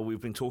that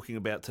we've been talking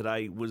about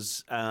today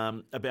was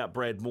about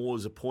Brad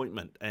Moore's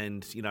appointment,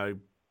 and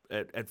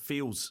it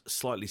feels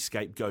slightly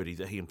scapegoaty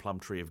that he and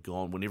Plumtree have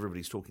gone when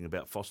everybody's talking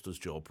about Foster's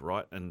job,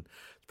 right? And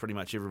pretty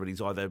much everybody's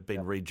either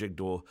been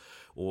rejigged or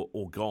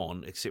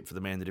gone, except for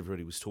the man that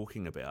everybody was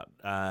talking about.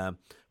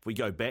 If we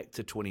go back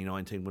to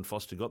 2019 when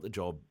Foster got the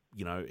job,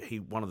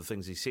 one of the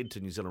things he said to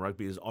New Zealand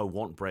Rugby is, "I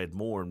want Brad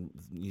Moore," and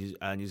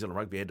New Zealand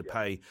Rugby had to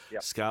pay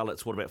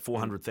Scarlett's about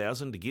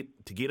 $400,000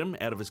 to get him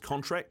out of his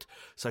contract.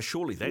 So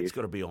surely that's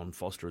got to be on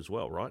Foster as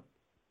well, right?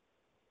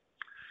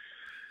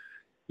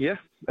 Yeah,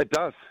 it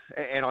does.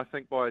 And I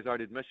think by his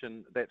own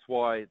admission, that's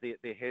why there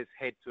has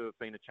had to have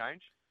been a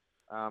change.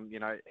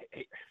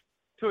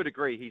 To a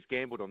degree, he's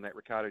gambled on that,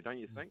 Ricardo, don't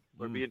you think?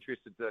 We'd be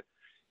interested to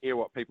hear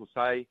what people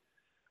say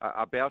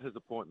about his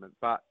appointment.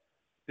 But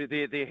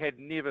there had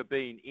never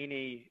been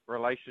any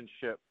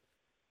relationship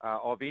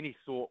of any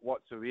sort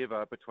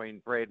whatsoever between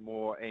Brad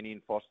Moore and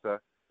Ian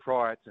Foster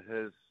prior to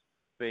him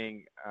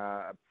being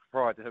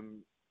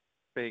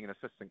an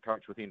assistant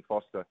coach with Ian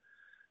Foster.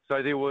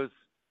 So there was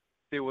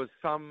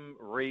some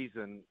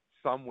reason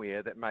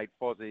somewhere that made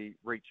Fozzie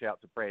reach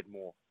out to Brad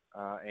Moore.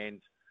 And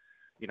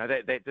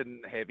that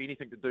didn't have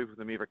anything to do with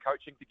them ever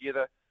coaching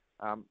together.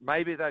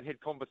 Maybe they'd had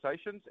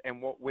conversations,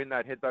 and when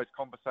they'd had those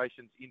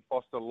conversations, Ian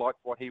Foster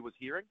liked what he was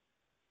hearing.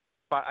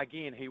 But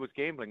again, he was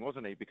gambling,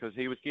 wasn't he? Because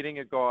he was getting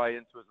a guy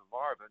into his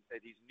environment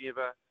that he's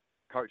never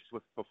coached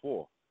with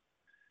before.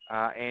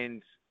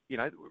 Mate,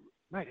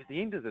 at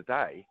the end of the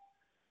day,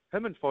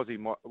 him and Fozzie,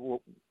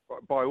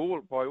 by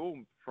all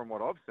from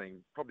what I've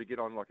seen, probably get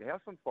on like a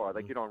house on fire.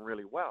 They get on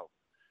really well.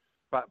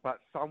 But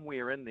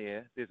somewhere in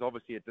there's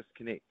obviously a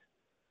disconnect.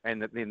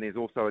 and then there's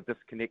also a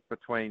disconnect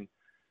between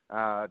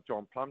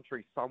John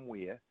Plumtree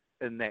somewhere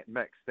in that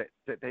mix that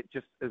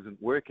just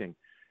isn't working.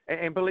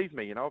 And believe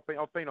me,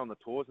 I've been on the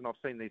tours and I've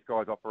seen these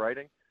guys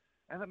operating,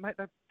 and mate,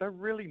 they're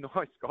really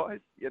nice guys.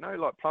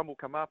 Like Plum will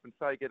come up and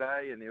say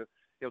g'day, and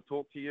he'll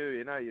talk to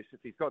you. If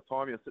he's got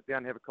time, he'll sit down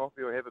and have a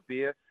coffee or have a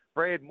beer.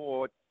 Brad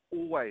Moore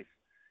always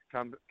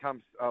comes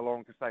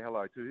along to say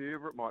hello to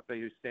whoever it might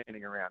be who's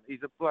standing around. He's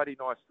a bloody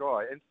nice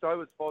guy, and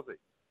so is Fozzie.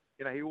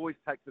 He always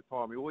takes the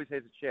time. He always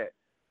has a chat.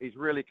 He's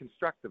really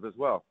constructive as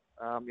well.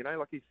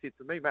 Like he said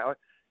to me, mate,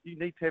 you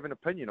need to have an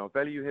opinion. I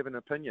value you having an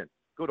opinion.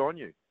 Good on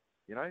you.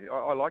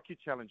 I like you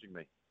challenging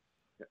me.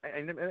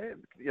 And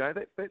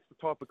that's the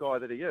type of guy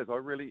that he is. I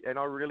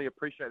really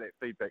appreciate that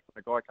feedback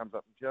when a guy comes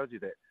up and tells you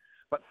that.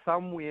 But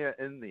somewhere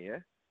in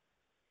there,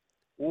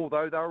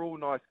 although they're all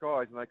nice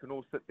guys and they can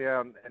all sit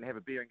down and have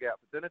a beer and go out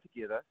for dinner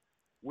together,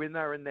 when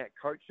they're in that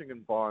coaching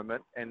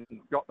environment and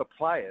got the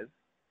players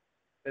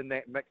in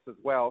that mix as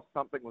well,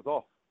 something was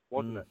off,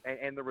 wasn't it?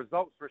 And the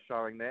results were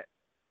showing that,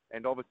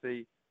 and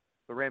obviously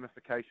the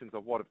ramifications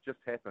of what have just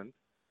happened,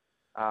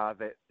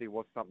 that there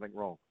was something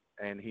wrong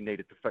and he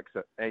needed to fix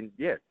it. And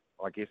yeah,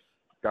 I guess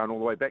going all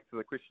the way back to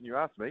the question you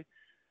asked me,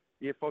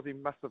 yeah, Fozzie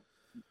must have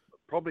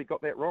probably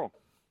got that wrong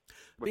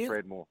with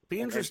Brad Moore. Be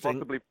interesting. And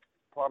possibly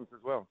Plums as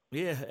well.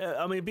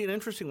 Yeah, it'd be an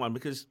interesting one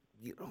because,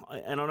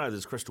 and I know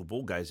there's crystal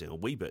ball gazing a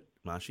wee bit,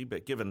 Marshy,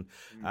 but given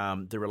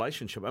the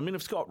relationship,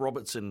 if Scott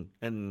Robertson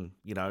in,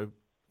 a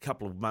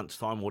couple of months'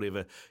 time or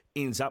whatever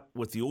ends up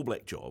with the All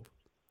Black job,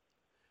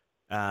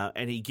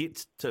 and he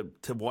gets to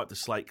wipe the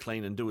slate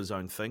clean and do his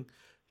own thing,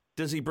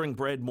 does he bring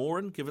Brad Moore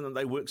in, given that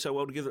they work so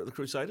well together at the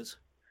Crusaders?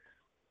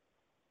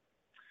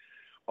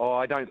 Oh,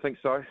 I don't think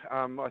so.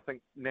 I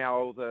think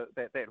now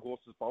that horse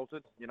has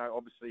bolted.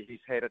 Obviously he's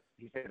had a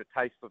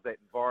taste of that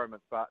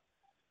environment, but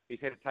he's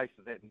had a taste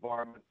of that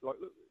environment. Like,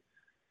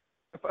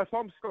 if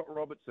I'm Scott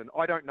Robertson,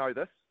 I don't know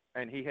this,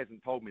 and he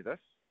hasn't told me this.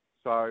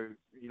 So,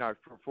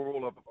 for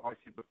all of I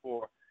said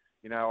before,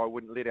 I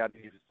wouldn't let out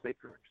his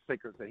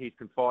secrets that he's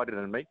confided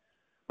in me.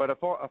 But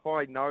if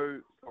I know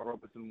Scott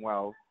Robertson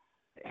well,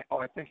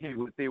 I think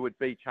there would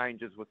be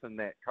changes within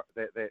that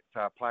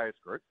players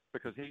group,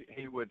 because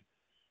he would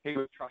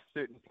trust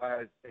certain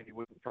players and he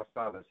wouldn't trust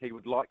others. He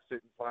would like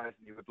certain players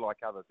and he would like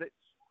others.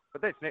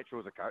 But that's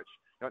natural as a coach.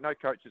 No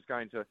coach is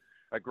going to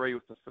agree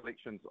with the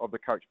selections of the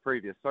coach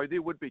previous. So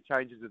there would be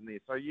changes in there.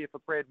 So yeah, for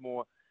Brad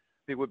Moore,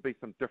 there would be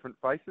some different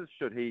faces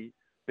should he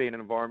be in an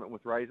environment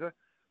with Razor.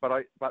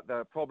 But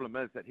the problem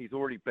is that he's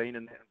already been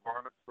in that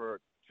environment for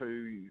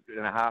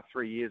 2.5,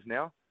 3 years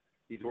now.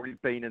 He's already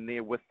been in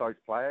there with those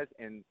players,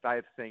 and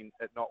they've seen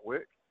it not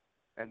work,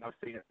 and they've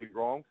seen it be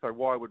wrong. So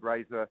why would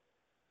Razor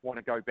want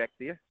to go back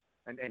there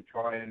and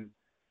try and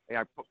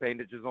put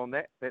bandages on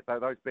that?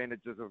 Those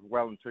bandages have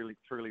well and truly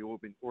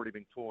already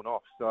been torn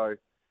off. So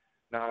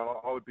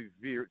no, I would be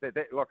very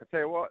like I tell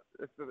you what,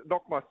 it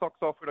knocked my socks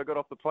off when I got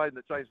off the plane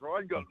that James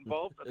Ryan got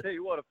involved. I tell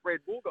you what, if Brad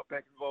Moore got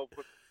back involved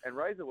and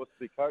Razor was to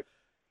be coach,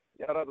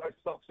 those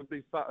socks would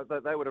be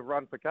they would have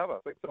run for cover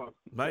big time.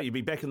 Mate, you'd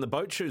be back in the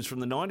boat shoes from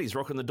the 90s,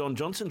 rocking the Don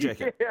Johnson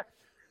jacket. Yeah.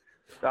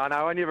 No,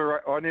 I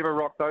never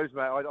rocked those,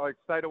 mate. I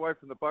stayed away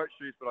from the boat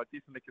shoes, but I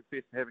definitely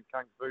confess to having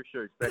kung fu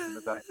shoes back in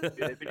the day.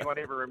 If anyone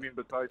ever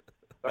remembers those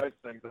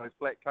things, those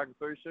black kung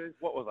fu shoes,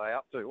 what was I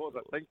up to? What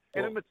was that thing?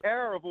 And in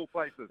Matara of all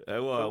places.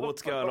 Well,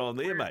 what's going on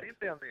there, mate?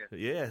 Down there.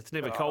 Yeah, it's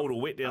never cold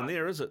or wet down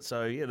there, is it?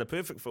 So yeah, the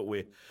perfect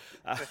footwear.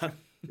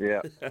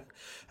 Yeah.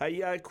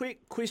 Hey,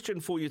 quick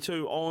question for you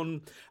too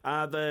on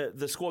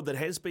the squad that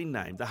has been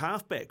named, the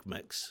halfback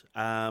mix.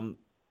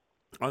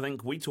 I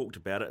think we talked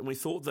about it, and we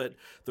thought that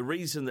the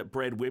reason that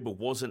Brad Weber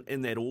wasn't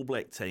in that All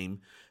Black team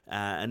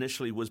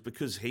initially was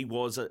because he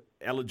was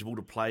eligible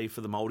to play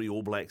for the Māori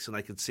All Blacks, and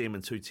they could see him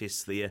in 2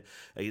 tests there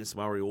against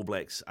the Māori All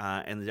Blacks.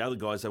 And the other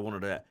guys they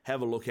wanted to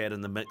have a look at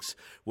in the mix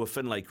were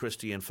Finlay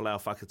Christie and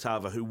Folau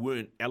Fakatava, who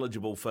weren't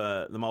eligible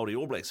for the Māori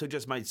All Blacks. So it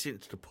just made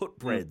sense to put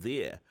Brad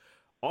there.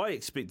 I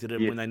expected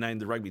him when they named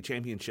the Rugby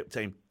Championship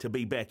team to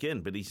be back in,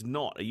 but he's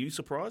not. Are you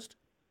surprised?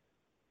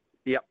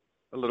 Yep,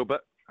 a little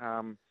bit.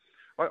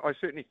 I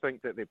certainly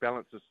think that their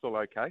balance is still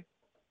okay.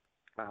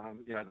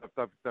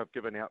 They've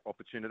given out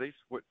opportunities,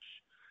 which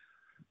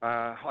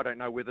I don't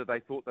know whether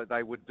they thought that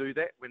they would do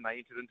that when they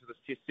entered into this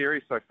test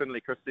series. So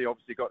Finlay Christie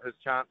obviously got his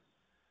chance,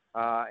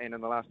 and in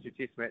the last 2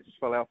 test matches,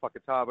 Folau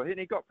Fakatava, and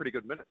he got pretty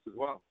good minutes as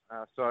well.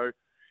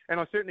 And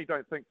I certainly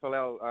don't think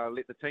Folau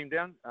let the team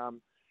down.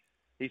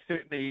 He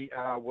certainly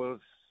was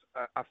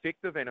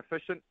effective and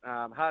efficient.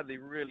 Hardly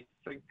really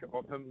think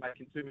of him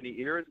making too many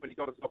errors when he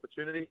got his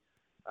opportunity.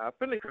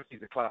 Finlay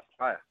Christie's a class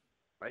player.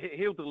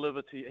 He'll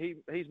deliver to you.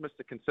 He's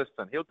Mr.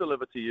 Consistent. He'll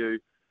deliver to you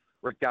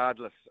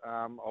regardless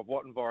of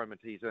what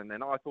environment he's in.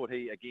 And I thought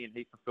he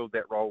fulfilled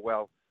that role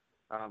well,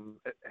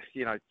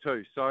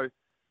 too. So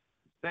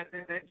that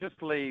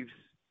just leaves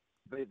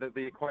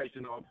the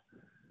equation of,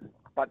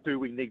 but do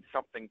we need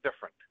something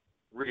different,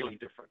 really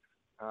different?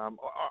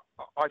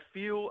 I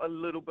feel a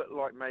little bit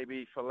like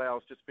maybe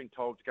Folau's just been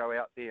told to go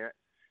out there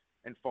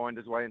and find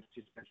his way into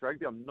Test match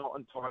rugby. I'm not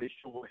entirely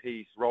sure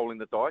he's rolling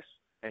the dice,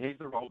 and he's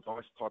the roll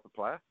dice type of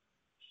player.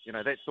 You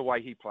know, that's the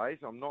way he plays.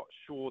 I'm not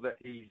sure that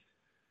he's,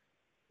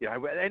 you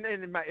know,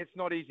 and mate, it's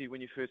not easy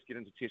when you first get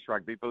into Test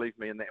rugby, believe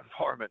me, in that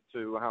environment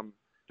to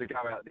go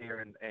out there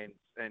and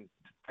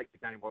take the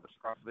game by the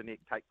scruff of the neck,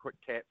 take quick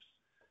taps,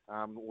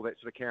 all that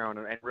sort of carry on,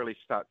 and really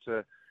start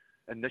to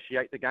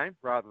initiate the game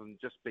rather than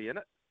just be in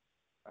it.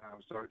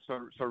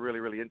 So really,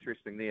 really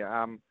interesting there.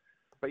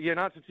 But yeah, in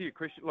answer to your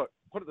question, look,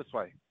 put it this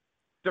way: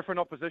 different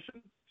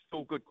opposition,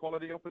 still good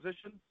quality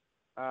opposition.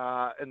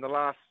 In the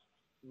last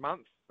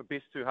month, the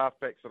best two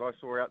halfbacks that I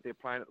saw out there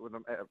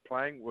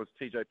playing was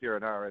TJ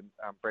Perenara and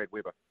Brad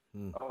Weber.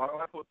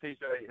 I thought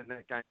TJ in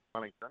that game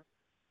Wellington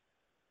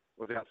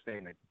was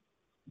outstanding.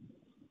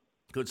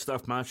 Good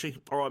stuff, Marshy.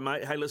 All right,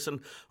 mate. Hey,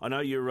 listen, I know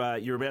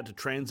you're about to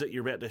transit,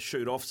 you're about to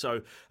shoot off,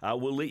 so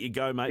we'll let you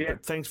go, mate. Yeah.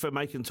 But thanks for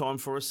making time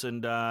for us,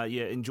 and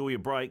enjoy your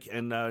break,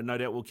 and no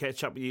doubt we'll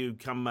catch up with you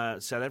come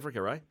South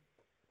Africa, eh?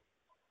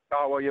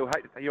 Oh, well, you'll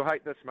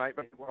hate this, mate,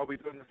 but I'll be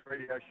doing this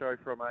radio show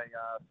from a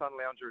sun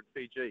lounger in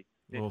Fiji.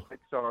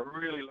 So I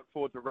really look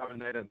forward to rubbing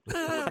that in.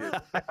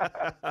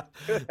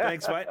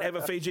 Thanks, mate. Have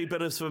a Fiji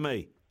bitters for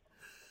me.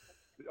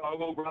 I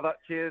will, brother.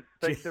 Cheers.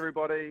 Thanks,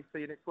 everybody.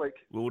 See you next week.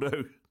 Will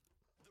do.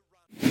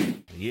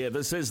 Yeah,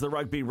 this is the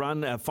Rugby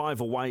Run,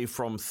 5 away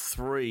from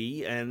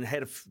 3, and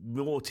had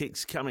more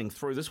texts coming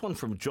through. This one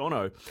from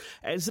Jono.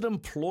 As an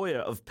employer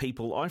of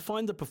people, I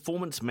find the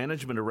performance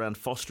management around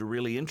Foster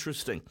really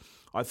interesting.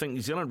 I think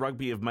New Zealand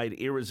Rugby have made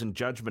errors in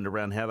judgment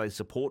around how they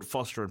support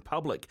Foster in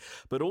public,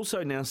 but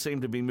also now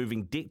seem to be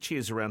moving deck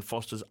chairs around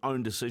Foster's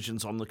own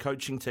decisions on the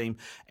coaching team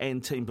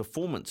and team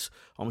performance.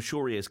 I'm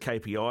sure he has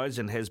KPIs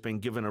and has been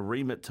given a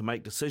remit to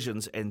make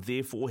decisions, and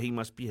therefore he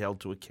must be held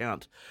to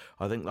account.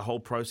 I think the whole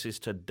process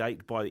to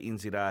date by the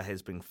NZR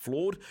has been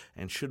flawed,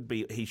 and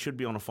he should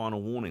be on a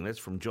final warning. That's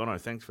from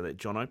Jono. Thanks for that,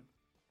 Jono.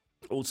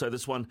 Also,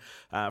 this one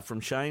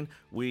from Shane.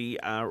 We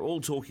are all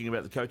talking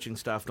about the coaching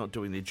staff not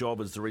doing their job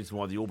as the reason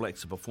why the All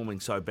Blacks are performing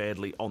so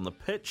badly on the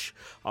pitch.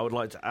 I would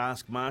like to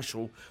ask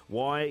Marshall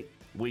why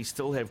we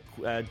still have,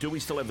 do we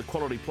still have the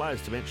quality players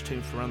to match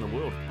teams around the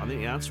world? I think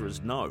the answer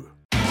is no.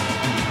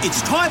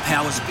 It's Tyre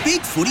Power's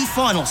Big Footy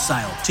Final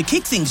Sale. To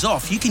kick things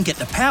off, you can get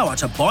the power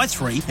to buy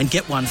 3 and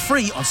get 1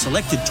 free on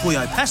selected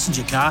Toyo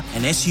passenger car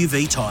and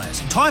SUV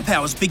tyres. Tyre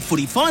Power's Big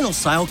Footy Final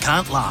Sale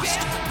can't last.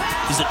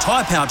 Visit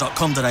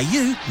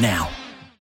tyrepower.com.au now.